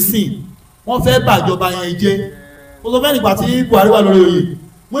òkè ń sìn. Wọ́n fẹ́ bàjọba yẹn jẹ́. Mo sọ fẹ́ nígbà tí Buhari wà lórí oyè.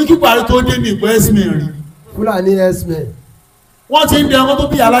 Mo ní kí Buhari tó dé ní ìpò ẹ̀sìn rí. Fúlàní ẹ̀sìn. Wọ́n ti ń dẹ ẹran tó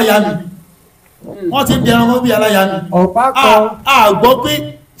bí aláya mi. Wọ́n ti ń dẹ ẹran tó bí aláya mi. Ọ̀pá kan. A gbọ́ pé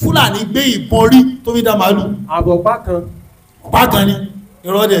Fúlàní gbé ìbọn rí tó fi dá màálù. Àbọ̀pá kan. Ọ̀pá kan ni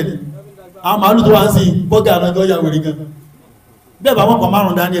ìrọ́dẹ̀ ni. Àwọn màálù tó wá ń sin bọ́gà náà tó yà wèrè gan. Bẹ́ẹ̀ bá wọ́n pa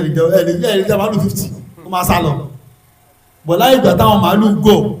márùn-ún dání ẹ̀rìndẹ̀ màálù 50 ó máa sá lọ. Bọ̀ láì gbà táwọn màálù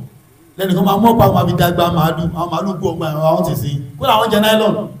gọ̀ lẹ́nìkan máa mọ́pa máa fi dàgbà màálù. Àwọn màálù gọ̀ ọgbà àwọn ti sin. Kó làwọn jẹ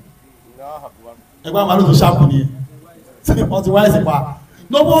nylon. Ẹgbẹ́ màálù tó ṣàpù nìyẹn. Wọ́n ti wáyé sí pa.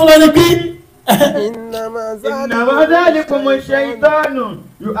 Lọ́pọ̀ wọn lọ ní kí. Innama dhalikum shaytanu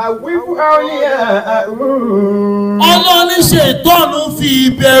yu'awwifu awliya'ahu. Ọlọ́ni ṣètọ́nù fi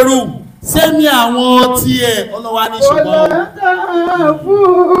ìbẹ̀rù sẹ́mi àwọn tiẹ̀ ọlọ́wà ní ṣùgbọ́n.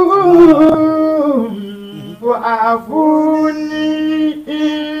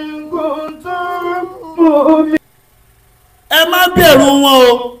 Ẹ má bẹ̀rù wọn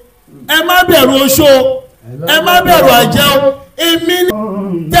o, ẹ má bẹ̀rù oṣó, ẹ má bẹ̀rù àjẹ́ o, èmi ní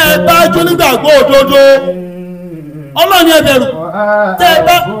tẹ́ ẹ bá jó nígbàgbọ́ òdodo Ọlọ́run ni ẹ bẹ̀rù tẹ́ ẹ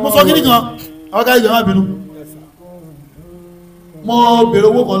bá mo sọ kí nìkan ọ̀gá ìjọba má bínú mo bèrè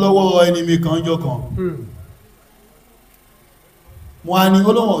owó kan lọ́wọ́ ẹni mi kan jọ kan mo á ní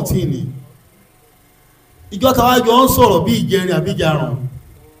olóhùn ọ̀tí ni ìjọ tàwájọ ń sọ̀rọ̀ bí ìjẹrin àbí ìjarun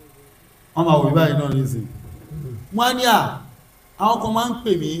wọ́n máa wò bí báyìí náà lẹ́sìn mo á ní àwọn kan máa ń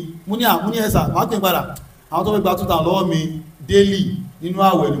pè mí mo ní ẹ̀sà máa pè padà àwọn tó fẹ́ gba 2000 lọ́wọ́ mi daily nínú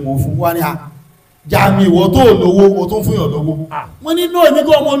àwẹ̀ ni mo fún wa ní Jami ìwọ tó lówó mo tó fún yàn lówó wọ́n ní náà èmi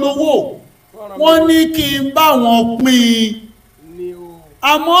kọ́ ọmọ lówó wọ́n ní kí n bá wọn pín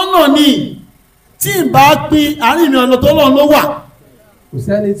àmọ́ náà ní tí n bá pín àárín mi ọ̀nà tó lọ́n ló wà kò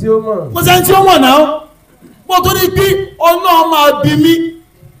sẹ́ni tí ó mọ̀. kò sẹ́ni tí ó mọ̀ náà mo tó ní pé ọ̀nà máa bí mi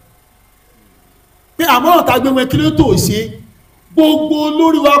pé àmọ́ náà tá gbé wọn kí ló tó ṣe gbogbo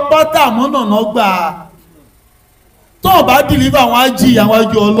olórí wa pátá àmọ́ náà náà gbà tó bá dìlíbà àwọn ají àwọn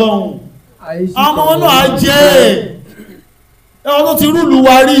ajú Ọlọ́run àwọn náà á jẹ́ ẹ̀wọ̀n tó ti rúlù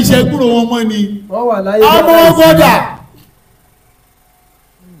wa rí iṣẹ́ kúrò wọn mọ́ ni àwọn ọgọ́dà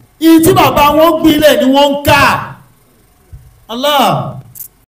ìyí tí bàbá wọn gbílẹ̀ ni wọ́n ń ká Allah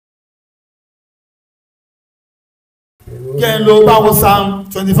kẹ́ ń lo báwo Psalm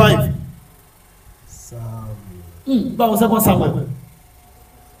 25 báwo 2 Samuel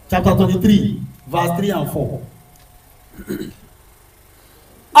chapter 23 verse 3 and 4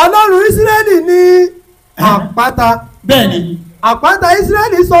 Ọlọ́run Ísírẹ́lì ní àpáta. Bẹ́ẹ̀ni. Àpáta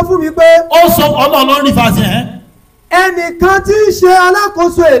Ísírẹ́lì sọ fún mi pé. Ó sọ Ọlọ́run ní fàṣẹ ẹ́. Ẹnìkan tí ń ṣe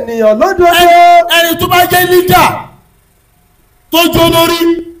alákòóso ènìyàn lódodo. Ẹni tó bá jẹ́ leader tó jó lórí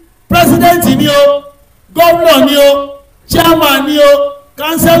president ni o governor ni o chairman ni o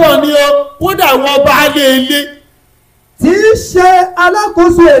councillor ni o kódà wọ́n bá lé ilé. Tí ń ṣe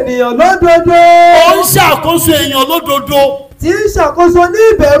alákòóso ènìyàn lódodo. Ó ń ṣàkóso èèyàn lódodo. Tí ń ṣàkóso ní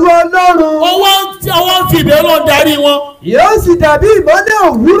ìbẹ̀rù Ọlọ́run. Ọwọ́ ń fi ìbẹ̀rù Ọlọ́run darí wọn. Yóò sì dàbí ìmọ́lẹ̀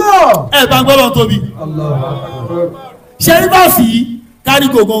òwúrọ̀. Ẹ bá ń gbọ́ lọ́n tóbi. Ṣé ní báàsì yìí kárí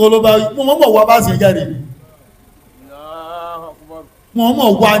gògóńgó ló bá mo mọ̀ wá báàsì yẹn jáde. Mo mọ̀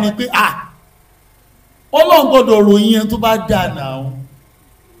wá ni pé Ọlọ́run gbọ́dọ̀ ròyìn ẹni tó bá dà náà.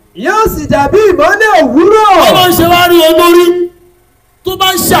 Yóò sì dàbí ìmọ́lẹ̀ òwúrọ̀. Ọlọ́run ṣe wá rí olórí tó bá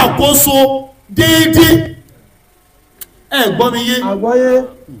ń ṣàkóso déédéé. Ẹ gbọ́ mi yé. Àgbọ́yé.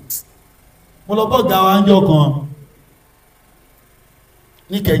 Mo lọ bọ́ọ̀gá wa ń jọ kan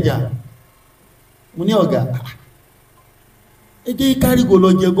ní Kẹjà mo ní ọ̀gá èdè kárígò lọ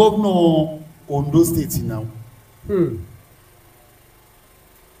jẹ gọ́vnà Ondo State now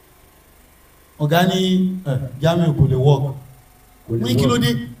ọ̀gá ní Jamiu kò lè work wọ́n ní kí ló dé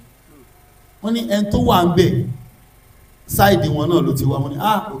wọ́n ní ẹni tó wà ń bẹ̀ sáìdì wọn náà ló ti wá wọ́n ní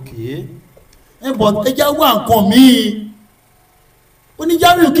okay but ẹjá wà nǹkan míì ó ní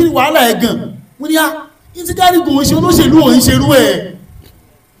Jamiu kí ni wàhálà ẹ̀ gan wọ́n ní ní ti kárígò ń ṣe olóṣèlú òun ṣerú ẹ̀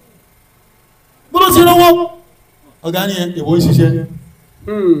gbọ́dọ̀ ti lọ́wọ́ ọ̀gá ní ìwọ ìṣiṣẹ́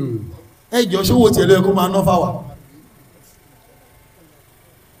ẹjọ́ ṣówó tí ẹlọ́ ẹkùn máa ná fáwà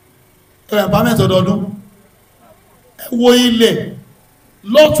ẹ̀rẹ̀ pàmẹ́tì ọdọọdún ẹwọ ilẹ̀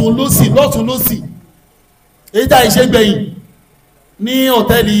lọ́tún lósì èyí tàà iṣẹ́ gbẹ̀yìn ní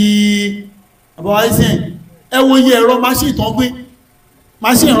hòtẹ́ẹ̀lì àbáwáìsìn ẹwọ iye ẹ̀rọ máṣíì tán gbé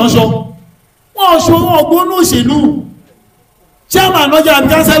máṣíì ìránṣọ wọ́n ṣe wọ́n ọgbónú òṣèlú chairman lọ́jà àbí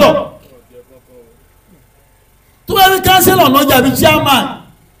kánsẹ́lọ̀ tó bá rí kánsílọ̀ lọ́jà bí chairman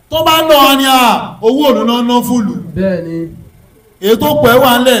tó bá ń lọ ní owó òrùnà ná fúlù bẹ́ẹ̀ni èyí tó pẹ̀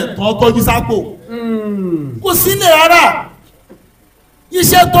wà nílẹ̀ tó tọ́jú sápò kò sílẹ̀ rárá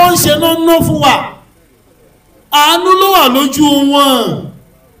iṣẹ́ tó ń ṣe náà ná fún wa àánú ló wà lójú wọn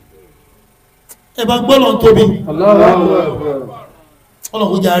ẹ bá gbọ́lọ̀ tóbi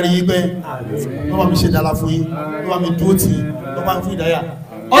ọlọ́run jà rí pẹ́ lọ́wọ́ mi ṣe dára fún yín lọ́wọ́ mi dúró tì lọ́wọ́ mi fún ìdáyà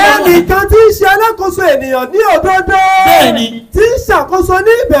ẹnìkan tí ń ṣe alákòóso ènìyàn ní òdodo. Bẹ́ẹ̀ni. Tí ń ṣàkóso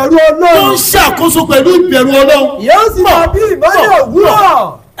ní ìbẹ̀rù Ọlọ́run. Tó ń ṣàkóso pẹ̀lú ìbẹ̀rù Ọlọ́run. Yóò sì dàbí ìmọ́lẹ̀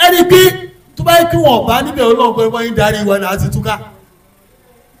òwúrọ̀. Ẹni pé tó bá yẹ kí wọ́n bá níbẹ̀ Ọlọ́run pé wọ́n ń darí ìwà náà ti túká.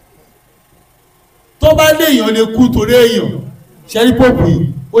 Tó bá lé èèyàn lè kú torí èèyàn ṣẹ́rí pòpù yìí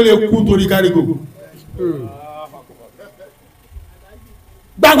ó lè kú torí kárígò.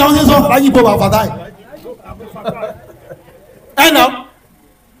 Gbàgbà wọn ṣe sọ láyé ìbò bàbá táì. Ẹnà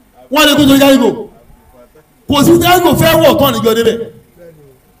wọ́n lè kú torí kárígò kò sí kárígò fẹ́ wọ̀ tán níjọ débẹ̀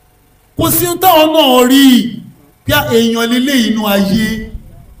kò sí táwọn náà rí bí èèyàn lílé inú ayé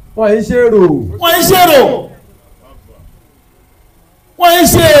wọ́n ń ṣèrò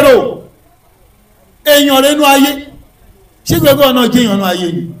èèyàn rẹ̀ inú ayé ṣé gbogbo ọ̀nà jẹ́ èèyàn inú ayé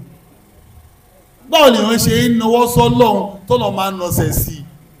ni báwo lè wọ́n ṣe ń nawọ́ sọ́lọ́run tọ́lọ̀ máa ń nọsẹ̀ sí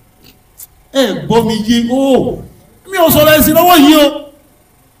ẹ gbọ́ mi yé mi ò sọ̀rọ̀ ẹ̀sìn lọ́wọ́ yìí o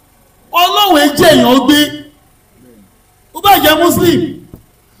ọlọ́run ẹjẹ́ èèyàn gbé ó bá jẹ́ muslim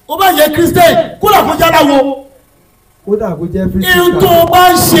ó bá jẹ́ christian kódà kó jáláwo kódà kó jẹ́ free ihun tó bá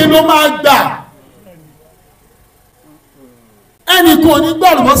ń ṣe ló máa gbà ẹnì kan ní gbé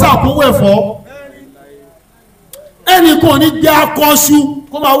àlùbọ́sà kówó ẹ̀fọ́ ẹnì kan ní gbé akọ́ṣu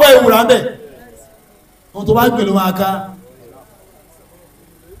kó máa wọ ìwúrà ń bẹ̀ ohun tó bá gbé ló máa ká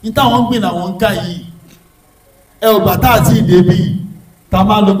ní táwọn ń gbé làwọn ń ká yìí ẹ ò gbà tá àti ìdèbí tá a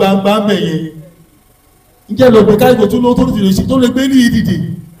máa lo gbangba ń bẹ̀ yẹn ǹjẹ́ ló gbé káyọ̀ tó ló tó lè ṣe tó lè gbé ní ìdìdì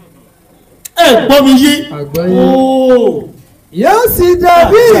ẹ gbọ́ mi yé ooo yóò sì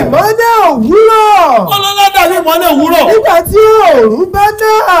dàbí ìmọ́lẹ̀ òwúrọ̀. ọlọ́lá dàbí ìmọ́lẹ̀ òwúrọ̀. nígbà tí òòrùn bá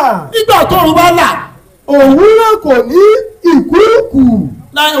dà. nígbà tó òòrùn bá là. òwúrọ̀ kò ní ìkúùkù.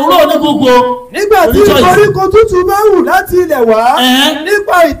 láì òwúrọ̀ ní gbogbo. nígbà tí koríko tútù bá wù láti ilẹ̀ wá.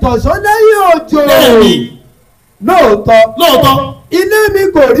 nípa ìtọ̀sọ́ lẹ́yìn òjò. lóòótọ́. ilé mi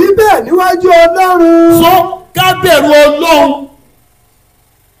kò rí bẹ́ẹ̀ níwájú Ọlọ́run. sọ ká bẹ̀rù Ọlọ́run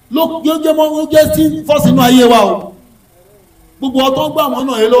ló jẹ́ sí fọ́sínú ayé wa o gbogbo ọtọ́ gbà wọ́n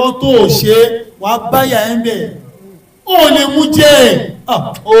náà yẹ lọ́wọ́ tó ò ṣe wàá báyà ẹ̀ ń bẹ̀ ó lè mú jẹ́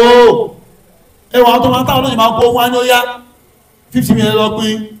ẹwà tó máa táwọn olóyìn máa kó wá ní ó yá 50 million lọ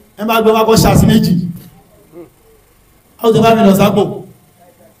pín ẹ máa gbé wá kọ́ ṣàṣì méjì ó ti 5 million sápò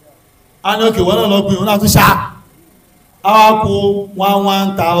a ní òkè wọ́n náà lọ pín òun náà tún ṣá àwọn kó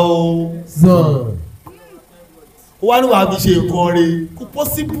 1,000 ó wá ní wàá fi ṣe nǹkan rẹ̀ kò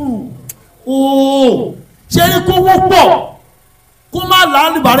possible ṣe ní kó wọ́pọ̀ kó má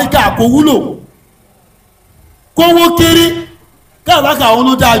lálùbáríkà kò wúlò kó wó kéré káàbákà àwọn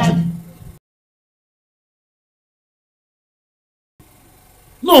ló dáa jù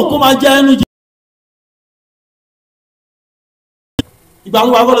náà kó máa jẹ́ ẹnu jẹ́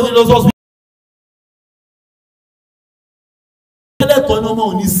ìgbàlúwà gbọ́dọ̀ sí lọ́sọ́sí ẹlẹ́tọ̀ ní ọmọ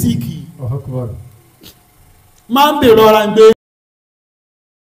òní síkì máa ń bèèrè ọ̀rá ń gbé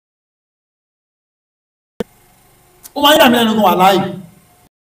ó máa ń yà mí lẹ́nu kan wà láàyè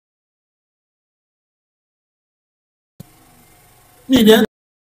ní ìdẹ́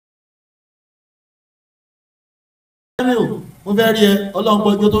mo fẹ́ rí ẹ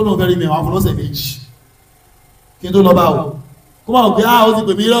ọlọ́ngbọ́jọ́ tó lóun fẹ́ rí mi àwọn afọlọ́sẹ̀ méjì kí n tó lọ bá o kó máa gbé ó ti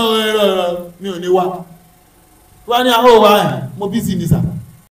pè mí rọ́rọ́ mi ò ní wá wá ní àwọn òwà ẹ̀ mo bí sí ní sà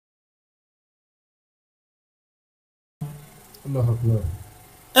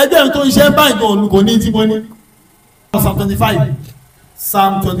ẹgbẹ́ tó ń ṣe báyìí gan kò ní tí mo ní Psalm 25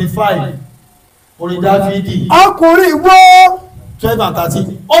 Psalm 25 orin Dáfídì ọkùnrin wo 12 and 13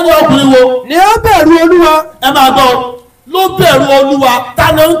 ó ní ọkùnrin wo ni ó bẹ̀rù Olúwa ẹ máa gbọ́ ló bẹ̀rù Olúwa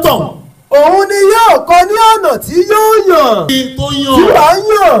ta ló ń tàn òun ni yóò kọ ní ọ̀nà tí yóò yàn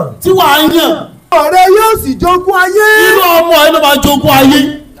tí wàá yàn ọ̀rẹ́ yóò sì jogún ayé irú ọmọ ẹ ló máa jogún ayé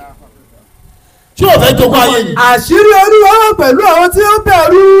tí ò fẹ́ jogún ayé ni àṣírí Olúwa wà pẹ̀lú àwọn tí ó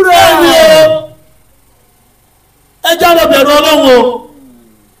bẹ̀rù rẹ̀ ẹ já lọ bẹ̀rù Ọlọ́run o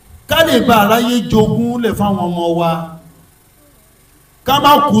ká lè bá aráyé jogún lẹ̀ fáwọn ọmọ wa ká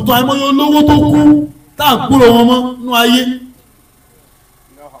má kú tán àìmọye olówó tó kú tá à ń kúrò wọn mọ́ nú ayé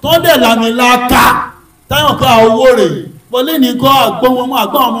tó dẹ̀ lànà ìlàkà táwọn kan owó rẹ̀ wọlé ní kọ́ àgbọ́n wọn mọ́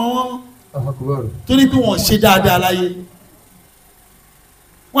àgbọ́n ọmọ wọn torí pé wọ́n ṣe dáadáa láyé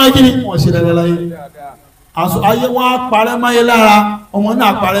wọ́n yẹ kí ni wọ́n ṣe dáadáa láyé ayé wọn á parẹ́ máyé lára ọmọ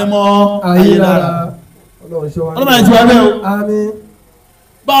náà parẹ́ mọ́ ayé lára ọlọ́mọ ẹ̀ ti wá bẹ́ẹ̀ o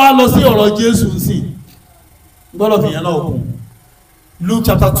bá wa lọ sí ọ̀rọ̀ Jésù sí gbọ́dọ̀ fìyàn náà kù Luke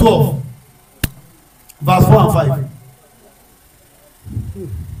chapter 12 verse 4 and 5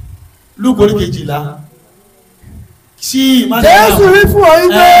 Luke orí kejìlá Jésù rí fún ọ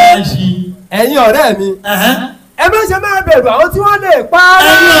ilé ẹ̀yin ọ̀rẹ́ mi ẹ má ṣe máa bẹ̀rù àwọn tí wọ́n lè pa á.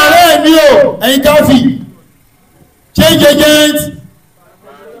 ẹ̀yin ọ̀rẹ́ mi o ẹ̀yin Cafi Change Agent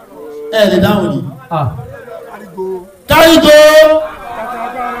ẹ̀ lè dáhùn ni kárígò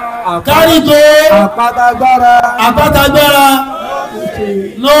àpátagbára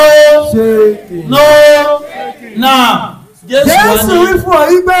no now Jésù wí fún ọ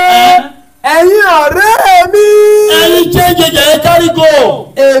wípé ẹ̀yin ọ̀rẹ́ mi ẹ̀yin Change Agent kárígò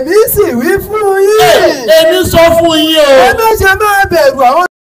èmi sì wí fún yín èmi sọ fún yín o ẹ má ṣe máa bẹ̀rù àwọn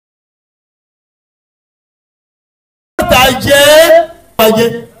àjẹ́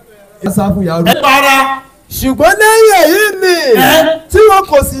ẹ para ṣùgbọ́n lẹ́yìn èyí ni tí wọn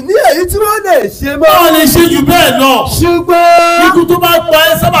kò sì ní èyí tí wọ́n lè ṣe mọ́. wọ́n lè ṣe jù bẹ́ẹ̀ lọ. ṣùgbọ́n ikú tó bá pa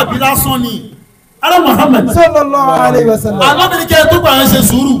ẹ́ sábàbí lásán ni. Ala Muhammad sallallahu alaihi wasallam. alábìnrin kẹ́ tó gbà yẹn ṣe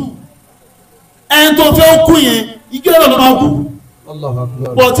sùúrù ẹni tó fẹ́ kú yẹn igi ọ̀rọ̀ ló máa kú.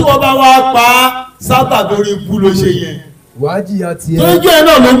 bọ̀ tí wọ́n bá wá pa sábà lórí ikú ló ṣe yẹn wàá jìyà tiẹ̀. tójú ẹ̀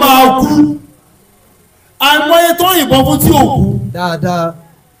náà ló máa kú àìmọye tó yìnbọn fún tí ò kú dáadáa.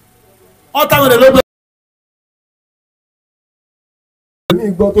 ọ̀tá wẹ̀rẹ̀ ló bẹ̀rẹ̀.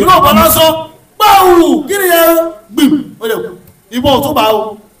 inú ọ̀bọ̀ lásán báwù kí ni yẹn gbìm ó lè kú ìbọn tó bá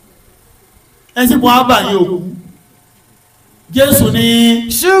o ẹsìn kan á bà yín òkú Jésù ní.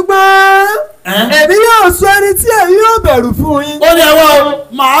 ṣùgbọ́n èmi yóò sọ ẹni tí èmi yóò bẹ̀rù fún yín. ó ní ẹwọ́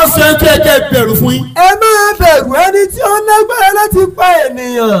màá sọ ẹni tí ẹ kẹ́ bẹ̀rù fún yín. ẹ máa bẹ̀rù ẹni tí ó lágbára láti pa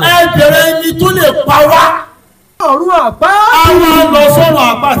ènìyàn. ẹ bẹ̀rẹ̀ ẹni tó lè pa wá. ọ̀run àpá. àwọn lọ sọ́run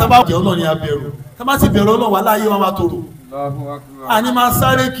àpá àtàbà jẹ́ ọlọ́run ni a bẹ̀rù tá bá ti bẹ̀rù ọlọ́run wà láàyè wọn máa tòrò. àní máa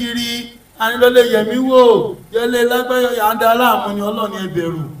sáré kiri àní lọ́lẹ̀ yẹ̀mí wò yẹlẹ̀ lágbáyọ̀ yàndà aláàmú ni ọlọ́run ni ẹ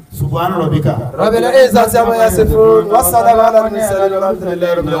bẹ̀rù. subhana rabbika. rabbil izzati amma yasifun wassalamu ala al-mursalin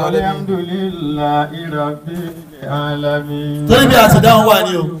walhamdulillahi rabbil alamin. alhamdulillahi rabbil alamin. torí bí àti dáhùn wà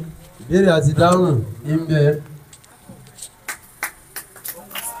ní o. ìbéèrè àti dáhùn ń bẹ.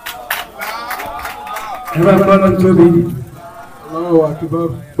 ẹ bá gbọ́ lọ́n tóbi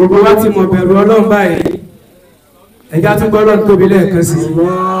gbogbo wa ti mọ̀ bẹ̀rù ọlọ́run báyìí ẹ̀já tún gbọ́ lọ́n tóbi lẹ́ẹ̀kan sí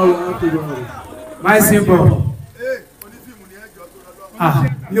my symbol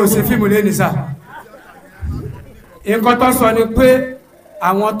mi ò ṣe fíìmù lẹ́ni sá nǹkan tó sọ ni pé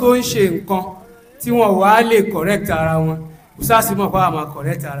àwọn tó ń ṣe nǹkan tí wọ́n wá lè correct ara wọn ṣáàṣì mọ̀ pé àwọn máa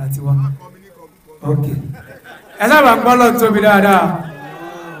correct ara tiwa ok ẹ sábà ń gbọ́ lọ́n tóbi dáadáa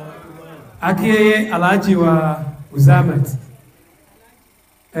akí alhaji wa uzamat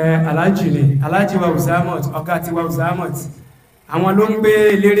alhaji ni alhaji wa uzamat ọ̀gá ti wa uzamat àwọn ló ń gbé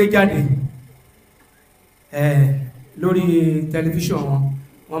eléré jáde lórí tẹlifíṣàn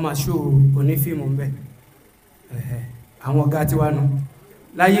wọn máa ṣó onífíìmù ń bẹ àwọn ọ̀gá ti wá nù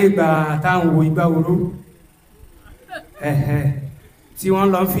láyé ìgbà táwọn wo Ìgbà Oró tí wọ́n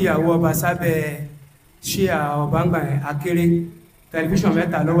lọ ń fìyàwó ọba sábẹ́ ṣé ọba ń gbà akéré tẹlifíṣàn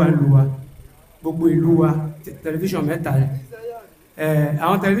mẹ́ta ló wà lù wa gbogbo ìlú wa tẹlifíṣàn mẹ́ta rẹ̀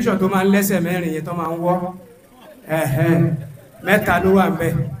àwọn tẹlifíṣàn tó máa ń lẹ́sẹ̀ mẹ́rin yẹn tó máa ń wọ́ mẹ́ta ló wà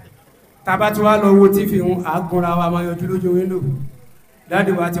ńbẹ̀ tábà tí wàá lọ wo tífì ń àgùnra wa máa yọjú lójú wíńdò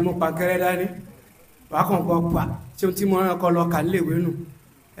dáàdì wa ti mú pankẹ́rẹ́ dání wàá kàn gbọ́ pa tí mo rán kọ́ lọ kà níléèwé nù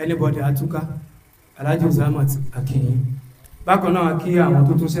anybody àtúkà Alhaji Uzamat akínyìn bákan náà kí àwọn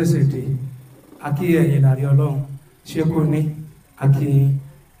tó tún ṣẹ̀ṣẹ̀ dé akí ẹ̀yìn lárí ọlọ́run ṣé kò ní akínyìn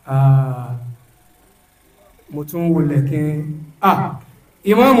mo tún wọlé kí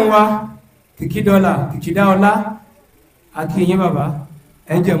ìmáàmù wa kìkìdọ́là kìkìdáọlá akínyìn bàbá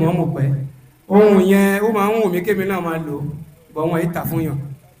ẹjẹ mọ́mù pẹ́ ohun yẹn ó máa ń wù mí kémi náà máa lò bọ́ wọn ìta fún yàn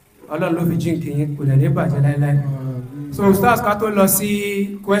ọlọ́run ló fi jí nkìyìn kò dẹ̀ ní bàjẹ́ láíláí so stars ká tó lọ sí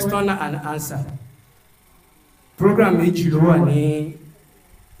question and answer program méjì ló wà ní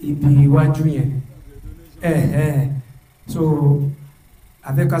ibi iwájú yẹn so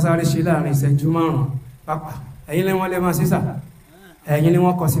àfẹ́kásáré ṣe láàrin ìṣẹ́jú márùn-ún pápá ẹ̀yin lẹ́wọ́n lẹ́ máa sísà ẹ̀yin ni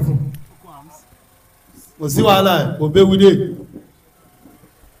wọ́n kọ sí fún. kò sí wàhálà kò béwu dé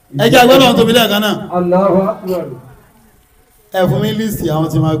ẹjẹ́ agbọ́dọ̀ tóbi lẹ́ẹ̀kan náà. Allahu Akbar. ẹ fún mi líìsì àwọn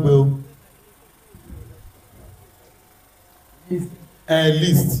tí máa gbé o.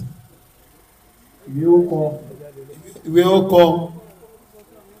 list. ìwé ó kọ. ìwé ó kọ.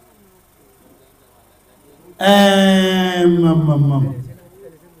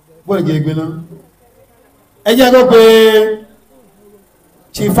 bọ́ọ̀lù jẹ́ ìgbé náà. ẹjẹ́ agbọ́ pé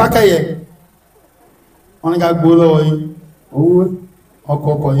Chief Fákẹ́yẹ wọ́n ní ká gbó lọ́wọ́ yín. owó.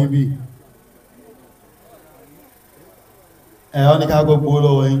 ọkọ̀ yín bí ẹ̀họ́ ní ká gbogbo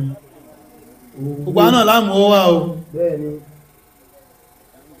lọ́wọ́ yín gbogbo náà láàmù ó wà o bẹ́ẹ̀ni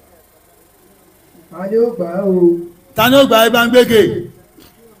ta ni ó gbà o ta ni ó gbà ibá ń gbége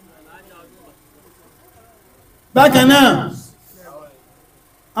bákan náà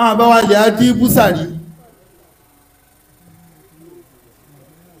àwọn àbáwà lè á dí búsàrí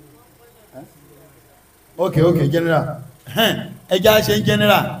ok general ẹjá ṣe ń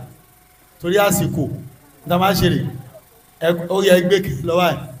general torí àsìkò dámá ṣe rè ó yẹ ẹgbẹ́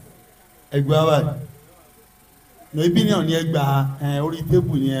lọ́wọ́ ẹgbẹ́ wà ní ibi náà ní ẹgbà orí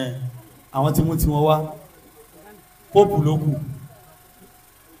tébù ní àwọn tí mú tí wọ́n wá pópù ló kù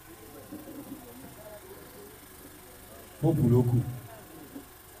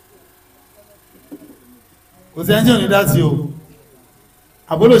kò sí ẹni tí ò ní dá sí o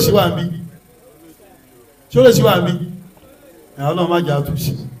àbólò sí wà ń bí ṣó lè sí wà ń bí ọlọ́run má jà tó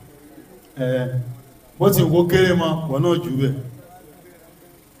ṣe bó ti wó kéré mọ́ wọ́n náà jù bẹ̀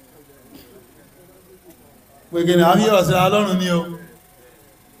pẹ̀gẹ̀nà àmì ọ̀sẹ̀ alọ́run ní o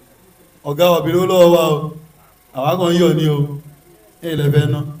ọ̀gá ọ̀bìnrin olówó wa o àwákan yọ̀ ní o ẹlẹ́fẹ́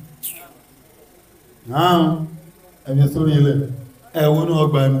náà náà ẹ̀mí sórí ilẹ̀ ẹ̀wọ̀n ní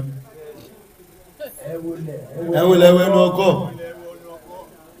ọgbà ẹ̀mí ẹ̀wọ̀n lẹ́wọ̀ ẹnu ọkọ̀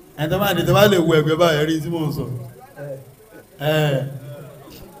ẹ̀tọ́ máa dìtọ́ bá lè wọ ẹgbẹ́ báyẹ̀ rí tí mò ń sọ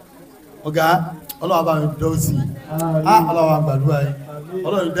ọ̀gá ọlọ́wà bá mi dọ́ sí ọlọ́wà gbàdúrà yìí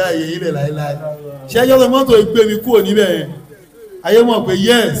ọlọ́run dá ẹ̀yẹ ilẹ̀ láíláí ṣe ẹjọ́ tó mọ́tò ìgbé mi kúrò níbẹ̀ yẹn ayé mọ̀ pé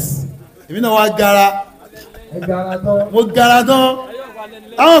yes èmi náà wá gara mo gara tán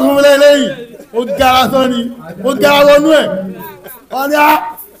àwọn kan mọ́lẹ̀ lẹ́yìn mo gara tán ni mo gara wọnú ẹ̀ wọ́n ní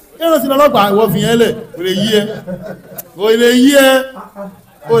ẹ̀rọ sí ọlọ́pàá ìwọ fi yẹn lẹ̀ kò lè yí ẹ kò lè yí ẹ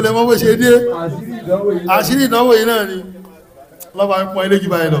kò lè mọ́ bó ṣe dé àṣírí ìdánwò yìí náà ni ọlọ́pàá ń pọn ilé jù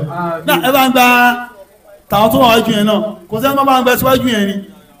báyìí lọ náà ẹ bá ń gba tàwọn tó wà wájú yẹn náà kò sẹ́ni tó bá ń gbẹ síwájú yẹn ni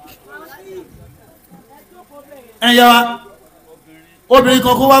ẹ̀yà obìnrin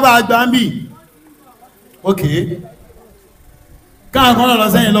kan kó wá bá gbà ń bì ok káàkan náà lọ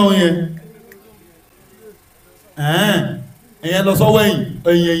sẹ́yìn lọ́wọ́ yẹn ẹ̀yẹn lọ sọ́wọ́ ẹ̀yìn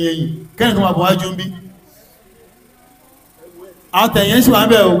kẹ́yìn kan máa bọ̀ wájú ń bí àwọn tẹ̀yìn sì wà ń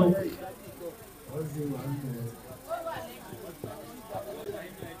bẹ̀ o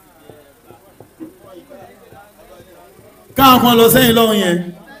káàkan lọ sẹ́yìn lọ́wọ́ yẹn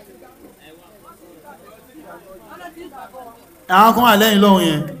àwọn kan wà lẹ́yìn lọ́wọ́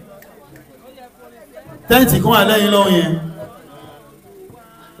yẹn tẹ́ǹtì kan wà lẹ́yìn lọ́wọ́ yẹn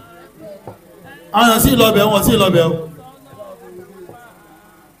àwọn sí ìlọ́bẹ̀ wọn sí ìlọ́bẹ̀ o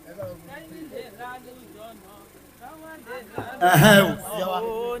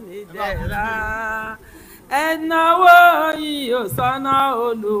ẹ̀nàwó yìí ò sọ́nà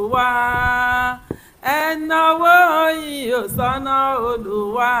Olúwa ẹ̀nàwó yìí ò sọ́nà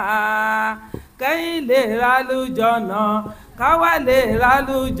Olúwa kẹ́yìn lè rálùjọ́nà káwá lè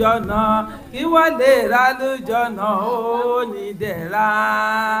rálùjọ́nà kí wọ́n lè rálùjọ́nà ó ní dẹ̀ra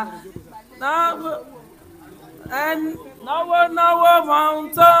náwó náwó mọ̀ ń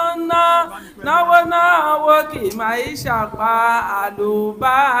tó ń ná náwó náwó kì máa ń ṣàpá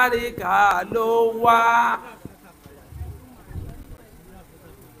àlùbáríkà ló wá.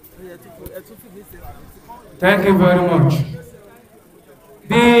 Thank you very much.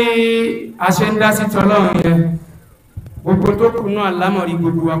 Bí a ṣe ń dá sí tọ́lọ́run yẹn gbogbo tó kù náà lámọ̀rí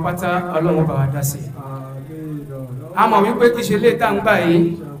gbogbo wa pátá Ọlọ́run bá wa dá sí. A mọ̀ wípé kì í ṣe létà ń gbà yìí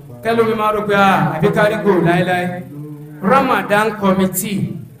kẹ́lómi máa rò pé àbí kárígò láéláé Ramadan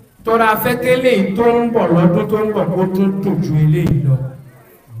committee tọ́ra afẹ́kẹ́lẹ́ tó ń bọ̀ lọ́dún tó ń bọ̀ kó tún dùn ju eléyìí lọ.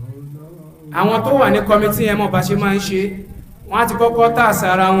 Àwọn tó wà ní committee yẹn mọ̀ bá ṣe máa ń ṣe wọ́n á ti kọ́kọ́ tà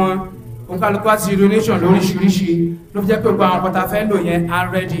sára wọn òǹkàlùkù àti donation lóríṣiríṣi ló fi jẹ́ pé gbogbo àwọn pátá fẹ́ lò yẹn are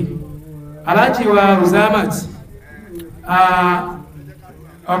ready. Alhaji wa Uzamat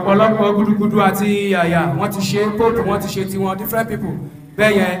ọ̀pọ̀lọpọ̀ gudugudu àti àyà wọ́n ti ṣe kóòtù wọ́n ti ṣe tiwọn different people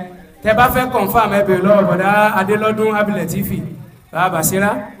bẹ́ẹ̀ yẹn tẹ bá fẹ́ confam ẹbẹ̀ lọ́wọ́ bọ̀dá Adélọ́dún Abilẹ̀ TV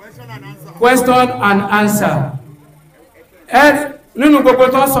Basira question and answer nínú gbogbo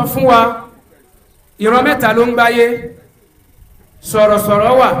tó ń sọ fún wa ìran mẹ́ta ló ń gbáyé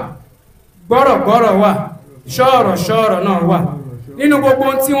sọ̀rọ̀sọ̀rọ̀ wà gbọ́rọ̀gbọ́rọ̀ wà ṣọ́ọ̀rọ̀ náà wà nínú gbogbo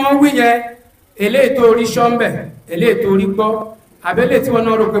tí wọ́n wí yẹn eléyìí tó rí ṣọ́ńbẹ̀ eléyìí tó rí gbọ́ àbẹ́lẹ̀ tí wọ́n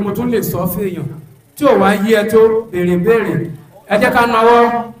náà rò pé mo tún lè sọ fèèyàn tí ò wá yí ẹ tó béèrè ẹ jẹ́ ká nawọ́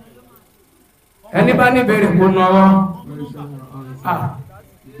ẹni bá ní béèrè kó nawọ́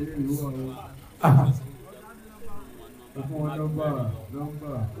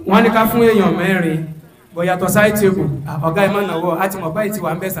wọ́n ní ká fún èèyàn mẹ́rin bọ̀yàtọ̀ sáì table ọ̀gá ìmọ̀ nawọ́ àti mọ̀ báyìí ti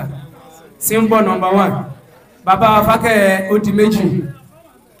wà ń bẹ̀sà symbol number 1 bàbá Fákẹ́ ó di méjì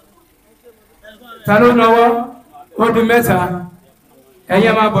ta ló nawọ́ ó di mẹ́ta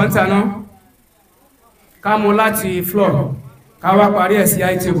ẹ̀yẹ́ máa bọ̀ ń tanná ká mú láti floor ká wá parí ẹ̀ sí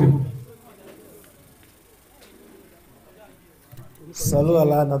high table. Sallu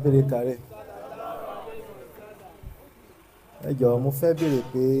ala nabiyil karim. Ẹ jọ̀ọ́ mo fẹ́ béèrè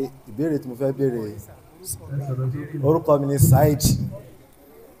pé ìbéèrè tí mo fẹ́ béèrè orúkọ mi ni Said.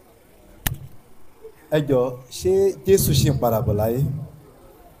 Ẹ jọ̀ọ́ ṣé Jésù ṣì ń padà bọ̀ láyé?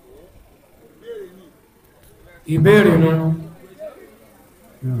 Ìbéèrè nu.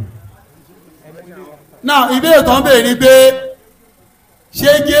 Now ìbéèrè tó ń béèrè ni pé ṣé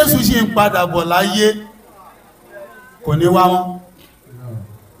Jésù ṣì ń padà bọ̀ láyé kò ní wá mọ́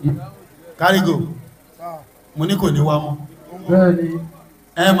kárígò mo ní kò ní wá mọ́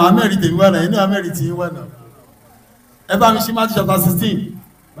ma mẹ́rin tèmi wà náà inú amẹ́rin tí wà náà ẹ bá mi ṣí Matthew chapter 16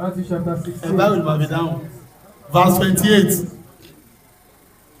 ẹ bá ìlú bàbí dáhùn verse 28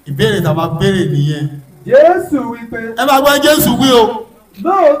 ìbéèrè tàbá béèrè nìyẹn Jésù wípé ẹ bá gbọ́ Jésù wí o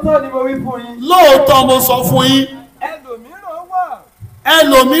lóòótọ́ ni mo wí fún yín lóòótọ́ mo sọ fún yín ẹlòmíràn wà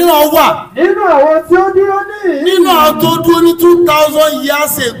ẹlòmíràn wà nínú àwọn tí ó dúró ní ìhín nínú àwọn tó dúró ní 2000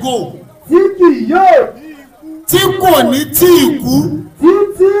 years ago tí kì yóò tí kò ní tí ìkú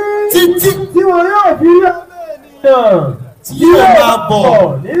títí tí wọn yóò fi rí ọmọ ènìyàn tí yóò máa bọ̀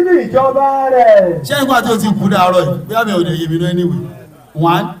nínú ìjọba rẹ̀. ṣé nígbà tí o ti kú dáárọ̀ yìí bí àmì òde yèmí náà anyway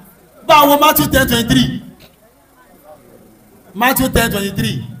 1 bá àwọn Matthew 10:23 Matthew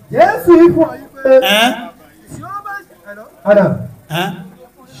 10:23 Jésù ìfọ̀ yìí pé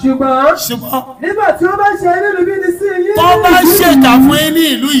ṣùgbọ́n nígbà tí wọ́n bá ṣe nínú bí ní sí yín tó bá ṣèkà fún yín ní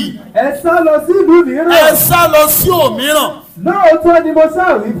ìlú yìí ẹ sá lọ sí ìlú mìíràn ẹ sá lọ sí òmíràn lóòótọ́ ni mo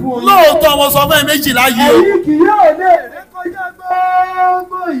sáwí fún yín lóòótọ́ mo sọ fún ẹ méjìlá yìí o ẹ̀yin kì yóò lè rékọjá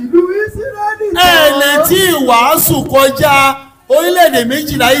gbogbo ìlú Ísírẹ́lì ẹ lè tí ìwàásù kọjá orílẹ̀-èdè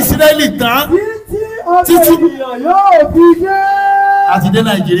méjìlá Ísírẹ́lì tán títí ọmọ ènìyàn yóò fi dé. àti dé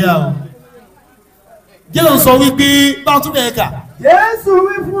Nàìjíríà o jẹ́ sọ wípé bá tún bẹ̀ẹ́ kà Jésù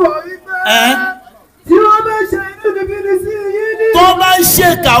wí fún ọ wípé tí wọ́n bá ṣe inú bíbí ní sí yín ní. tó bá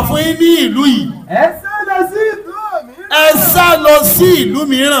ṣèkà fún yín ní ìlú yìí ẹ sá lọ sí ìlú mìíràn. ẹ sá lọ sí ìlú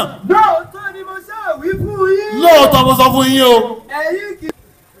mìíràn. lóòótọ́ ni mo ṣàwí fún yín. lóòótọ́ mo sọ fún yín o. ẹ̀yin kì í.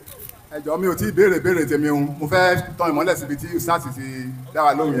 ẹjọ́ mi ò tí ì béèrè tèmi o mo fẹ́ tán ìmọ́lẹ̀ síbi tí sars ti dá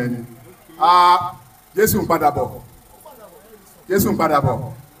wa lóhùn yẹn ni Jésù ń padà bọ̀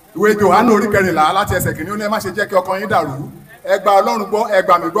ìwé Jòhánù orí 14 láti ẹsẹ̀ kìíní ó ní ẹ má ṣe jẹ́ kí ọkàn yín dàrú ẹ gba Ọlọ́run gbọ́ ẹ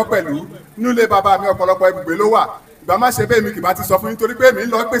gbà mí gbọ́ pẹ̀lú nínú ilé bàbá mi ọ̀pọ̀lọpọ̀ ibùgbé ló wà ìbá má ṣe bẹ́ẹ̀ mi kì bá ti sọ fún yín torí pé èmi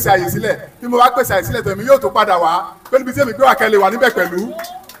ń lọ pèsè àyè sílẹ̀ bí mo bá pèsè àyè sílẹ̀ tó èmi yóò tó padà wá pé níbi tí èmi gbé wà kẹ́lẹ̀ wà níbẹ̀ pẹ̀lú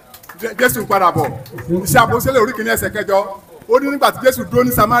Jésù ń padà bọ̀ iṣẹ́ àpòsílẹ̀ orí kìíní ẹsẹ̀ 8 ó ní nígbà tí Jésù dúró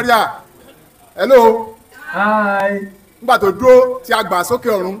ní Samaria nígbà tó dúró tí a gbà sókè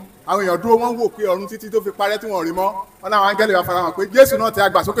ọ̀run àwọn èèyàn dúró wọ́n wò pé ọ̀run títí tó fi parẹ́ tí wọ́n rí mọ́ wọn náà àwọn áńgẹ́lì wa farahàn pé Jésù náà tí a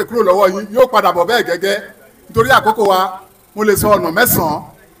gbà sókè kúrò lọ́wọ́ yín yóò padà bọ̀ bẹ́ẹ̀ gẹ́gẹ́ nítorí àkókò wa mo lè sọ ọ̀nà 9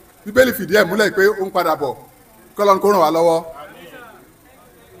 Bíbélì fìdí ẹ̀ múlẹ̀ pé ó ń padà bọ̀ kọ́lọ́n kó ràn wá lọ́wọ́.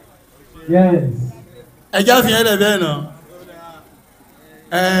 ẹja fi ẹlẹ bẹ́ẹ̀ náà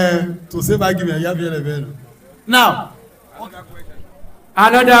to save argument ẹja fi ẹlẹ bẹ́ẹ̀ náà. Now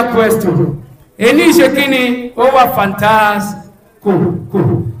another question èyí ṣe kí ni ó wà fantastic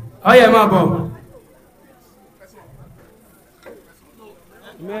ọyẹ máa bọ̀.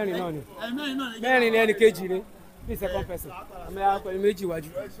 mẹ́rin náà ni mẹ́rin ni ẹni kejì ni bí second person àmì àpẹẹrẹ méjì wájú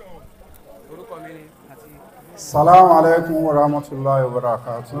orúkọ mi ni àti. Salamu alaikum wa rahmatullahi wa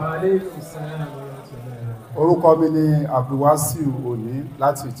barakatuh. Orúkọ mi ni Abdulwasiu Oni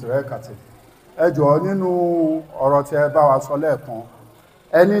láti Ìtìrẹ́ Kàtẹ́. Ẹ jọ̀ọ́ nínú ọ̀rọ̀ tí ẹ bá wa sọ lẹ́ẹ̀kan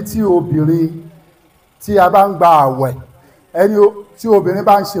ẹni tí obìnrin tí a bá ń gba àwẹ̀ ẹni tí obìnrin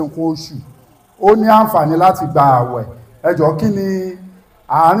bá ń ṣe nǹkan oṣù ó ní àǹfààní láti gba àwẹ̀ ẹ jọ̀ọ́ kí ni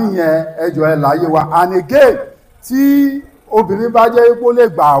àárín yẹn ẹ jọ̀ọ́ ẹ láyé wa and again tí obìnrin bá jẹ́ pé ó lè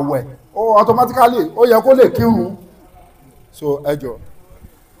gba àwẹ̀ automatically ó yẹ kó lè kírun so ẹ jọ̀ọ́.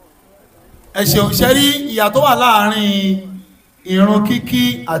 ẹ ṣeun ṣe rí ìyàtọ̀ wà láàrin ìrun kíkí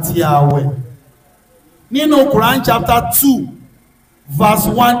àti àwẹ̀ nínú Quran chapter 2 verse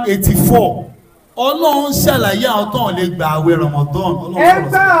 184 Ọlọ́run ṣàlàyé àwọn tó lè gba àwẹ̀ Ramadan. ẹ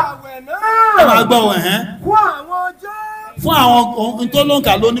gba àwẹ̀ náà. ẹ máa gbọ́ wẹ̀ ẹ́. fún àwọn ọjọ́. fún àwọn ohun tó ló ń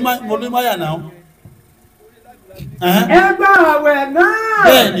kà lónímáyà náà. ẹ gba àwẹ̀ náà.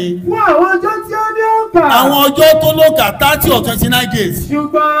 bẹ́ẹ̀ni. fún àwọn ọjọ́ tí ó ní òǹkà. àwọn ọjọ́ tó ló kà 30 or 29 days.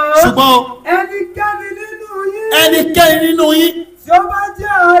 ṣùgbọ́n ẹnikẹ́ni nínú yín. tí ó bá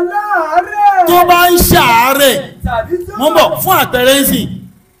jẹ́ aláàárẹ̀. tó bá ń ṣàárẹ̀. mo ń bọ̀ fún àpẹẹrẹ ìsìn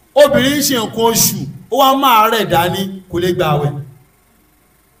obìnrin ṣe nǹkan oṣù ó wá máa rẹ̀ dání kò lè gba àwẹ̀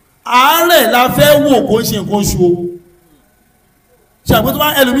àárẹ̀ la fẹ́ wò kó ṣe nǹkan oṣù o ṣàgbé tó bá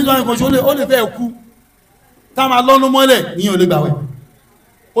ẹlòmí tó nǹkan oṣù ó lè fẹ́ kú tá máa lọ́nú mọ́lẹ̀ ní ò lè gba àwẹ̀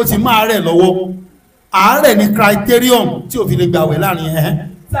ó ti máa rẹ̀ lọ́wọ́ àárẹ̀ ni criterion tí ò fi lè gba àwẹ̀ láàrin ẹ̀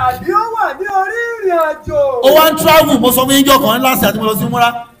tàbí ó wà ní orí ìrìn àjò ó wá ń travel mo sọ fún yín jọ kan láti àti mo lọ sí múra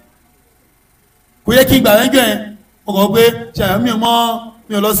kò yẹ kí gbà wẹ́jọ́ yẹn ọkọ̀ pé ṣàyẹ̀mí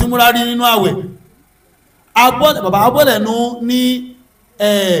mi ò lọ sí múra rí nínú àwẹ̀ bàbá abọ́lẹ̀nú ní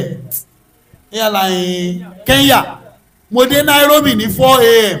airline Kenya mo dé Nairobi ní 4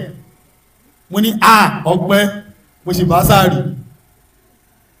 AM mo ní ọpẹ́ mo ṣe bá sáàrì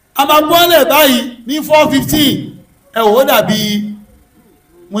a máa bọ́lẹ̀ báyìí ní 4:15 ẹ̀wọ̀ ó dàbí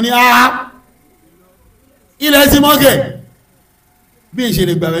mo ní ilẹ̀ ti mọ́gẹ̀ bí n ṣe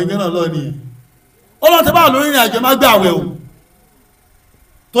lè gbàwẹ̀ ẹgbẹ́ náà lọ nìyẹn ó lọ tẹ́ bá lórí ìrìn àjò má gbàwẹ̀ o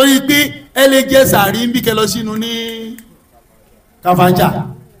torí pé ẹlẹ́ jẹ́ sàárì ń bí kẹlọ sínú ní Kàfàǹjà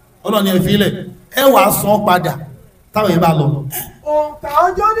ọlọ́ni ẹ̀fílẹ̀ ẹwà sán padà táwọn ẹ̀bá lọ òǹkà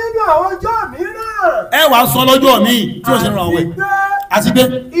ọjọ́ nínú àwọn ọjọ́ mìíràn ẹwà sán lọ́jọ́ míì tí ó ṣe ràn wẹ̀ àti pé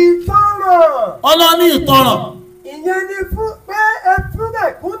ìtọ́ràn. ọlọ́ni ìtọ́ràn. ìyẹn ni fún pé ẹ fún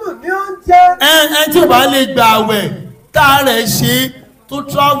mẹ̀kúnnù ní oúnjẹ. ẹ tí ò bá lè gba àwẹ̀ tá a rẹ̀ ṣe tó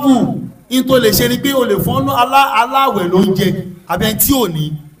travel in tó lè ṣe ni pé o lè fún aláwẹ̀ lóúnjẹ àbẹ̀ tí ò ní.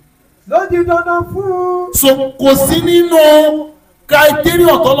 ló di dandan fún un. so kò sí nínú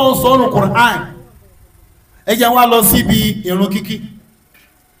criteria tọ́lọ́ sọ́nù Quran. ẹ jẹ́ wá lọ síbi ìrun kíkí.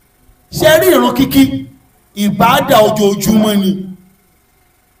 ṣe rí ìrun kíkí ìbádà ojoojúmọ́ ni.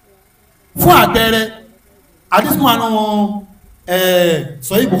 fún àpẹẹrẹ àdísùn àánú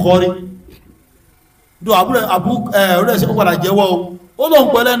Sahih Bukhari do àbúrò ẹ̀ṣẹ́ pọ̀pọ̀dà jẹ́wọ́ ó lóun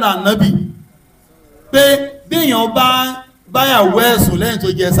pẹ̀lẹ́ náà nábì pé bí èèyàn báyàwó ẹ̀sùn lẹ́yìn tó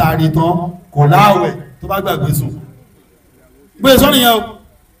jẹ sàárì tán kò láàwẹ̀ tó bá gbàgbé sùn gbé sọ́nìyàn o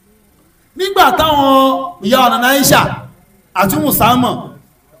nígbà táwọn ìyá ọ̀nà Aisha àti Musamman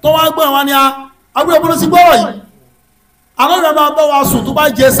tó wá gbọ́n wá ní agbé ọgbọ́n sí gbọ́rọ̀ yìí àwọn ìrìn máa bá wa sùn tó bá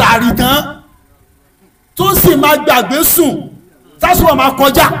jẹ sàárì tán tó sì máa gbàgbé sùn tásùwọ̀ máa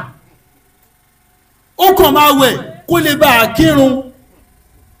kọjá ó kàn máa wẹ̀ kó lè bá a kírun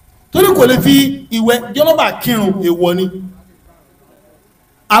torí kò lè fi ìwẹ̀ jọlọ́bà kírun èèwọ̀ ni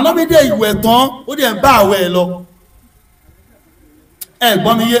ànábídé ìwẹ̀ tán ó dẹ̀ ń bá àwẹ̀ lọ ẹ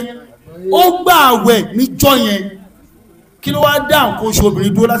gbọ́ mi yé ó gbà àwẹ̀ níjọ́ yẹn kí ló wá dá nǹkan oṣù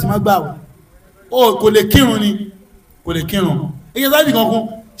obìnrin dúró láti má gbà àwẹ̀ ó kò lè kírun ni kò lè kírun iye sáàbì kankan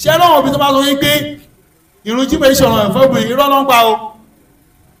ṣe ẹlọ́wọ̀n obìnrin tó bá sọ wípé ìrun jímọ̀ ìṣọ̀rọ̀ ẹ̀fọ́ obìnrin irọ́ ló ń pa o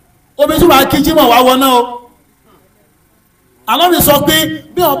omi tí wàá kí jímọ̀ wá wọ náà o àlọ́mi sọ pé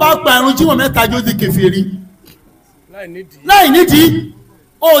bí wọ́n bá pa ìrun jímọ̀ mẹ́ta jó di kèfèrí láì nídìí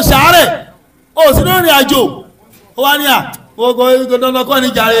o ṣàárẹ̀ o sí lórí àjò ó wá ní ogo dandanlọ́kọ́ ní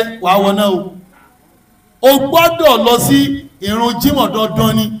jàre wà wọ náà o gbọ́dọ̀ lọ sí ìrun jímọ̀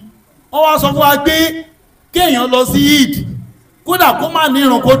dandan ni wọ́n wá sọ fún wa pé kéèyàn lọ sí Eid kódà kó má ní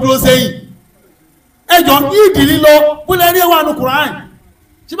ìrun kó dúró sẹ́yìn ẹjọ́ Eid lílọ búlẹ̀ ní ẹwà ní Quran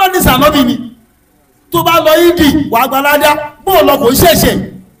tí bá ní sànọ́bì ni tó bá lọ Eid wà gbalada bó lọ kò ṣẹ̀ṣẹ̀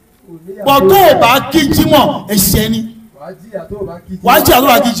bọ̀ tó bá kí jímọ̀ ẹ̀ṣẹ̀ ni wàá jí àtọ́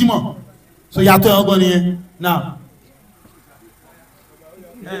bá kí jímọ̀ so yàtọ̀ ẹ̀ ọgbọ́n nìyẹn náà.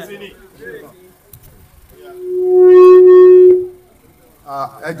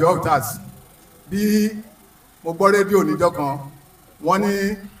 ẹjọ́ octas bí mo gbọ́ rédíò níjọ́ kan wọ́n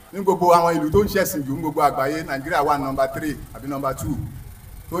ní gbogbo àwọn ìlú tó ń ṣẹ̀sìn jù ní gbogbo àgbáyé Nàìjíríà wà nọ́mbà 3 àbí nọ́mbà 2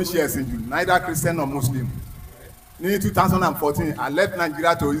 tó ń ṣe ẹ̀sìn jù neither Christian nor Muslim ní 2014 I left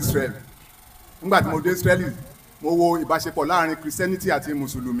Nigeria to Israel nígbà tí mo dé Israeli mo wo ìbáṣepọ̀ láàrin Christianity àti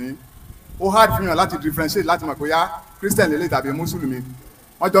Mùsùlùmí ó hard fihàn láti differentiate láti mọ̀ pé yá Christian lélẹ̀ tàbí Mùsùlùmí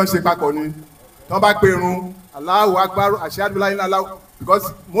wọ́n jọ ń ṣe papọ̀ ni tí wọ́n bá pe irun Allahu Akbar ashhadu la ilaha illallah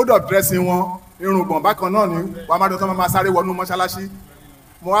because mode of dressing wọn irun gbọ̀n bákan náà ni wọ́n máa dọ́tọ́ máa sáré wọnú mọ́ṣáláṣí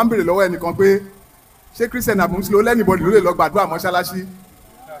mo wá ń bèrè lọ́wọ́ ẹnìkan pé ṣé Christian àbí Muslim lẹ́nìbọ̀dì ló lè lọ gbàdúrà mọ́ṣáláṣí.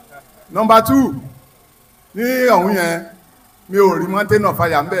 Number 2 ní ọ̀hún yẹn mi ò rí mountain of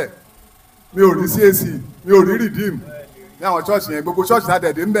fire ńbẹ̀ mi ò rí CAC mi ò rí redeem ní àwọn ṣọ́ọ̀ṣì yẹn gbogbo ṣọ́ọ̀ṣì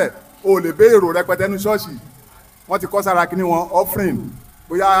àdẹ̀dẹ̀ ńbẹ̀ o lè bẹ́ èrò rẹpẹtẹ ní ṣọ́ọ̀ṣì wọ́n ti kọ́ sára kí ni wọn offering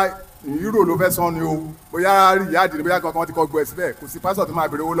bóyá euro ló fẹ́ san ni o bóyá ìyá àdínní bóyá kankan ti kọ́ gbọ́ ẹ̀ síbẹ̀ kò sí pásọ̀ tó máa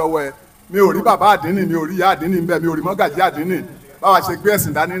béèrè owó lọ́wọ́ ẹ mi ò rí bàbá àdínní mi ò rí ìyá àdínní ńbẹ̀ mi ò rí mọ́gàjí àdínní báwa ṣe gbé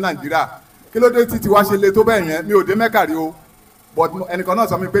ẹ̀sìn dání ní Nàìjíríà kí ló dé títí wá ṣe le tó bẹ́ẹ̀ yẹn mi ò dé Mẹ́kà rí o but ẹnìkan náà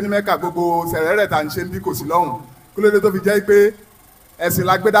sọ mi pé ní Mẹ́kà gbogbo sẹ̀rẹ̀rẹ̀ tá à ń ṣe bí kò sí lọ́hùn kí ló dé tó fi jẹ́ pé ẹ̀sìn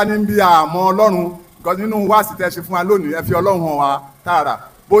la gbé dání bí àmọ́ Ọlọ́run because nínú wáàsí tẹ́ ṣe fún wa lónìí ẹ fi Ọlọ́run hàn wá tààrà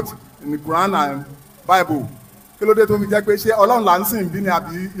both in the Quran and Bible kí ló dé tó fi jẹ́ pé ṣé Ọlọ́run là ń sìn bí ni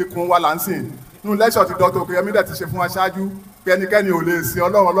àbí ikùn wa là ń sìn nínú lẹ́ṣọ̀ ti dọ́tò pé ẹmí dẹ̀ ti ṣe fún wa ṣáájú pé ẹnikẹ́ni ò lè sìn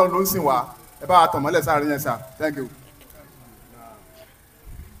Ọlọ́run Ọlọ́run ló ń sìn wá ẹ bá wa tàn mọ́lẹ̀ sáré yẹn sà thank you.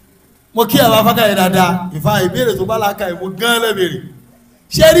 mo kí àwọn afákà yẹn dáadáa ìfà ìbéèrè tó bá láka ìwò gán lẹ́bẹ̀rẹ̀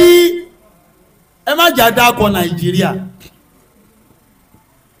ṣé rí ẹ má jà dákọ̀ Nàìjíríà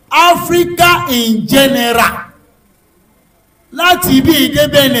Africa in general láti ibi ìdé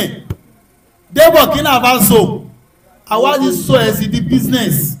Benin dé Burkina Faso àwa ti sọ ẹ̀sìn di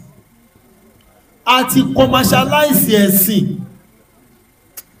business àti commercialize ẹ̀sìn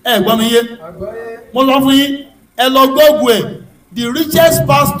ẹ gbọ́ mi yé mo lọ fún yín ẹ lọ gbọ́gbọ́ ẹ̀ the richest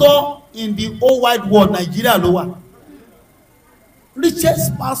pastor in the whole wide world Nigeria ló wà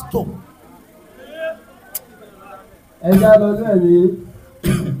richest pastor. ẹja lọ sí ẹ̀mí.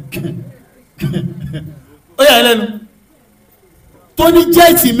 ó yà lẹ́nu tó ní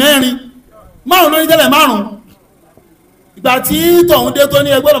jẹ́ẹ̀tì mẹ́rin márùn ló ní tẹ́lẹ̀ márùn ìgbà tí tọ̀hún dé tó ní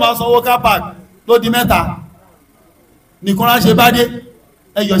ẹgbẹ́ lọ́mọ sanwó car park ló di mẹ́ta nìkan ránṣẹ́ bá dé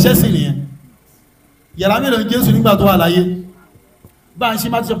ẹyọ̀ṣẹ́ sí nìyẹn yàrá mélòó Jésù nígbà tó wà láyé bá ń ṣe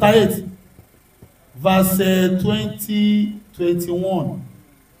Matthew chapter 8 verse 20-21.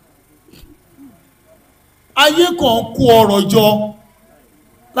 Ayé kan kó ọrọ̀ jọ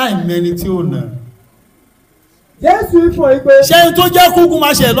láì mẹ́ni tí ó nà. Jésù fún ìpè. Ṣé tó jẹ́ kúkú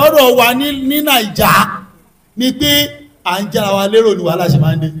máa ṣe lọ́dọ̀ wa ní Nàìjà ni pé à ń jára wa lérò ní wàhálà ṣe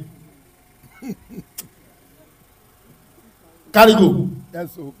máa ń dé. Kárígò,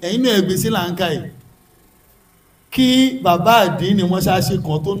 ẹ̀yin náà ẹgbẹ́ sí làǹkà yìí. Kí bàbá àdínì wọ́n ṣáṣe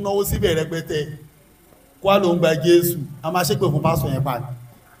kan tó náwó síbẹ̀ rẹpẹtẹ kó ló ń gba Jésù, a máa ṣépè fún pásọ̀ yẹn pàdé.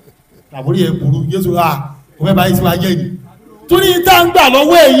 Tàbórí ẹ̀ burú, Jésù rà, ó fẹ́ bá yí sí wa jẹ́ ni. Torí tá ń gbà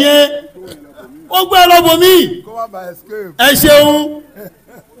lọ́wọ́ ẹ̀yẹn, ó gbé lọ́bọ̀ mí. Ẹ ṣeun.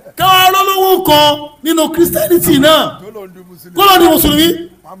 Káwọn olówó kan nínú Christianity náà kó lọ di Mùsùlùmí.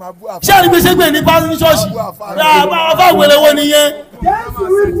 Ṣé àrígbéṣẹ́gbè ní pásítọ̀ ṣọ́ọ̀ṣì? Àwọn afá ìwẹ̀lẹ̀wọ̀ nìyẹn.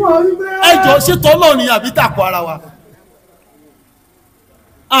 Ẹjọ́ ṣe tọ́lọ̀ ní àbí tàkọ̀ ara wa.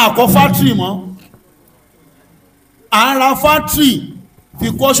 Àkọ́ fátírì mọ́. À ń ra fátírì fi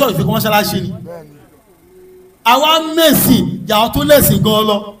kọ́ ṣọ́ọ̀ṣì fi kọ́ mọ́ṣáláṣí ni. Àwa mẹ́sìn jàun tó lẹ́sìn gan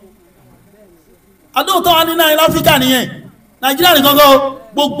lọ. Adóòtọ́ wa ní náà Áfíríkà nìyẹn. Nàìjíríà nìkan gan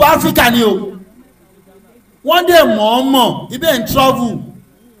gbogbo Áfíríkà ni o. Wọ́n dẹ̀ mọ̀ ibẹ̀ ń travel.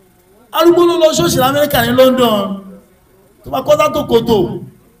 Arúgbó ló lọ ṣọ́ọ̀ṣì l'Amẹ́ríkà ní London. Tó máa kọ́tà tó kòtò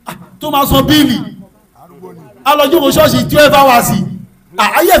tó máa sọ bíìlì alọ́jọ́bọ̀ ṣọ́ọ̀ṣì 12 hours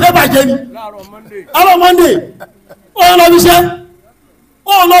ayé ẹ̀fẹ́ bàjẹ́ ni alọ́ Monday ó lọ bí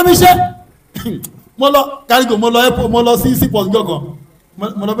iṣẹ́ mo lọ Kárígò mo lọ sí seaport gbọ́kan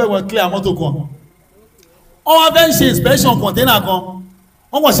mo lọ bẹ́ẹ̀ wọ́n clear mọ́tò kan wọ́n fẹ́ ṣe inspection container kan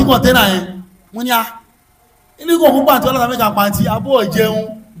wọ́n wọ̀ sí container yẹn wọ́n ní ilé ìgbọ̀n fún pàǹtí ọlọ́dà mẹ́ta pàǹtí abọ́ ìjẹun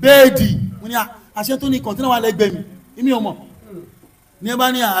bẹ́ẹ̀dì wọ́n ní àṣẹ tó ní container wà lẹ́gbẹ̀ẹ́ mi èmi ọmọ ní ẹ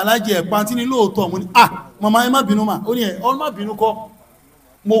bá ní alájẹ ẹ̀pá tí ní lóòótọ́ mo ní màmá ẹ má bínú mà ó ní ẹ ọ má bínú kọ́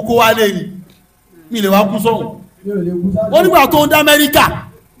mo kó wá lé ní mi lè wá kú sọ́hùn ó nígbà tó ń dá Amẹ́ríkà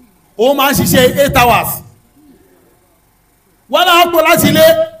ó máa ń ṣiṣẹ́ 8 hours wọ́n náà pọ̀ láti ilé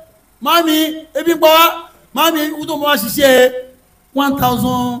mami ebi gbọ́ wá mami tó mọ́ wá ṣiṣẹ́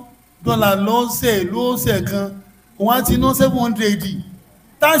 $1,000 lọ́sẹ̀ kan òun á ti ná 700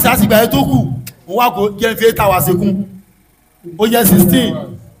 táǹsì àsìgbà ẹ tó kù òun wá kó jẹ́ fi 8 hours kún ó jẹ́ 16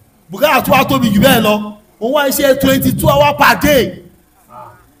 bùkátà tó wá tóbi jù bẹ́ẹ̀ lọ òun wá iṣẹ́ 22 hours per day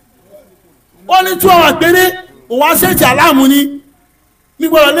ó ní 2 hours péré òun wá ṣètì aláàmù ní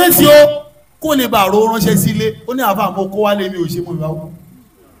nígbọ́dọ̀ lẹ́sí ó kó lè bà ro ránṣẹ́ sílé ó ní àfà àmọ́ kó wá lé mi ò ṣe mọ́ ìbáwọ́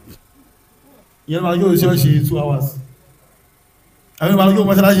ìyẹn máa yóò ṣe 2 hours àwọn ìbáwọ́ yóò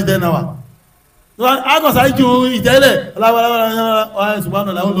mọ́ṣáláṣí 10 hours agọ̀sá ìjú ìtẹ́lẹ̀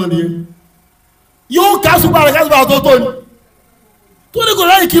yóò kásùpá rẹ̀ kásùpá tó tó ní tó ní kò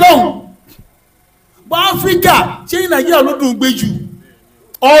rẹ̀ ìkìlọ̀hùn bá Áfíríkà ṣe ní Nàìjíríà ló dùn gbé jù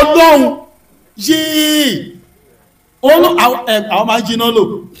Ọlọ́run yìí àwọn máa ń jí náà lò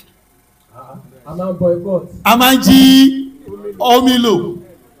a máa ń jí omi lò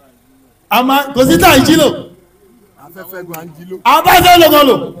kò sí tàà ìjí lò afẹ́fẹ́ lọ́gọ́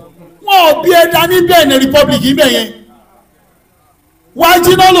lò wọ́n ò bí ẹ̀dá ní Benin Republic ibẹ̀ yẹn wà á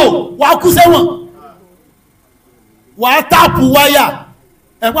jí náà lò wà á kú sẹ́wọ̀n wà á táàpù wáyà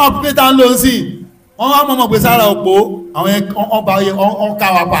ẹ̀pọ̀ àpúpẹ́ta ń lò sí wọ́n wá mọ̀mọ̀ pé sára òpó àwọn ọba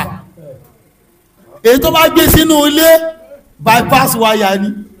ọkàwà pa èyí tó bá gbé sínú ilé bypass wáyà ni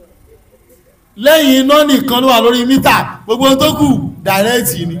lẹ́yìn iná nìkan ló wà lórí mítà gbogbo tó kù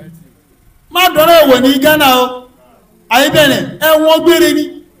direct ni má dọ́rọ̀ èwò ní Ghana o àyíbẹ̀rẹ̀ ẹ̀wọ̀n gbére ni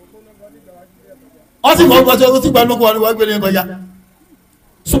wọ́n sì kọ́ ọgbọ́n tó ti gbà lókò wọ́n gbére ní kọjá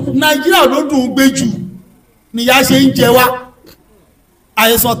so Nàìjíríà ló dùn gbé jù níyà ṣe ń jẹ wá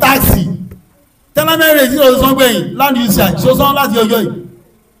àìsàn táàkì tẹ́lámẹ́rẹ̀ tí ó sán gbẹ̀yìn land usage ṣó sán láti ọjọ́ yìí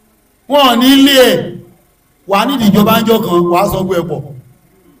wọ́n ní ilé ẹ̀ wà nídìí ìjọba ń jọ kan wà sọ gbé ẹ̀pọ̀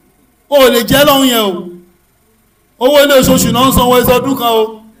o lè jẹ́ lọ́hun yẹn o owó ilé oṣooṣù náà ń sanwó ìsọdún kan o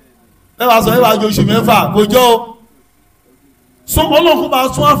lẹ́wà sọ ìwà àjò oṣù 6 kò jọ o so ọlọ́kùn bá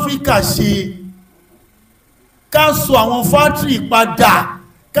tún Áfíríkà ṣe ká sọ àwọn fátírì padà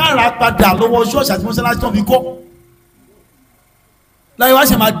káàrà padà lọ́wọ́ ṣọ́ọ̀ṣì àti mọ́ṣáláṣí tó fi kọ́ láyé wá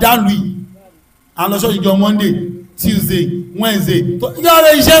ṣe máa dánú yìí àwọn lọ́ṣọ́ọ̀ṣì jọ Monday Tuesday Wednesday tó yọ́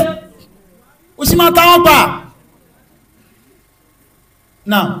rẹ̀ iṣẹ́ ó sì máa táwọn pa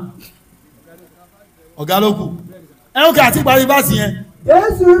náà ọ̀gá lókù ẹ̀rùkà àti ìparí bá sí yẹn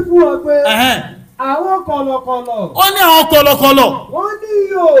Jésù fún ọ pé àwọn kọ̀lọ̀kọ̀lọ̀ ó ní àwọn kọ̀lọ̀kọ̀lọ̀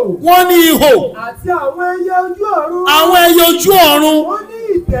wọ́n ní ihò àti àwọn ẹyẹ ojú ọ̀run wọ́n ní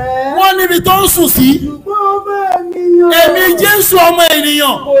ìtẹ́ wọ́n níbi tó ń sùn sí ṣùgbọ́n ọmọ ènìyàn èmi Jésù ọmọ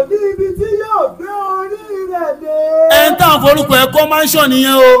ènìyàn kò ní ibi tí yóò gbé orí rẹ̀ lé ẹ̀ ń tàn forúkọ ẹ̀kọ́ mansion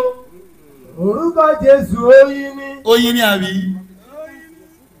nìyẹn o. Orúkọ Jésù oyin ni. Oyin ni àbí?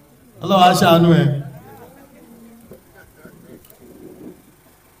 Ọlọ́run á ṣàánú ẹ̀.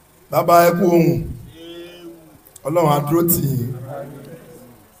 Bàbá ẹ kú ohun. Ọlọ́run á dúró tì yín.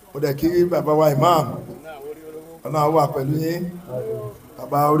 Ó dẹ̀ kí bàbá wa imam. Ọlọ́run wà pẹ̀lú yín.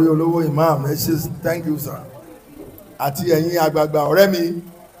 Bàbá orí olówó imam ẹ ṣé thank you sir. Àti ẹ̀yin àgbààgbà ọ̀rẹ́ mi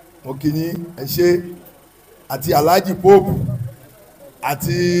mo kí yín ẹ ṣé. Àti Alhaji Pope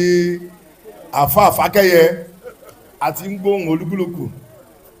àti àfa Fákẹ́yẹ àti ń gbóhùn olúkúlùkù.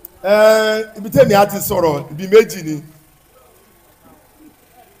 Ibi tèmi á ti sọ̀rọ̀ ibi méjì ni.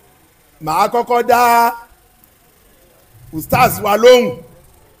 Màá kọ́kọ́ dá ustaz wa lóhùn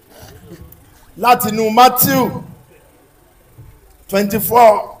látinú Matthew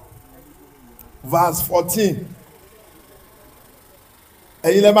 24 verse 14.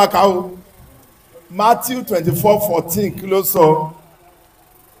 Ẹ̀yin lẹ́ máa kà ó. Matthew 24:14 kí ló sọ?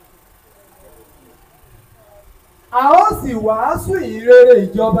 A ó sì wàásù ìrere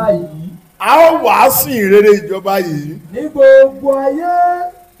ìjọba yìí. A ó wàásù ìrere ìjọba yìí. Ní gbogbo ayé.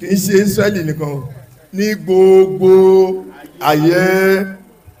 Kì í ṣe Ísírẹ́lì nìkan, ní gbogbo ayé.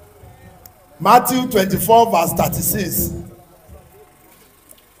 Matthew 24 verse 36.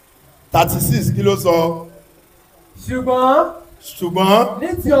 36 kí ló sọ? Ṣùgbọ́n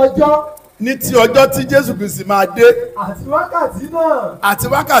ní ti ọjọ́ tí Jésù Kristi máa dé. Àti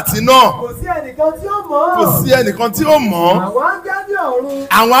wákàtí náà. Kò sí ẹnìkan tí ó mọ̀.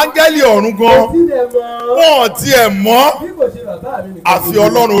 Àwọn áńgẹ́lì ọ̀run gan. Wọ́n tiẹ̀ mọ̀. Àfi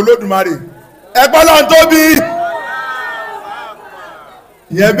Ọlọ́run Olódùmarè. Ẹgbọ́n Ọlọ́run tóbi.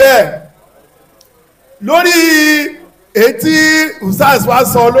 Ìyẹn bẹ́ẹ̀. Lórí èyí tí Ustaz wa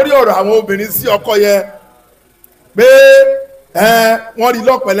sọ lórí ọ̀rọ̀ àwọn obìnrin sí ọkọ yẹn pé wọ́n rí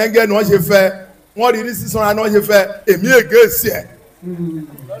lọ́pẹ̀lẹ́ngẹ́ ni wọ́n ṣe fẹ́, wọ́n rí ní sísanra ni wọ́n ṣe fẹ́, èmi ègé sí ẹ̀.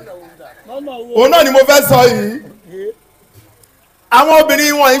 Òun náà ni mo fẹ́ sọ yìí. Àwọn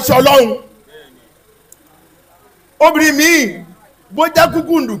obìnrin wọn ń ṣọlọ́hun. Obìnrin míì bó jẹ́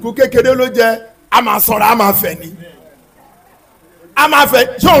kúkú ndùkú kékeré ló jẹ́, a máa sọ̀rọ̀ a máa fẹ̀ ni. A máa fẹ̀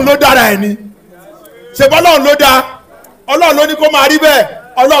ṣé òun ló dára ẹ̀ ni? Ṣèbọ́ Ọlọ́run ló dá. Ọlọ́run ló ní kó máa rí bẹ́ẹ̀.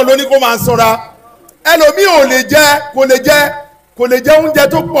 Ọlọ́run ló ní kó máa ṣọ́ra. Ẹlòmíì ò lè jẹ kò lè jẹ oúnjẹ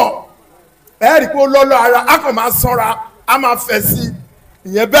tó pọ̀. Ẹ rí kó lọ́lọ́ ara a kàn máa ṣọ́ra a máa fẹ̀ sí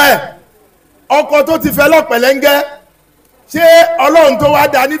ìyẹn bẹ́ẹ̀. Ọkọ tó ti fẹ́ lọ́pẹ̀lẹ́ngẹ́ ṣé Ọlọ́run tó wá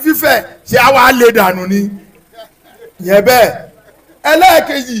dá ní fífẹ̀ ṣé a wá lè dànù ni ìyẹn bẹ́ẹ̀.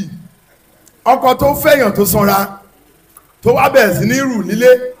 Ẹlẹ́ẹ̀kejì ọkọ tó fẹ́yàn tó ṣọ́ra tó wá bẹ̀rẹ̀ sí ní rù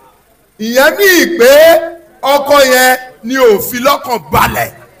nílé ìyẹn ní ìpè ọkọ yẹn ni ò fi lọ́kàn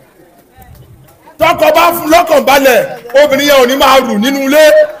balẹ̀. Tọkọ bá fún lọ́kàn balẹ̀ obìnrin yẹn ò ní máa rù nínú ilé.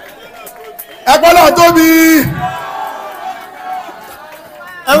 Ẹgbọ́n náà tóbi.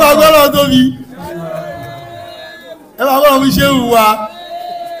 Ẹ máa gbọ́ náà tóbi. Ẹ máa gbọ́ mi ṣe hùwà.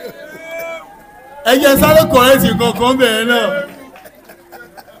 Ẹ jẹ́ sáré kọ̀rẹ́tì kankan bẹ̀rẹ̀ náà.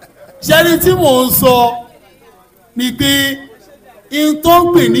 Ṣẹ́ni tí mò ń sọ ni pé in tó ń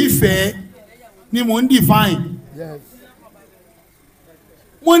pè nífẹ̀ẹ́ ni mò ń define.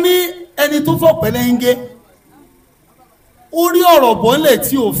 Mo ní ẹni tó fọ́ pẹ̀lẹ́ngẹ́ orí ọ̀rọ̀ bọ́lẹ̀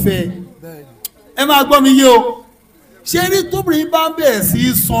tí ò fẹ́. Ẹ máa gbọ́ mi yé o. Ṣé ní tóbìnrin bá ń bẹ̀rẹ̀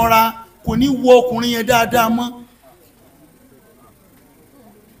sí sanra kò ní wo ọkùnrin yẹn dáadáa mọ́?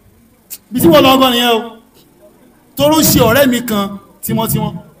 Bí tí wọ́n lọ́gọ́ nìyẹn o. Toró ṣe ọ̀rẹ́ mi kan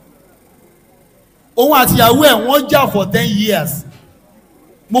tímọ́tímọ́. Òun àti ìyàwó ẹ̀ wọ́n jà for 10 years.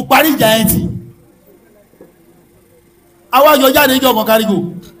 Mo parí ìjà yẹn tì. Àwa yọ jáde níjọ́ kan kárígò.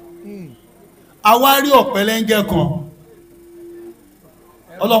 Àwa rí ọ̀pẹ̀lẹ́ngẹ́ kan.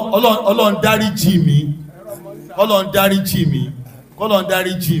 Ọlọ́run dáríjì mí. Ọlọ́run dáríjì mí. Ọlọ́run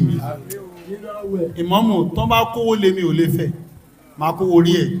dáríjì mí. Ìmámù tó bá kówó lé mi ò lè fẹ́. Máa kówó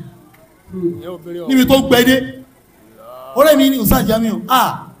rí ẹ̀. Níbi tó gbẹ́dé. Ọ̀rẹ́ mi ní USTAZJAMIU.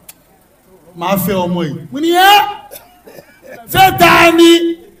 Máa fẹ́ ọmọ yìí. Mo ní ẹ́ fẹ́ ta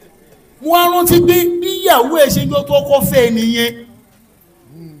ni? Mo á rántí pé níyàwó ẹ̀ ṣe jọ tó kọ́ fẹ́ nìyẹn.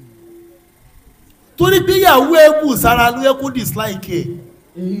 Torí pé ìyàwó ẹ̀ bù sára ló yẹ kó dislike ẹ̀.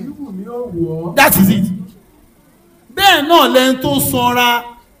 Èyí wù mí ó wù ọ́. That is it. Bẹ́ẹ̀ náà lẹ́ni tó sanra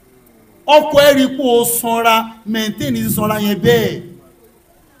ọkọ ẹ̀ rí pé ó sanra maintain sanra yẹn bẹ́ẹ̀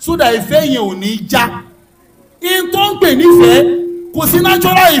sódà ìfẹ́ yẹn ò ní já. In tó ń pè nífẹ̀ẹ́ kò sí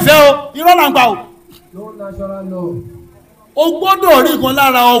natural ìfẹ́ o irọ́ là ń gbà o. No natural love. O gbọ́dọ̀ rí kan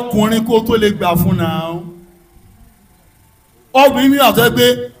lára ọkùnrin kó tó lè gbà fún náà. Obìnrin mi àtọ́ pé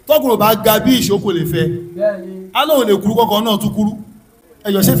tọ́kùnrin bá ga bí ìṣó kò lè fẹ́. Alóhùn lè kúrú kọ́kọ́ náà tún kúrú.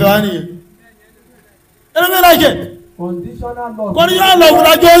 Ẹjọ́ ṣe fẹ́ wá nìyẹn. ẹlẹ́mìí láìkẹ́ conditional love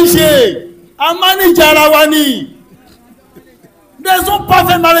lájọ́ ń ṣe a manage ara wa ni there is no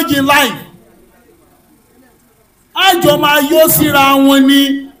perfect marriage in life àjọ máa yọ síra wọn ni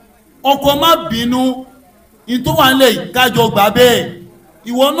ọkọ má bínú ìtò wà nílẹ̀ kájọ gbà bẹ́ẹ̀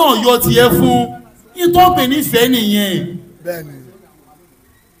ìwọ náà yọ tiẹ̀ fún ìtọ́pẹ̀ nífẹ̀ẹ́ nìyẹn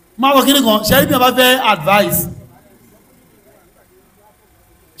máa wọ kíní kan ṣe é bí wọ́n bá fẹ́ advice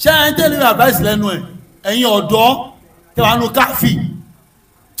ṣe ẹ̀ ń tẹ́lẹ̀ advice lẹ́nu ẹ̀ ẹ̀yin ọ̀dọ́ tẹwàá nù káfì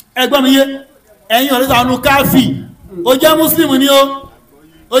ẹgbọ́n mi yé ẹ̀yin ọ̀dọ́ tẹwàá nù káfì ó jẹ́ muslim ni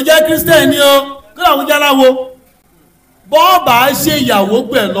ó jẹ́ christian ni ó kí làwọn jẹ́ aláwo bọ́ọ̀bà ṣe ìyàwó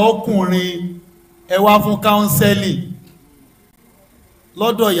pẹ̀lú ọkùnrin ẹ wá fún counseling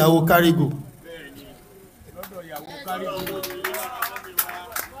lọ́dọ̀ ìyàwó kárígò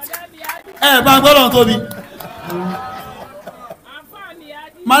ẹ bá gbọ́dọ̀ tóbi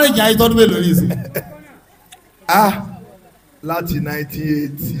marriage ayé tọ́dún mélòó ní ìsìn láti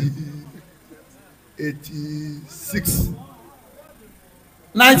 1986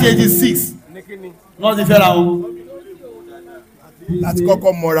 1986 wọ́n ti fẹ́ra wọn láti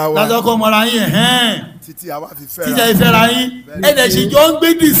kọ́kọ́ mọ́ra wa láti kọ́kọ́ mọ́ra yín ẹ̀hẹ́n títí àwa fi fẹ́ra títí àwa fi fẹ́ra yín ẹ̀dẹ̀ sì jọ ń gbé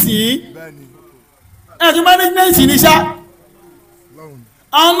dìsí ẹ̀kí management ní sá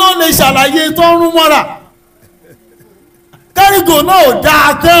àwọn náà lè ṣàlàyé tó ń rún mọ́ra kárígò náà ò dáa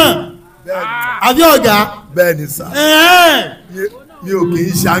tán àbí ọ̀gá bẹ́ẹ̀ni sá mi ò kì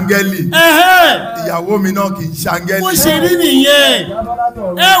í ṣàngẹ́lì ìyàwó mi náà kì í ṣàngẹ́lì wọ́n ṣe rí nìyẹn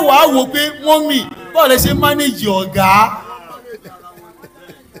ẹ wàá wò pé mọ́mì bọ́ọ̀ lè ṣe manage ọ̀gá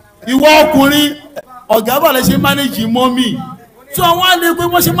ìwọ ọkùnrin ọ̀gá bọ́ọ̀ lè ṣe manage mọ́mì tí àwọn á lè pé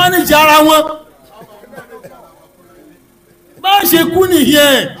wọ́n ṣe manage ara wọn bá ṣe kú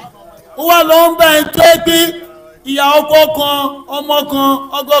nìyẹn ó wà lọ ń bá ẹ tó ẹ pé ìyá ọkọ kan ọmọ kan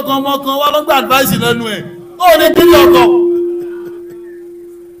ọgọ kan ọmọ kan wà lọ ń gba advice lẹ́nu ẹ̀ ó ní bílí ọkọ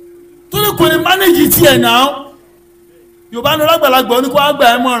torí kò ní manage tiẹ̀ náà yorùbá ní ọlọ́gbàlagbà oníkó àgbà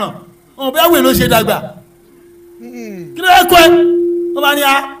ẹ̀ mọ̀ràn ọmọ bí àwẹ̀ ló ṣe dàgbà kí ló yẹ kọ́ ẹ wọ́n bá ní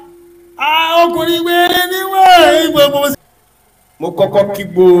ọkùnrin gbére níwọ̀n gbogbo. mo kọ́kọ́ kí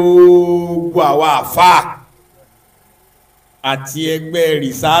gbogbo àwa àfáà àti ẹgbẹ́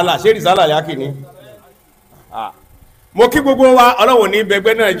rìsálà ṣé rìsálà yá kì ní mo kí gbogbo wa ọlọ́wọ̀ ní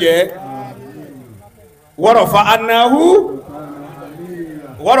bẹgbẹ́ náà jẹ́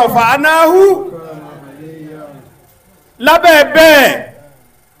wọ́rọ̀fà anáhú lábẹ́ bẹ́ẹ̀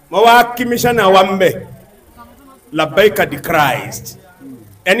mo wá kí míṣánà wa ń bẹ̀ labbaika di Christ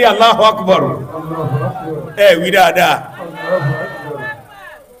ẹni Allahu Akbar wí dáadáa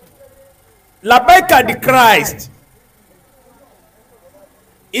labbaika di Christ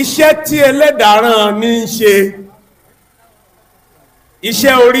iṣẹ́ tí ẹlẹ́dàárán ní ń ṣe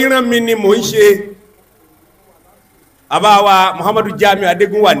iṣẹ́ oríran mi ni mò ń ṣe àbáwa Muhammadu Jamiu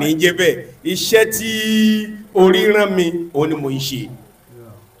Adégúnwà ní jẹ́ bẹ́ẹ̀ iṣẹ́ tí oríran mi òun ni mò ń ṣe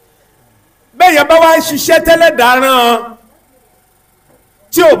bẹ́ẹ̀ yẹn bá wá ń ṣiṣẹ́ tẹ́lẹ̀dàárán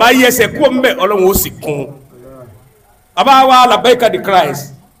tí ò bá yẹsẹ̀ kó ń bẹ̀ ọlọ́run ó sì kún àbáwa labbaika di Christ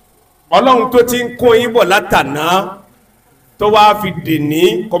ọlọ́run tó ti ń kún yín bọ̀ látàná tó wá fi dèní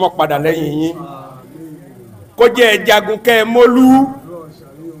kọ́mọ padà lẹ́yìn yín kó jẹ́ ẹjagun kẹ́ ẹ mólú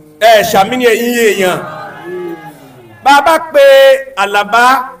ẹ ṣàmìnì ẹ̀yìn èèyàn bàbá pé Àlàbá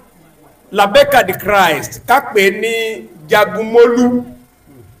labbaika di Christ ká pè ní jagunmólú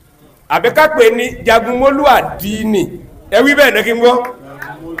àbí ká pè ní jagunmólú àdínì ẹ wí bẹ́ẹ̀ náà kí n gbọ́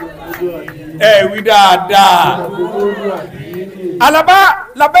ẹ wí dáadáa Àlàbá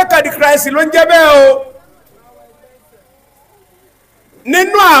labbaika di Christ ló ń jẹ́ bẹ́ẹ̀ o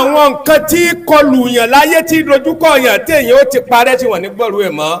nínú àwọn nǹkan tí kọlù yàn láyé tí dojúkọ yàn tí èyàn ó ti parẹ́ tí wọ́n ní gbọ́rú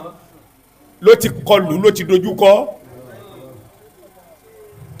ẹ̀ mọ́ ló ti kọlù ló ti dojúkọ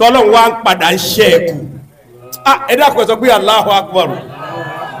tọ́lọ́run wá ń padà ń ṣe ẹ̀kù ẹ dákun sọ pé Allahu Akbar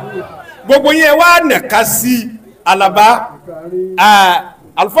gbogbo yẹn wá nàka sí Àlàbá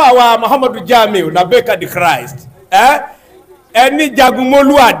àlùfáà wa Muhammadu Jamiu labbaika di Christ ẹni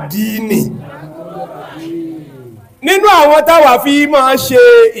jagunmólú àdínì nínú àwọn táwà fi máa ṣe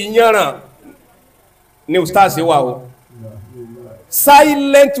ìyanràn ní ustaz wà o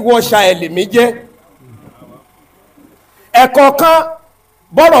silent watcher ẹlẹ́mí jẹ́ ẹ̀kọ̀ọ̀kan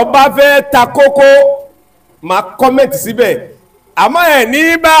bọ́rọ̀ bá fẹ́ ta kókó ma kọ́mẹ̀tì síbẹ̀ àmọ́ ẹ̀ ní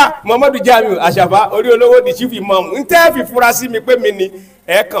bá Muhammadu Jamiu Àṣàfà orí olówó di chief imam ń tẹ́ fi fura sí mi pé mi ni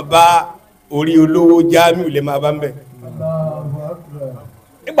ẹ̀ kàn bá orí olówó Jamiu lè máa bá ń bẹ̀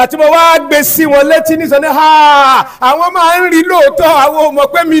ìgbà tí mo wá gbé sí wọn létí ní sọ́ni àwọn máa ń rí lóòótọ́ àwọn ọmọ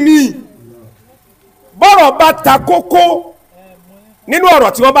pé mi ní bọ́rọ̀ bá ta kókó nínú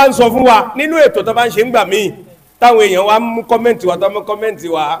ọ̀rọ̀ tí wọ́n bá ń sọ fún wa nínú ètò tó bá ń ṣe ń gbà míì táwọn èèyàn wa mú kọ́mẹ́ǹtì wa tó mú kọ́mẹ́ǹtì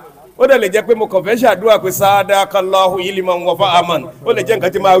wa ó dẹ̀ lè jẹ́ pé mo kàn fẹ́ ṣàdúrà pé sadakallahu ilman wa fa'aman ó lè jẹ́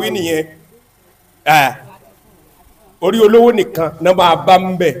nǹkan tí máa wí nìyẹn orí olówó nìkan náà máa bá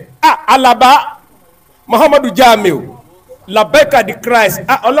ń bẹ̀ Alaba Muhammadu Jamiu Labeka the Christ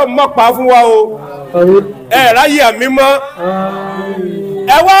ọlọ́run má pa fún wa o ráyè àmì mọ́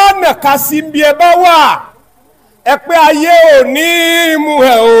ẹ wá nàka sí bí ẹ bá wà ẹ pé ayé ò ní mú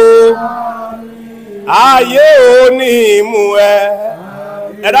ẹ o ayé ò ní mú ẹ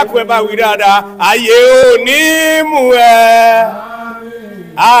dákun ẹ bá wí dáadáa ayé ò ní mú ẹ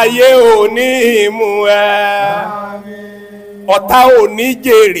ayé ò ní mú ẹ ọ̀tá ò ní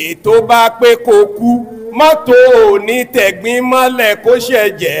jèrè tó bá pé kó kú mọ́tò ò ní tẹ̀gbín mọ́lẹ̀ kó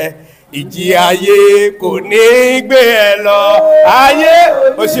ṣẹ̀jẹ̀ ìjì ayé kò ní gbé ẹ lọ ayé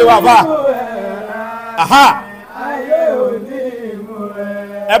ò ṣe wà fà ayé ò ní mú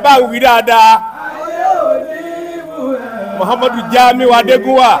ẹ ẹ bá wí dáadáa ayé ò ní mú ẹ Muhammadu Jamiu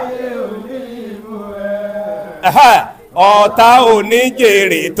Adégúnwà ọ̀tá ò ní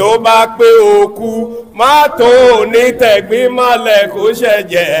jèrè tó bá pé okú mọ́tò ò ní tẹ̀gbín mọ́lẹ̀ kó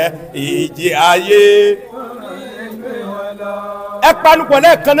ṣẹ̀jẹ̀ ìjì ayé ẹ panupọ̀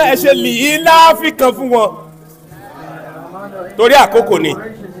lẹ́ẹ̀kan náà ẹ ṣe lìí láàfíkan fún wọn torí àkókò ni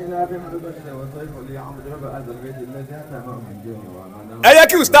ẹ yẹ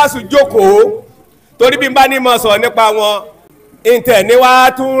kí ustaasu jókòó torí bí n bá ní mọ̀ sọ̀rọ̀ nípa wọn ìntẹ̀ ní wá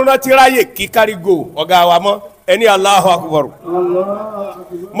tún rántí ráyè kí kárígò ọ̀gá wa mọ́ ẹni Allahu Akbar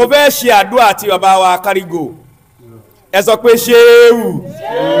mo fẹ́ ṣe àdúrà àti bàbá wa kárígò ẹ sọ pé ṣéwù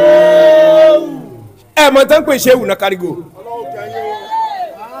ẹ mọ̀ tán pé ṣéwù náà kárígò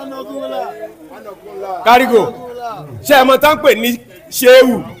kárígò ṣe ẹ mọ̀ tán pé ní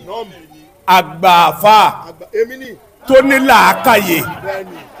ṣéwù àgbààfà tó ní làákàyè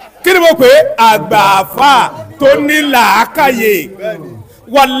kí ni mo pè é àgbààfà tó ní làákàyè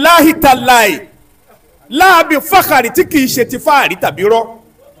wàláhì tàláì láàbí fákàrí tí kìí ṣe ti fáàrí tàbí rọ́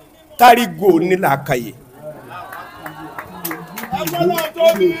kárígò ní làákàyè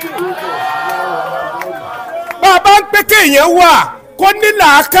bàbá ń pé kéèyàn wà kó ní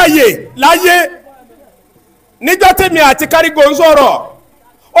làákàyè láyé níjọ́ tèmi àti kárígò ń sọ̀rọ̀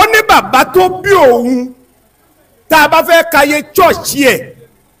ó ní bàbá tó bí òun tá a bá fẹ́ kàyé chọ́ọ̀chì ẹ̀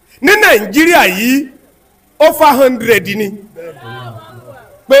ní Nàìjíríà yìí ó 400 ni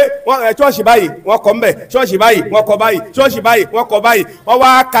pé wọ́n chọ́ọ̀chì báyìí wọ́n kọ́ mbẹ̀ chọ́ọ̀chì báyìí wọ́n kọ́ báyìí chọ́ọ̀chì báyìí wọ́n kọ́ báyìí wọ́n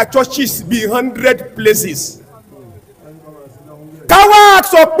wá ka churches bíi 100 places káwá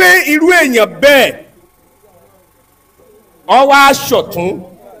sọ pé irú èèyàn bẹ́ẹ̀ ọ wá ṣọ̀tún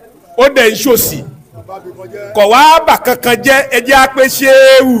ó dẹ̀ ń ṣòsì kọ̀ wá bà kankan jẹ́ ẹjẹ́ á pé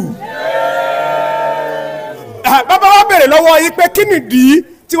ṣéwù bàbá wa bèrè lọ́wọ́ yìí pé kí nìdí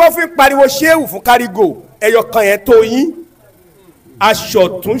tí wọ́n fi ń pariwo ṣéwù fún kárígò ẹyọ kan yẹn tó yín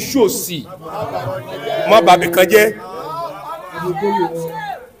aṣọ̀tún ṣòsì mọ́ bàbí kan jẹ́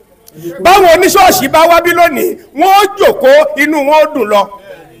báwọn oníṣọ́ọ̀ṣì bá wá bí lónìí wọ́n ó jókòó inú wọn ó dùn lọ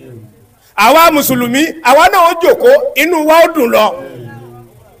àwa mùsùlùmí àwa náà ó jókòó inú wa ó dùn lọ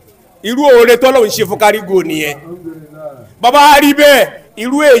irú oore tọ́lọ́run ṣe fún kárígò nìyẹn bàbá rí bẹ́ẹ̀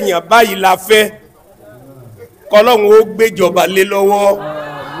irú èèyàn báyìí la fẹ́ kọ́lọ́run ó gbéjọba lé lọ́wọ́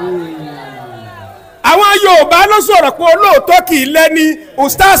àwọn Yorùbá ló sọ̀rọ̀ pé olóòótọ́ kì í lẹ́ni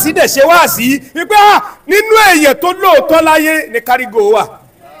ustaasi dẹ̀ ṣe wá sí wípé nínú èèyàn tó lóòótọ́ láyé ní kárígò wà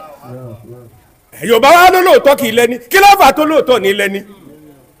Yorùbá wá lóòótọ́ kì í lẹ́ni kí ló fà tó lóòótọ́ ní lẹ́ni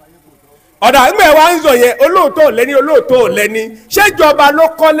ọ̀dà ńgbẹ̀ wá ń zọ̀ yẹn olóòótọ́ lẹ́ni olóòótọ́ lẹ́ni ṣéjọba ló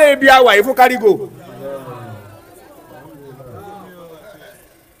kọ́lé ibi àwà yìí fún kárígò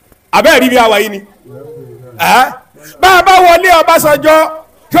abẹ́ẹ̀rí ibi àwà yìí ni bá a bá wọlé Ọbásanjọ́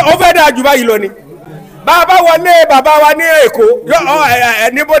ó fẹ́ dáa jù báyìí lọ ni bá a bá wọlé bàbá wa ní Èkó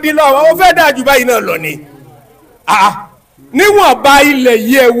níbodí lọ́wọ́ ó fẹ́ dáa jù báyìí náà lọ ni níwọ̀n bá ilẹ̀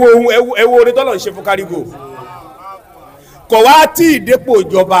yìí ẹ̀wọ̀ orí tọ́lọ̀ ń ṣe fún kárígò kọ̀ wá tí ìdépò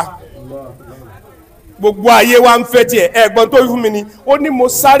ìjọba gbogbo ayé wa ń fẹ́ tiẹ̀ ẹ̀gbọ́n tó fún mi ni ó ní mo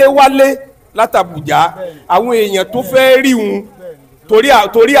sáré wálé látàbùjá àwọn èèyàn tó fẹ́ rí òun torí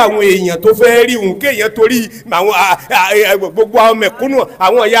àwọn èèyàn tó fẹ́ rí òun kéèyàn torí àwọn gbogbo àwọn mẹ̀kúnnù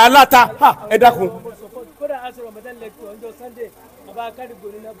àwọn ìyá aláta ẹ dákun. kódà aṣọ Ramadan lẹ́kọ̀ọ́ ọjọ́ Sunday bàbá kárígò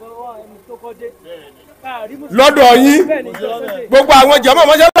ní nàbọ̀ ẹni tó kọ́ dé. lọ́dọ̀ yín gbogbo àwọn jàmá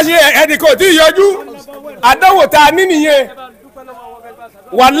mọ́ṣáláṣí ẹnì kan ò tí ì yọjú àdánwò tá a ní nìyẹn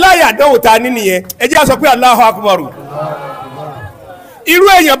wàláyé àdánwò tá a ní nìyẹn ẹ jẹ́ ká sọ pé Allahu Akbar irú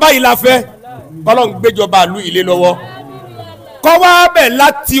èèyàn báyìí la fẹ́ kọ́lọ́n gbéjọba ìlú ilé lọ́wọ́ kọ́ wá bẹ̀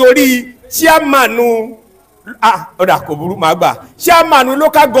láti orí chairmanu ọ̀dà kò burú màá gbà chairman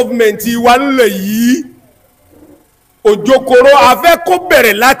local government wa ńlẹ̀ yìí Ojokoro afẹ́ kó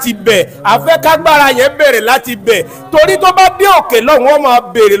bẹ̀rẹ̀ láti bẹ̀ afẹ́ kágbára yẹn bẹ̀rẹ̀ láti bẹ̀ torí tó bá dé òkè lọ́hùn wọ́n máa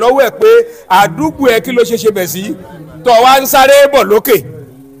béèrè lọ́wọ́ ẹ̀ pé àdúgbò ẹ kí ló ṣe bẹ̀ sí tó wá ń sáré bọ̀ lókè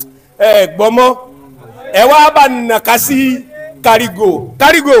ẹ gbọ́mọ́ ẹ wá bá nàka sí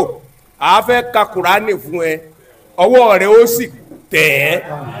kárígò afẹ́ ka Kùránì fún ẹ ọwọ́ rẹ̀ ó sì tẹ̀ ẹ́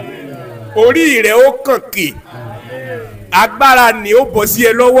orí rẹ̀ ó kànkè agbára ni ó bọ̀ sí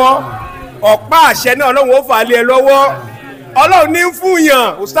ẹ lọ́wọ́ ọ̀pá àṣẹ náà Ọlọ́run ó fà lé ẹ lọ́wọ́ Ọlọ́run ní ń fúnyàn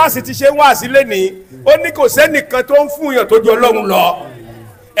ustaz ti ṣe ń wá sílé ní ó ní kò sẹ́nìkan tó ń fúnyàn tó ju Ọlọ́run lọ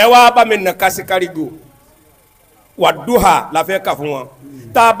ẹ wá bá mi nàka sí kárígò wàdúhà la fẹ́ kà fún wọn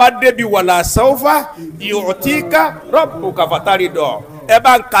tá a bá débi wàlà sáwọ́fà yu'tika rabbuka fataridọ̀ ẹ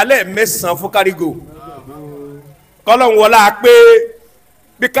bá ń kalẹ̀ mẹ́sàn-án fún kárígò kọ́lọ́hún wọlá pé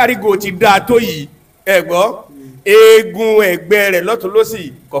bí kárígò ti dáa tó yìí ẹ gbọ́ eegun ẹ̀gbẹ́ rẹ̀ lọ́tún lọ́sì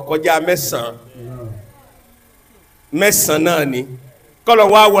kọ̀kọ́já mẹ́sàn-án náà ni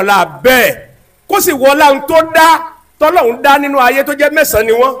kọ́lọ́hún wá wọlá bẹ́ẹ̀ kó sì wọlá ń tó dá tọ́lọ́hún dá nínú ayé tó jẹ́ mẹ́sàn-án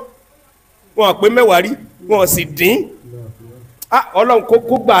ni wọ́n pé mẹ́wàá rí wọ́n sì dín Ọlọ́run kó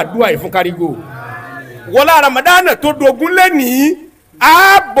gbàdúrà yìí fún kárígò wọlá Ramadan tó dogun lẹ́nìí a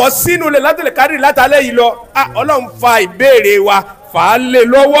bọ̀ sínú lè látẹ̀lẹ̀ kárí látàlẹ́ yìí lọ Ọlọ́run fa ìbéèrè wa fà á lè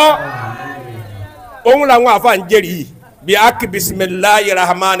lọ́wọ́ ohun làwọn àfa ń jẹ́rìí yìí bí akí bisimilayi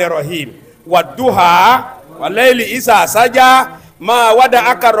rahman rahim wàdúhà wàlẹ́lì isa sájà máa wádà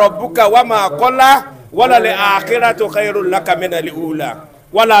akárọ̀ bùkà wà máa kọ́lá wàlálẹ̀ àkíràtò khairul laka minal ula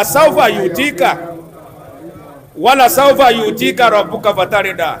wàlà sáwfà yutika rabbuka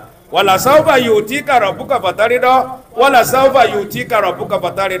fatarida wala saufa yutika rabbuka fatarida wala saufa yutika rabbuka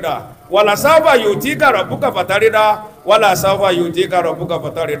fatarida wala saufa yutika rabbuka fatarida wala saufa yutika rabbuka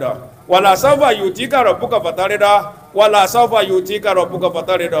fatarida wala saufa yutika rabbuka fatarida wala saufa yutika rabbuka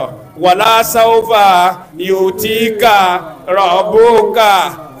fatarida wala saufa yutika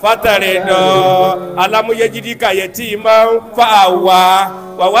rabbuka fatarida alamu yajidika yatiman fa'awa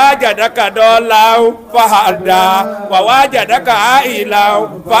wa wajadaka dolan fahada wa wajadaka ailan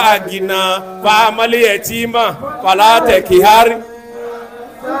fa'agina fa'amali yatima fala takihar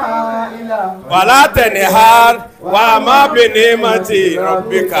wala tanhar wa ma binimati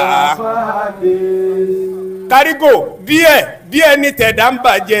rabbika kárígò díẹ̀ ní tẹ̀dá ń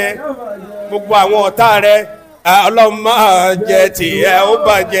bàjẹ́ gbogbo àwọn ọ̀tá rẹ̀ Ọlọ́run máa jẹ́ tiẹ̀ ó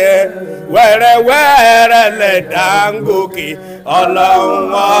bàjẹ́ wẹ́rẹ́wẹ́rẹ́ lẹ̀ dáńgòkè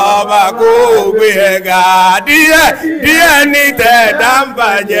Ọlọ́run ọba kó gbé ẹ ga díẹ̀ ní tẹ̀dá ń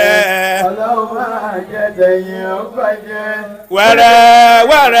bàjẹ́ Ọlọ́run máa jẹ́ tẹ̀yìn ó bàjẹ́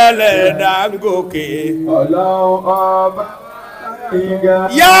wẹ́rẹ́wẹ́rẹ́ lẹ̀ dáńgòkè Ọlọ́run ọba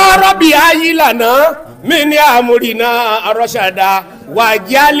ya Rabbi ayilana mini amurina arashada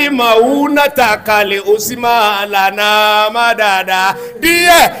wajali maunata kale usima lana madada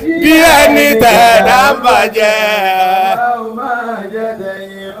díẹ̀ ní tẹ̀dá ń bàjẹ́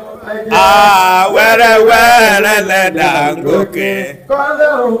wẹ́rẹ́wẹ́rẹ́ lẹ́dà ń gòkè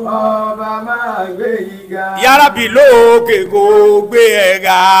kọ́lọ́hún ọba máa gbé ìga ya Rabbi lókè kó gbé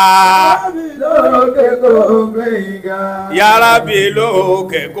ẹ̀ga lókè kó gbé ìga ya Rabbi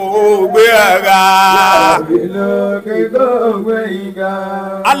lókè kó gbé ẹ̀ga lókè kó gbé ìga.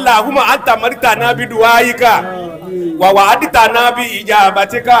 Allahumma anta maritana bi du'aika wa wa'adtana bi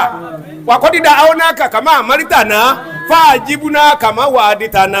ijabatika wa qad da'awnaka kama maritana fa'ajibna kama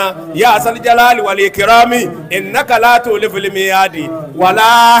wa'adtana ya asal jalali wal ikrami innaka la tuliful miadi wala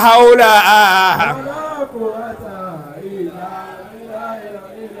hawla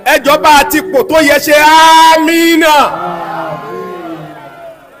ẹjọba àti pò tó yẹ ṣe amina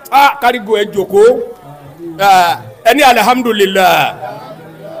kárígò ẹ jókòó ẹni alhamdulillah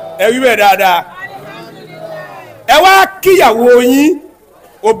ẹ wí bẹ́ẹ̀ dáadáa ẹ wá kíyàwó yín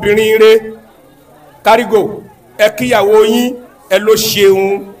obìnrin rẹ̀ kárígò ẹ kíyàwó yín ẹ ló ṣeun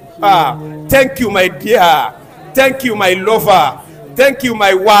thank you my dear thank you my lover thank you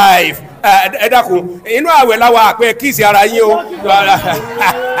my wife ẹ dákun inú àwẹ̀ láwa àpẹ kíìsì ara yín o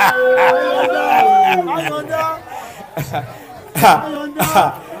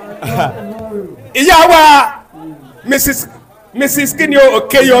ìyá wa Mrs. Kini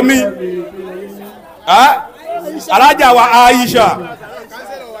Okeyomi alájà wa Aisha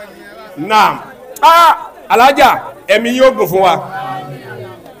naam alájà ẹ̀mí yóò gùn fún wa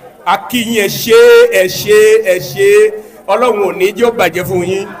akíyìn ẹ ṣé Ọlọ́run ò ní jẹ́ ó bàjẹ́ fún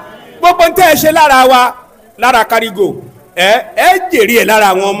yín gbogbo ń tẹ́ ẹ ṣe lára wa lára kárígò ẹ jèrè ẹ lára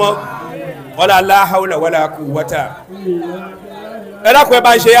àwọn ọmọ wala la hawla wala quwwata ẹ dákun ẹ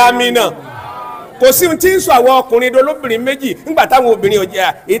bá ń ṣe àmì náà kò sí ohun tí ń sọ àwọn ọkùnrin dolóbìnrin méjì nígbà táwọn obìnrin òjì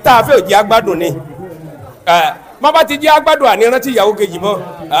ìta àfẹ́ òjì agbádùn ni má bá ti jẹ́ agbádùn àní rántí ìyàwó kejì mọ́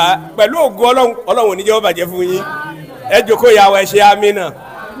pẹ̀lú ògo ọlọ́run ò ní jẹ́ ó bàjẹ́ fún yín ẹ jókòó ìyàwó ẹ ṣe àmì náà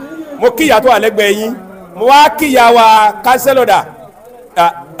mo kí ìyá tó wà lẹ́gbẹ̀ẹ́ yín mo wá kí ìyá wa kánsẹ́lọ̀ dà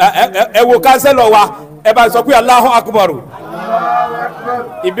ẹ wo kánsẹ́lọ̀ wa ẹ bá sọ pé Allahu Akbar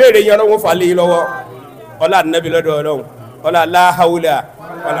ìbéèrè yẹn ọlọ́run fà lé yín lọ́wọ́ ọlá nàbí lọ́dọ̀ ọlọ́run ọlá la hawla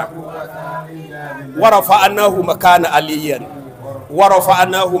ọlá ورفعناه مكان عليا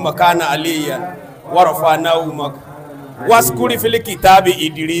ورفعناه مكان عليا ورفعناه واذكر في الكتاب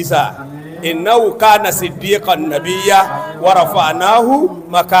إدريس إنه كان صديقا نبيا ورفعناه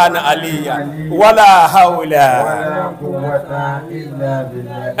مكان عليا ولا حول ولا قوة إلا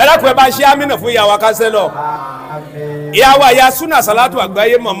بالله. ẹ dákun ẹ bá ṣe àmínà fún ìyá wa kánsẹ́lọ̀ ìyá wa ìyá súnà sàlátù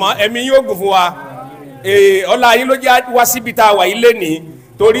àgbáyé màmá ẹ̀mí yóò gùn fún wa ọlá yín ló jẹ́ wá síbi tá a wà ilé ní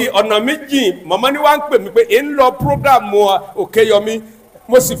torí ọ̀nà méjì màmá ni wá ń pè mí pé ń lọ prógrámù Òkèyọmí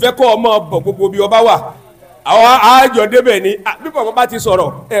mo sì fẹ́ kọ́ ọmọ bọ̀ gbogbo bí ọba wà àwọn àjọ débẹ̀ ni bí bàbá bá ti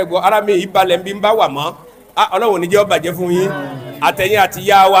sọ̀rọ̀ ẹ̀gbọ́n ara mi ìbalẹ̀ ń bí ń bá wà mọ́ ọlọ́run ní jẹ́ ó bàjẹ́ fún yín àtẹ̀yìn àti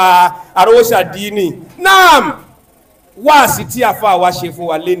yá wa arówóṣà díínì náà wáàsí tí àfa wa ṣe fún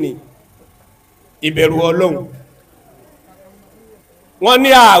wa léni ìbẹ̀rù ọlọ́run wọ́n ní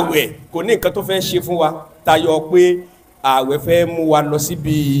ààwẹ̀ kò ní nǹkan tó fẹ́ ṣe fún wa tayọ pé ààwẹ̀ fẹ́ mú wa lọ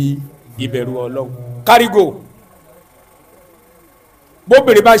síbi ìbẹ̀rù ọlọ́run kárígò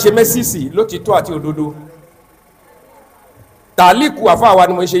bóbìnrin bá ṣe mẹ́sìsì lótìtọ́ àti òdodo tàlíkù àfáàwà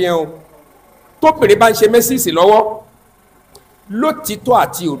ni mo ṣe yẹn o tóbìnrin bá ń ṣe mẹ́sìsì lọ́wọ́ lótìtọ́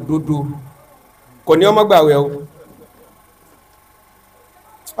àti òdodo kò ní ọmọ gbàwẹ̀ o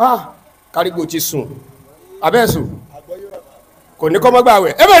kárígò ti sùn abẹ́sùn kò ní kọ́ mọ́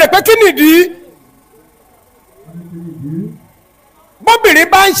gbàwẹ̀ ẹ bẹ̀rẹ̀ pé kí nìdí bóbìnrin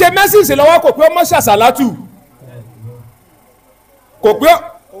bá ń ṣe mẹ́sìsì lọ́wọ́ kò pé ọmọ ṣàṣàlátù kò pé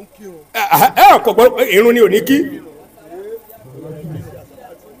kò pé irun ni ò ní kí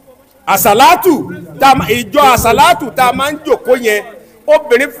àṣàlátù ìjọ àṣàlátù tá a máa ń jòkó yẹn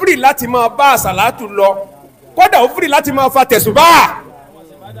obìnrin fìrì láti máa bá àṣàlátù lọ kódà ó fìrì láti máa fa tẹ̀sùbá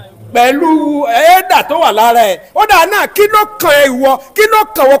pẹ̀lú ẹ̀ẹ́dà tó wà lára ẹ̀ ó dà náà kí ló kan ìwọ kí ló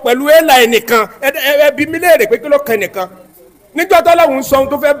kàn wọ pẹ̀lú ẹ̀ẹ́là ẹnìkan ẹbí mi léèrè pé kí ló kan ẹnìkan níjọ́ tọ́lọ́hun sọ ohun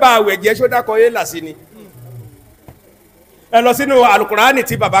tó fẹ́ bá àwẹ̀ jẹ́ ṣó dákọ̀ ẹ̀ẹ́là sí ni ẹ lọ sínú alukurani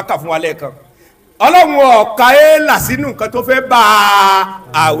tí baba kà fún wa lẹ́ẹ̀kan ọlọ́run ọ̀ka ẹ̀ẹ́là sínú nǹkan tó fẹ́ bá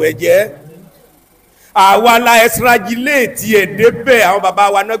àwẹ̀ jẹ́ àwa la ẹsirajiléètì ẹ̀dẹ́bẹ̀ àwọn baba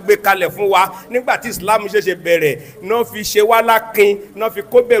wa náà gbé kalẹ̀ fún wa nígbà tí Islam ṣẹ̀ṣẹ̀ bẹ̀rẹ̀ náà fi ṣe wá lákin náà fi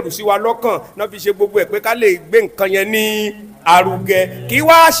kó bẹ̀rù sí wa lọ́kàn náà fi ṣe gbogbo ẹ̀ pé ká lè gbé nǹkan yẹn ní arugẹ kì í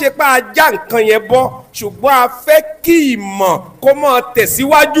wá ṣe pé a já nǹkan yẹn bọ́ ṣùgbọ́n a fẹ́ kí ìmọ̀ kó máa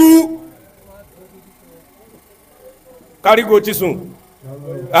tẹ̀síwájú kárígò ti sùn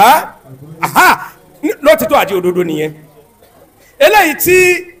lótìtọ́ àti òdodo nìyẹn eléyìí tí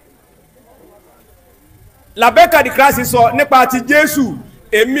làbẹ́kà di kíláàsì sọ nípa ti Jésù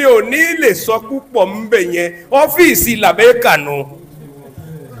èmi ò ní lè sọ púpọ̀ ńbẹ̀ yẹn ọ́fíìsì làbẹ́kà nù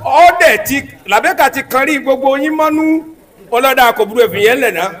ọ́dẹ̀ tí làbẹ́kà ti kan rí gbogbo yín mọ́nú ọlọ́dà kò burú ẹ̀fìn yẹn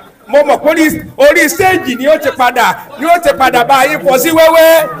lẹ̀nà mo mọ̀ pé orí stéèjì ni ó ti padà bá yín fọ́ sí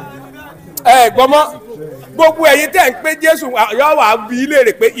wẹ́wẹ́ gbọ́mọ́ gbogbo ẹ̀yin tẹ́ ń pé Jésù yóò wá bí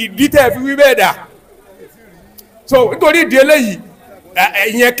léèrè pé ìdí tẹ́ fi wí bẹ́ẹ̀ dà so nítorí ìdí eléyìí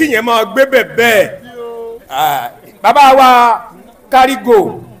ìyẹn kíyẹn máa gbé bẹ̀ bẹ́ẹ̀ bàbá wa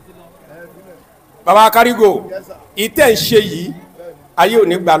kárígò ìtẹ́ ń ṣe yìí ayé ò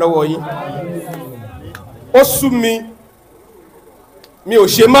ní gbà lọ́wọ́ yín ó sú mi ò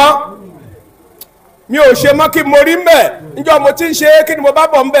ṣe mọ́ kí mo rí mbẹ̀ níjọ́ mo ti ń ṣe kí ni mo bá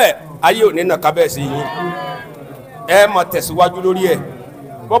bọ̀ mbẹ̀ ayé ò ní nà kábẹ́ sí yín ẹ mọ̀ tẹ̀síwájú lórí ẹ̀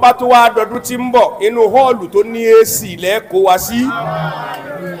bọ́ bá tó wá dọdún tí ń bọ̀ inú họ́ọ̀lù tó ní AC lẹ́ẹ̀kọ́ wa sí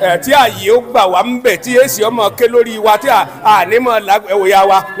tí àyè ó gbà wá ń bẹ̀ tí AC ọmọ ké lórí wa tí ànímọ̀ ẹ̀wòyà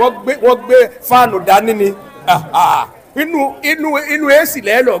wa wọ́n gbé fáànù dání ni inú AC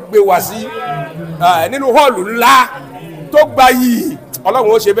lẹ́ẹ̀lọ́ gbé wa sí nínú họ́ọ̀lù ńlá tó gba yìí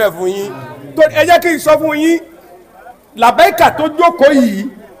ọlọ́run ó ṣe bẹ́ẹ̀ fún yín ẹ jẹ́ kí n sọ fún yín làbẹ́kà tó jókòó yìí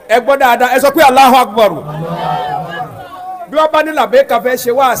ẹ gbọ́ dáadáa ẹ sọ pé Allahu Akbar bí wọ́n bá ní làbẹ́kà fẹ́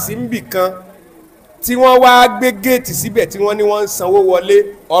ṣe wáàsí níbì kan tí wọ́n wá gbé géètì síbẹ̀ tí wọ́n ní wọ́n ń sanwó wọlé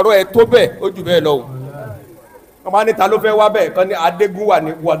ọ̀rọ̀ ẹ̀ tó bẹ́ẹ̀ ó jù bẹ́ẹ̀ lọ o wọ́n bá ní ta ló fẹ́ wá bẹ́ẹ̀ kan ní Adégúnwà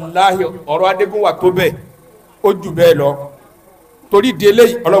ní wàláhì ọ̀rọ̀ Adégúnwà tó bẹ́ẹ̀ ó jù bẹ́ẹ̀ lọ torí ìdí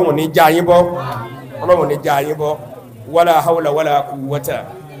eléyìí ọlọ́run ní já yín bọ́ wala hawla wala quwwata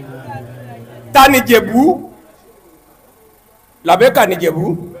ta ni Jẹ̀bú làbẹ́kà ni Jẹ̀bú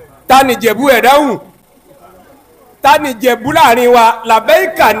ta ni Ìjẹ̀bú ẹ̀ dáhùn ta ni Ìjẹ̀bú láàrin wa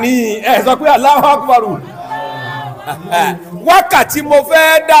làbẹ́ìkà ní ẹ̀ sọ pé Allahu Akbar wákàtí mo fẹ́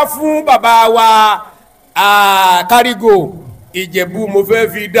dá fún bàbá wa Kárígò Ìjẹ̀bú mo fẹ́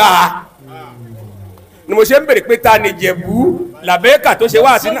fi dá ni mo ṣe ń bèrè pé ta ni Ìjẹ̀bú làbẹ́ìkà tó ṣe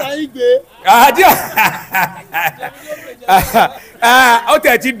wá sí náà ó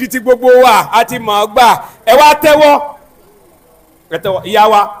tẹ̀ ti di ti gbogbo wa a ti mọ̀ ọ́ gbà ẹ wá tẹ́wọ́ ìyá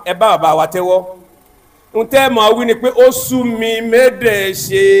wa ẹ bá bàbá wa tẹ́wọ́ n tẹ́ mọ̀ wí ni pé ó sú mi méde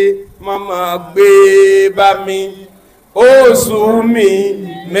ṣe mọ́mọ́ gbé bá mi ó sú mi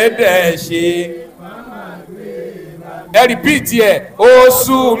méde ṣe ẹ rìpíìtì ẹ ó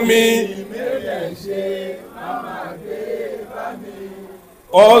sú mi méde ṣe mọ́mọ́ gbé bá mi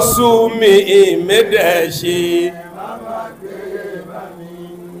ó sú mi méde ṣe mọ́mọ́ gbé bá mi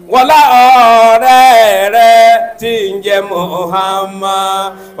wọlá ọ̀rẹ́ rẹ tí ń jẹ́ Muhammad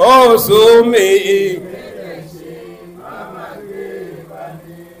ó sú mi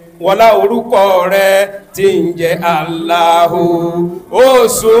wọlá orúkọ rẹ tí ń jẹ́ Allahu ó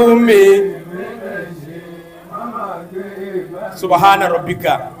sú mi subhana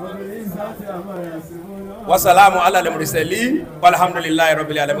rabbika wasalamu ala al-mursalin walhamdulillahi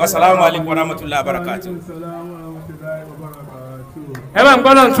rabbil alamin wasalamu alaikum wa rahmatullahi wa barakatuh. ẹ bá ń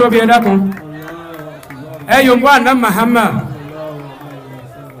gbọ́dọ̀ tó bí ẹ dákun ẹ yòókù àná Muhammad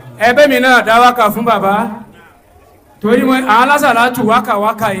ẹ bẹ́ mi náà dá wákà fún bàbá torí wọn àwọn alásàlátù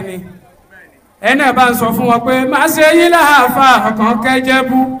wákàwákà yìí ni ẹnì bá ń sọ fún wọn pé má ṣe yí láàfà ọkàn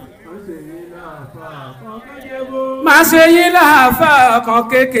kẹjẹbú má ṣe yí láàfà ọkàn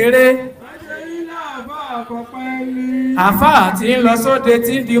kékeré àfà tí ń lọ sóde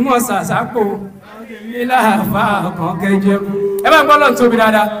tí ń di mọ́ sàsápò yí láàfà ọkàn kẹjẹbú ẹ bá ń gbọ́ lọ́n tóbi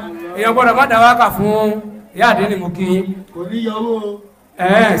dáadáa èèyàn gbọ́dọ̀ má dá wákà fún ìyá àdéhùn mú kí yín kò ní yọwọ́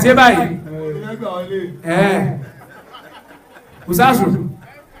ṣé báyìí Usasu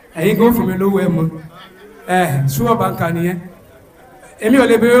ẹ̀yin kò fún mi lówó ẹ mọ́ ṣúwọ́ báńkà nìyẹn èmi ò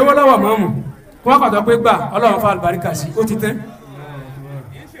lè bèèrè owó lọ́wọ́ mọ́mù kí wọ́n kọ̀tọ̀ pé gbà Ọlọ́run fa àlùbáríkà sí ó ti tẹ́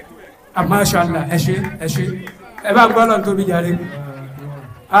Mashallah ẹ ṣé ẹ bá gbọ́ lọ́n tóbi jàre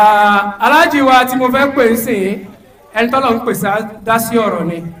aláàjì wa tí mo fẹ́ pè ń sìn ẹni tọ́lọ̀ ń pèsè dá sí ọ̀rọ̀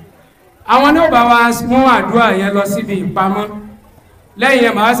ni àwọn ní ò bá wa mú àdúrà yẹn lọ síbi ìpamọ́ lẹ́yìn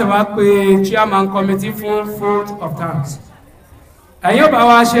yẹn màá sì wá pé chairman committee fún vote of thanks ẹ̀yin ò bá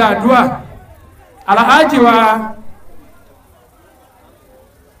wa ṣe àdúrà aláàjì wa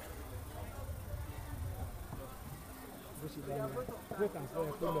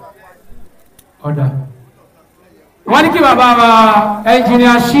ọ̀dà wọ́n ní kí bàbá wa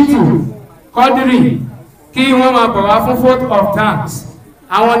engineer Shitu Quadri kí wọ́n máa bọ̀ wá fún vote of thanks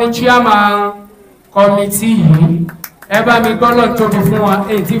àwọn ní chairman committee yìí ẹ bá mi gbọ́dọ̀ tóbi fún wa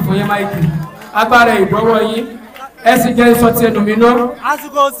èyí tí fún yín máìkì agbára ìgbọ́wọ́ yín ẹ sì jẹ́ sọ ti ẹnu mi ná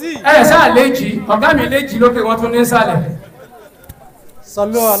ẹ sáà léjì ọ̀gá mi léjì lókè wọ́n tún ní sàlẹ̀.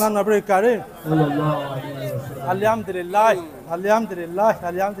 Sallu ala nabi karim. Alhamdulillah.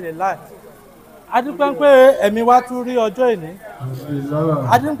 Adúpẹ́ pé ẹ̀mí wa tún rí ọjọ́ ìní.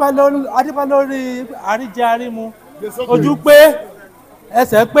 Adúpẹ́ lórí àríjẹ àrímu. Ojú pé,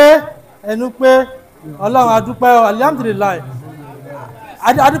 ẹsẹ̀ pé, ẹnu pé, Ọlọ́run adúpẹ́ alhamdulillah.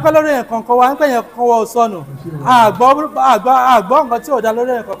 Adúpẹ́ lórí ẹ̀kan kan wa, ń pè yẹn kan wọ sọnù. Àgbọ́ nǹkan tí ò dá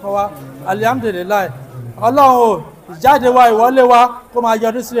lórí ẹ̀kan kan wa, alhamdulillah. Ọlọ́run o, ìjáde wa ìwọlé wa kó máa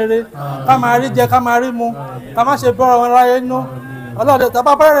yọrí sí rere, ká máa rí jẹ, ká máa rí mu, ká má ṣe bọ́rọ̀ wọn ráyé nú. Ọlọ́run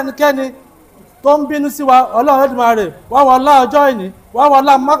tàbá bá rẹ̀ nìkẹ́ni tó ń bínú sí wa, Ọlọ́run Olódùmarè wá wọlá ọjọ́ ìní, wá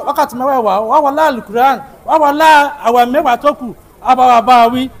wọlá wákàtí mẹ́wàá, wá wọlá alukuran, wá wọlá àwẹ̀ mẹ́wàá tó kù, àbáwá bá a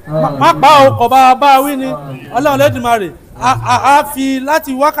wí, má pa ọkọ̀ bá a wí ni Ọlọ́run Olódùmarè a fi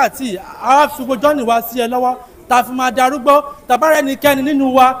láti wákàtí a fi gbogbo jọ́nì wa sí ẹ lọ́wọ́, ta fi máa darúgbó, tàbá rẹ̀ nìkẹ́ni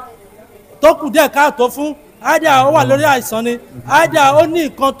nínú wa tó kù díẹ̀ káàtó fún àìdá ó wà lórí àìsàn ni àìdá ó ní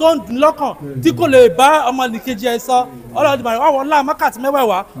nǹkan tó ń dùn lọ́kàn tí kò lè bá ọmọnìkejì ẹ sọ Ọlọ́run wá wọlá mákàtí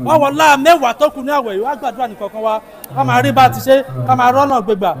mẹ́wàá wá wọlá mẹ́wàá tó kù ní àwẹ̀ yìí wá gbàdúrà nìkankan wa ká máa rí bá ti ṣe ká máa rọ́nà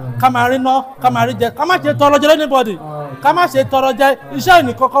gbégbà ká máa rí ná ká máa rí jẹ ká má ṣe tọrọ jẹ lẹ́nìbọ̀dì ká má ṣe tọrọ jẹ iṣẹ́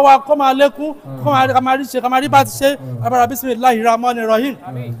ìnìkankan wa kó máa lékún ká máa rí ṣe ká máa rí bá ti ṣe abara bisimilahi rahmani rahim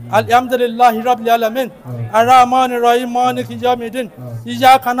alhamdulilahi rabbil alamin arahmani rahim maliki yawmiddin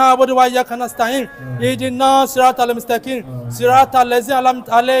iyyaka na'budu wa iyyaka nasta'in ihdina siratal mustaqim siratal ladzina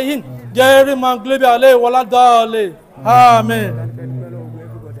an'amta alayhim ghayril maghdubi alayhim waladdallin àmín.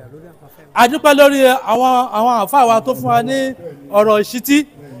 Adúpẹ́ lórí àwọn àfáà wa tó fún wa ní ọ̀rọ̀ ìṣítí,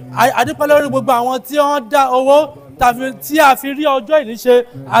 adúpẹ́ lórí gbogbo àwọn tí wọ́n dá owó tí a fi rí ọjọ́ ìní ṣe,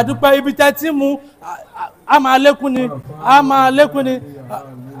 adúpẹ́ ibi tẹ́ tí mú a máa lékún ni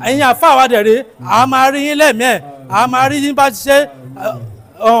ẹ̀yin àfáà wa dẹ̀ rèé a máa rí yín lẹ́mìí ẹ̀ a máa rí yín bá ti ṣe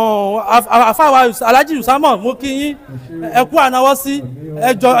àfáà wa Alhaji Usamọ mú kí yín ẹ kú ànáwọ́ sí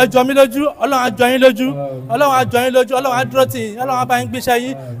ẹjọ́ mi lójú Ọlọ́run á jọ yín lójú Ọlọ́run á jọ yín lójú Ọlọ́run á dúró tì yín Ọlọ́run á bá yín gbéṣẹ́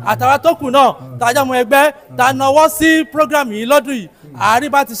yín àtàwọn tó kù náà tàjà mọ ẹgbẹ́ ta náwó sí program yìí lọ́dún yìí àárín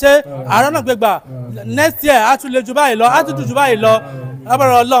bá ti ṣe àárọ̀ náà gbégbà next year á tún lè ju báyìí lọ á tún dùn ju báyìí lọ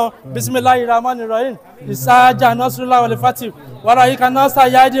lábàrọ̀ Ọlọ́run bisimilayi rahmani rahim ìsáájà nọ́sùrùlá wọlé fatih wàrà yìí kan nọ́ọ̀sà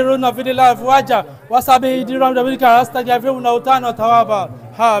yá ìdírò náà fìdílà ìfowájà wàsábì ìdírò ọ̀dọ̀bìnrin rásítàgì àfihàn náà òtá náà tàwábà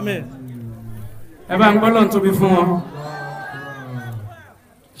àmín. ẹ bá ń gbọ́ lọ́n tóbi fún wọn.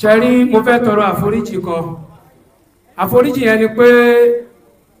 ṣẹ́rí mo fẹ́ tọrọ àforíjì kan àforíjì yẹn ni pé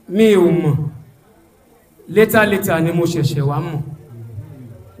mi ò mọ̀ létà ni mo ṣẹ̀ṣẹ̀ wá mọ̀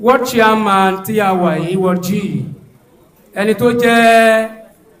world chairman tí a wà yìí world G ẹni tó jẹ́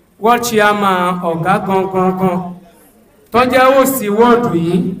world chairman ọ̀gá gangan tó jẹ́ òsì wọ́ọ̀dù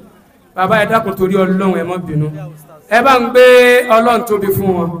yìí bàbá ẹ dákun torí Ọlọ́run ẹ má bínú ẹ bá ń gbé Ọlọ́run tóbi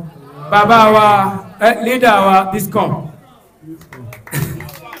fún wọn bàbá wa leader wa discom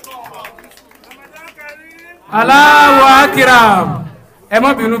Allahu Akram ẹ má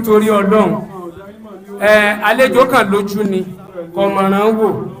bínú torí Ọlọ́run àlejò kan lójú ni kọmọràn wò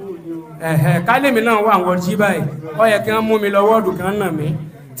kálẹ̀mí náà wà wọ́n jí báyìí ó yẹ kí wọ́n mú mi lọ wọ́ọ̀dù kan nà mí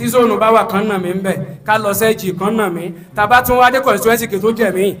tí zónù bá wà kan nà mí ń bẹ̀ ká lọ sẹ́ẹ̀jì kan nà mí tàbá tún wá dé constituency kì tó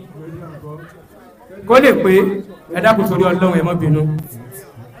jẹ̀ mí kó lè pé ẹ dákun torí Ọlọ́run ẹ má bínú.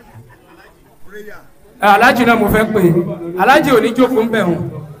 Aláàjì náà mo fẹ́ pè Aláàjì ò ní jókòó ń bẹ̀ hùn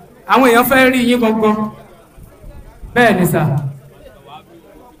àwọn èèyàn fẹ́ rí yín gangan bẹ́ẹ̀ ni sà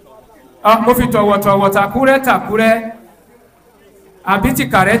mo fi tọ̀wọ̀tọ̀wọ̀ tàkúrẹ́ àbí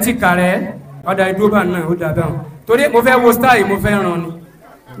tìkàrẹ́ ọ̀dà ìdúróbà náà ó dàbẹ̀ hàn torí mo fẹ́ wo style mo fẹ́ ràn ni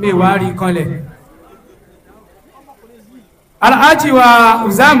mi wá rí kanlẹ̀. Alhaji wa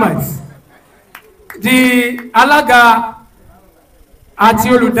Uzamat di alága àti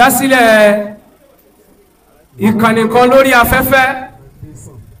olùdásílẹ̀ ìkànnì kan lórí afẹ́fẹ́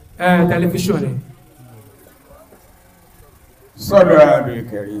tẹlifíṣọ̀n ni. Sọ́dọ̀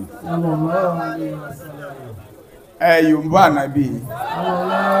àbẹ̀kẹ̀rí Yorùbá ànábì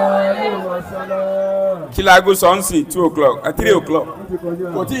kí láago sọ́nsì 2 o'clock 3 o'clock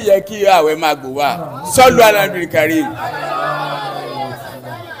kò tí yẹ kí àwẹ̀ máa gbò wá sọ́dọ̀ àbẹ̀kẹ̀rí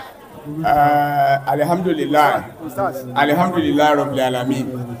alihamdulilayi rabbil alamin.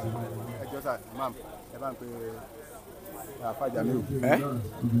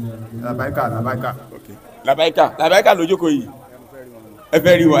 Labaika lójókòó yìí ẹ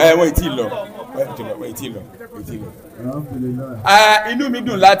fẹ́ rí wọn wọ́n ì tí lọ inú mi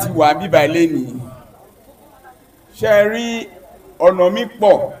dùn láti wà bíbá ilé nìyí ṣe rí ọ̀nà mi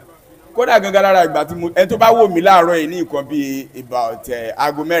pọ̀ kódà gangan lára ìgbà tí ẹni tó bá wò mí láàárọ̀ yìí ní nǹkan bíi about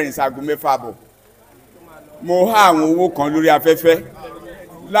aago 4 sí aago 6 àbọ̀ mo há àwọn owó kan lórí afẹ́fẹ́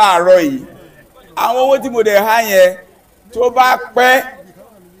láàárọ̀ yìí àwọn owó tí mo dẹ̀ há yẹn tó bá pẹ́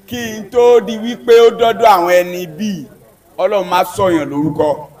kí n tó di wípé ó dọ́dọ̀ àwọn ẹni bíi Ọlọ́run máa sọ̀yàn lórúkọ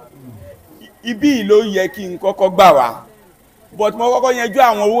ibí yìí ló yẹ kí n kọ́kọ́ gbà wá but mo kọ́kọ́ yanjú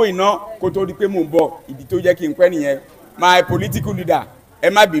àwọn owó iná kó tó di pé mò ń bọ̀ ìdí tó jẹ́ kí n pẹ́ nìyẹn my political leader ẹ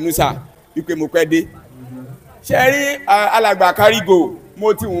má bínú sá wípé mo pẹ́ dé ṣe rí alàgbà kárígò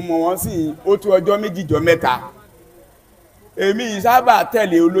mo ti mọ̀ wọ́n sí ó tó ọjọ́ 2 jọ 3 èmi sábà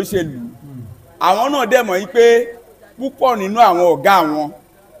tẹ̀lé olóṣèlú àwọn náà dẹ̀ mọ̀ wípé púpọ̀ nínú àwọn ọ̀gá wọn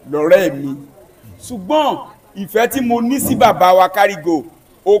lọ́rẹ́ mi ṣùgbọ́n ìfẹ́ tí mo ní sí bàbá wa kárígò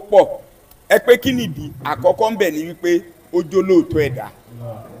ó pọ̀ ẹ pé kí nìdí àkọ́kọ́ ń bẹ̀ ní wípé ó jó lóòótọ́ ẹ̀dá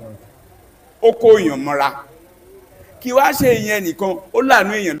ó kó èèyàn mọ́ra kí wá ṣe ìyẹn nìkan ó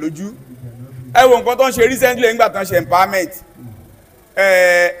láàánú èèyàn lójú ẹ wo nǹkan tó ń ṣe recently nígbà tó ń ṣe empowerment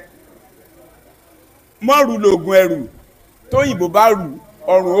mọ́rù lògùn ẹrù tóyìnbó bá rù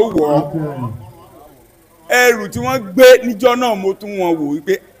ọrùn ó wọ̀ ọ́ ẹrù tí wọ́n gbé níjọ́ náà mo tún wọn wò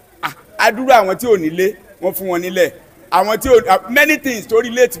wípé àdúrà àwọn tí ò nílé wọ́n fún wọn nílẹ̀ àwọn tí ò many things tó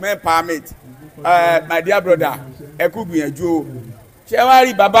relate to empowerment my dear brother ẹ kú gbìyànjú o ṣé wàá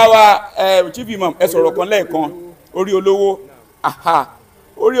rí bàbá wa chief imam ẹ sọ̀rọ̀ kan lẹ́ẹ̀kan orí olówó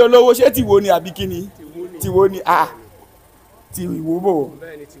orí olówó ṣé tìwó ni àbí kíni tìwó ni ti ìwó bò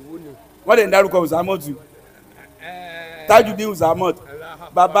wọ́n lè ń dárúkọ Uzamotu Tajudeen Uzamot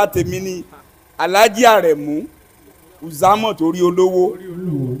bàbá tèmi ni Alhaji Aremu Uzamot orí olówó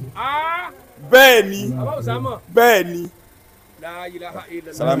bẹ́ẹ̀ ni bẹ́ẹ̀ ni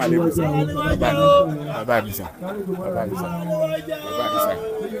salamu aleykum baba abisa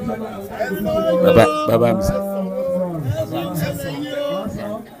baba abisa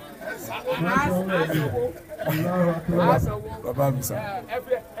bàbá mi sà.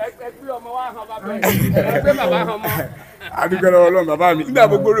 ẹgbẹ́ ọmọ wa hàn bàbá ẹ̀ ẹgbẹ́ bàbá hàn mọ́. adúgbò lọ́wọ́ Ọlọ́run bàbá mi nígbà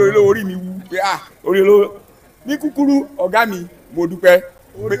gbogbo orí mi wú pé orí olówó ní kúkúrú ọ̀gá mi mo dúpẹ́.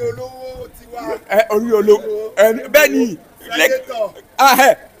 orí olówó ti wá. orí olówó bẹ́ẹ̀ ni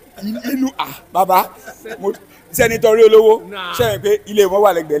inú bàbá sẹ́nitọ́ orí olówó ṣe é pé ilé wọn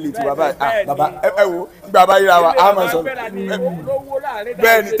wà lẹ́gbẹ̀ẹ́ lè ti bàbá ẹ wo bàbá yìí ra wa a máa sọ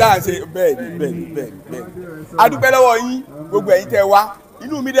bẹ́ẹ̀ ni tá à ń ṣe bẹ́ẹ̀ ni adúpẹ́ lọ́wọ́ yín gbogbo ẹ̀yin tẹ́ wá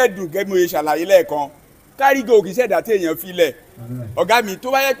inú mi dẹ̀ dùn gẹ́gẹ́ bí mo ṣe ṣàlàyé lẹ́ẹ̀kan kárígò kì í ṣẹ̀dá tí èèyàn fi lẹ̀ ọ̀gá mi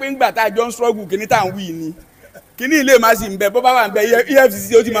tó bá yẹ pé ńgbà tá a jọ ń struggle kíní tá à ń wí ni kíní ilé má sì ń bẹ bó bá wà ń bẹ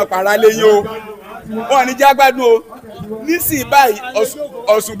EFCC ó ti máa pààrà léyìn o wọn ní jágbádùn o nísìnyí báyìí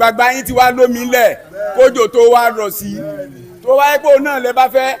ọ̀sùn gbàgbà yín ti wá lómi lẹ̀ kójò tó wá rọ̀ sí tó wáyé pé òun náà lẹ bá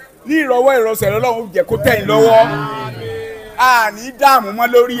fẹ́ ní ìrọ̀wọ́ ìrọ̀sẹ̀ lọ́lọ́run jẹ́ kó tẹ̀yìn lọ́wọ́ àní dààmú mọ́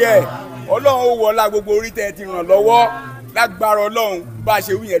lórí ẹ̀ ọlọ́run ó wọlá gbogbo orí tẹ̀ ti ràn lọ́wọ́ lágbára ọlọ́run bá a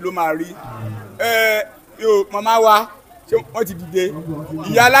ṣe wí yẹn ló máa rí màmá wa ṣé wọ́n ti dìde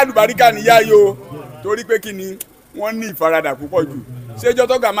ìyá aládùbáríkà níyà yìí o torí pé kí ni wọ́n ní ìfaradà púpọ̀ jù ṣéjọ́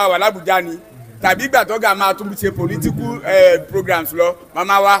tọ́gà máa wà lábùjá ni tàbí ìgbà tọ́gà máa tún ṣe political programs lọ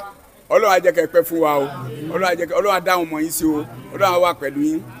màmá wa ọlọ́run á jẹ́ kẹ́ pẹ́ fún wa o ọlọ́run á dáhùn mọ́ yín sí o ọlọ́run á wà pẹ̀lú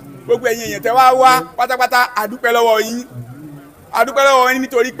yín gbogbo ẹ̀yin èèyàn tẹ́ wá wá pátápátá àdúpẹ́ lọ́wọ́ yín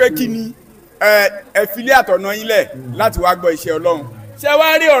nítorí pé kí ni ẹ filé àtọ̀nà yín lẹ̀ láti wá gbọ́ iṣẹ́ ọlọ́run ṣé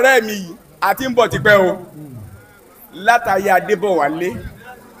wá rí ọ̀rẹ́ mi yìí àti ń bọ̀ tipẹ́ o látàrí Adébọ̀wálé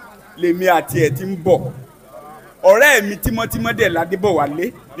lèmi àti ẹ̀ ti ń bọ̀ ọ̀rẹ́ mi tímọ́tímọ́ dẹ̀ ládébọ̀wálé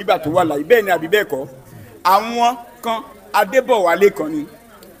nígbà tó wà láyé bẹ́ẹ̀ ni àbí bẹ́ẹ̀ kọ́ àwọn kan Adébọ̀wálé kan ni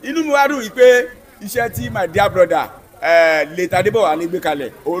inú mi wá dùn wípé iṣẹ́ tí my dear brother late Adébọ̀wálé gbé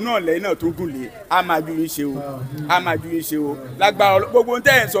kalẹ̀ òun náà lẹ́yìn náà tó gùn lé a máa ju yín ṣe o lágbára gbogbo ń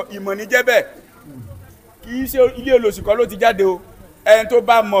tẹ̀yìn sọ ìmọ̀ ní jẹ́ bẹ́ẹ̀ kì í ṣe ilé olóṣù kan ló ti jáde o ẹni tó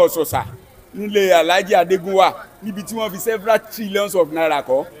bá mọ ọ̀sọ̀sà nílé Alhaji Adégúnwà níbi tí wọ́n fi several trillions of naira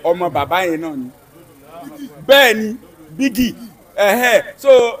kọ́ ọmọ bàbá yẹn náà ni bẹ́ẹ̀ ni bígì so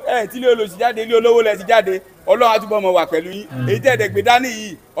tí ilé olóṣì jáde ilé olówó lẹ ti jáde ọlọ́run á túbọ̀ mọ̀ wà pẹ̀lú yín èyí tẹ̀dẹ̀ gbé dání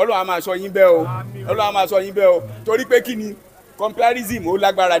yìí ọlọ́run á máa sọ yín bẹ́ẹ̀ o torí pé kí ni comparison ó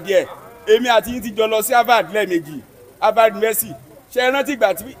lágbára díẹ̀ èmi àti yín ti jọ lọ sí Harvard lẹ́ẹ̀mejì Harvard University ṣe é rántí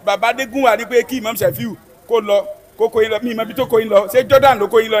ìgbà tí bàbá Adégúnwà ní pé kí Imam Shafiu kó lọ kó kó yín lọ mi ìmọ̀ bí tó kó yín lọ ṣé Jordan ló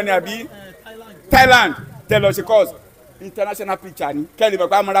kó yín lọ ni àbí Thailand tẹ lọ sí course international preacher ni kẹ́lí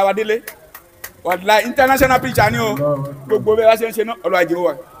bàbá amọ̀ra wa délé wàlá international preacher ni o gbogbo bẹ́ẹ̀ wá ṣe ń ṣe náà ọlọ́wà jẹ́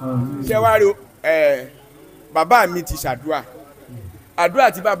wà ṣé wàá rí o bàbá mi ti ṣàdúrà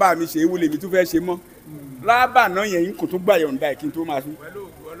àdúrà tí bàbá mi ṣe é wọlé mi tún fẹ́ ṣe mọ́ lábà náà yẹn kò tó gbà yọ̀ǹda ẹ̀ kí n tó máa fi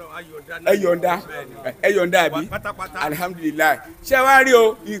ẹ yọ̀ǹda àbí alihamudulilayi ṣé wàá rí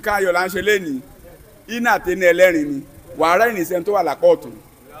o nǹkan ayọ̀ là ń ṣe lẹ́nìí iná àtẹnẹ́ ẹlẹ́rìn ni wàá rẹ́rìn sẹ́ni tó wà lápá ọ̀tún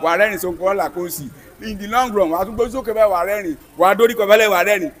wàá rẹ́rìn sẹ́ni tó wà lápá òsì in the long run wàá tún gbójú sókè bẹ́ẹ̀ wàá rẹ́rìn wàá dórí kọ bẹ́ẹ̀ wàá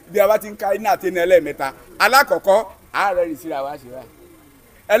rẹ́rìn bí a bá ti ń ka iná àtẹnẹ́ ẹlẹ́mẹ́ta alákọ̀ọ́kọ́ àárẹ̀rìn síra wá ṣe wá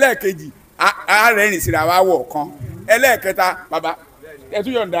ẹlẹ́ẹ̀kejì àárẹ̀rìn síra wá wọ̀ kan ẹlẹ́ẹ̀kẹta bàbá ẹ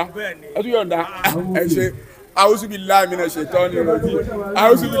tún yọ̀ǹda ẹ ṣe auzubillahi minash shaitani rajim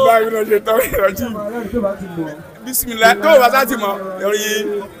auzubillahi minash shaitani rajim bisimilayi tó o bá sá ti mọ lórí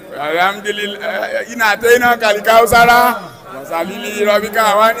alhamdulilayi iná àtẹnà kàlíkà ọ̀sára wasalili rọbíkà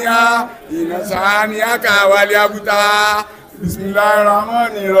wáníà iná sàáníàkà wálé abúta bisimilayi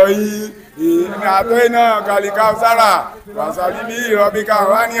rahmani rahim iná àtẹnà kàlíkà ọ̀sára wasalili rọbíkà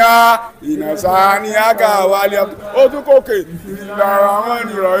wáníà iná sàáníàkà wálé abúta ó tún kókè bisimilayi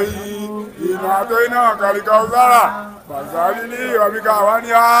rahmani rahim iná àtẹnà kàlíkà ọ̀sára wasalili rọbíkà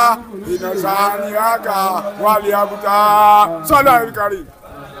wáníà iná sàáníàkà wálé abúta sọlá ìkárí.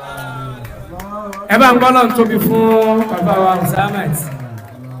 ẹ bá ń gbọ́ lọ́n tóbi fún bàbá wa Muhammad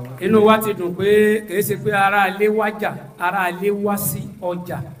inú wa ti dùn pé kìí ṣe pé ará ilé wájà ará ilé wá sí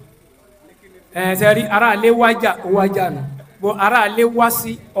ọjà sẹ́rí ará ilé wájà ó wájà nù bó ará ilé wá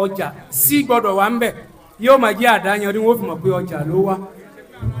sí ọjà sí gbọ́dọ̀ wà ń bẹ̀ yóò máa jẹ́ àdáyan rí wọ́n fi mọ̀ pé ọjà ló wá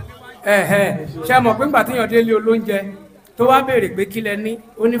ṣe mọ̀ pé ńgbà tíyàn délé olóúnjẹ tó wá béèrè pé kí lẹ ní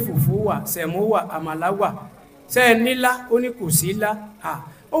ó ní fùfú wà sẹ̀mó wà àmàlà wà ṣe é nílá ó ní kò sí lá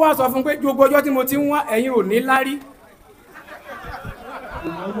ó wá sọ fún pé gbogbo ọjọ́ tí mo ti ń wá ẹ̀yin ò ní lárí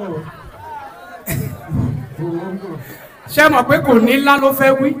ṣé mọ̀ pé kò ní lá ló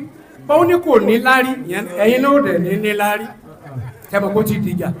fẹ́ wí ó ní kò ní lárí ẹ̀yin náà dẹ̀ ní lárí ṣé mọ̀ kó ti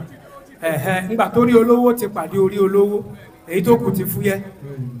dìjà nígbà tó rí olówó ti pàdé orí olówó èyí tó kù ti fúyẹ́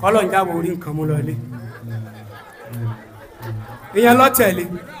kọ́lọ̀ ń jáwọ́ orí nǹkan mú lọlé ìyẹn lọ́tẹ̀lé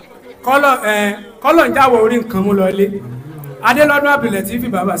kọ́lọ̀ ń jáwọ́ orí nǹkan mú lọlé adélọ́dún àbìlẹ̀ tí fi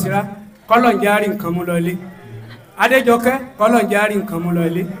bàbá síra kọ́lọ̀njẹ́ àrí nǹkan mú lọlé Adéjọkẹ́ kọ́lọ̀njẹ́ àrí nǹkan mú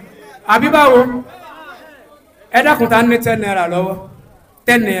lọlé àbí báwo ẹ dákun ta ní 10 naira lọ́wọ́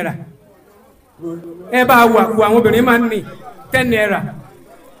 10 naira ẹ bá wà kú àwọn obìnrin máa ń ní 10 naira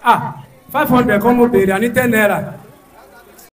 500 kọ́ mo béèrè àní 10 naira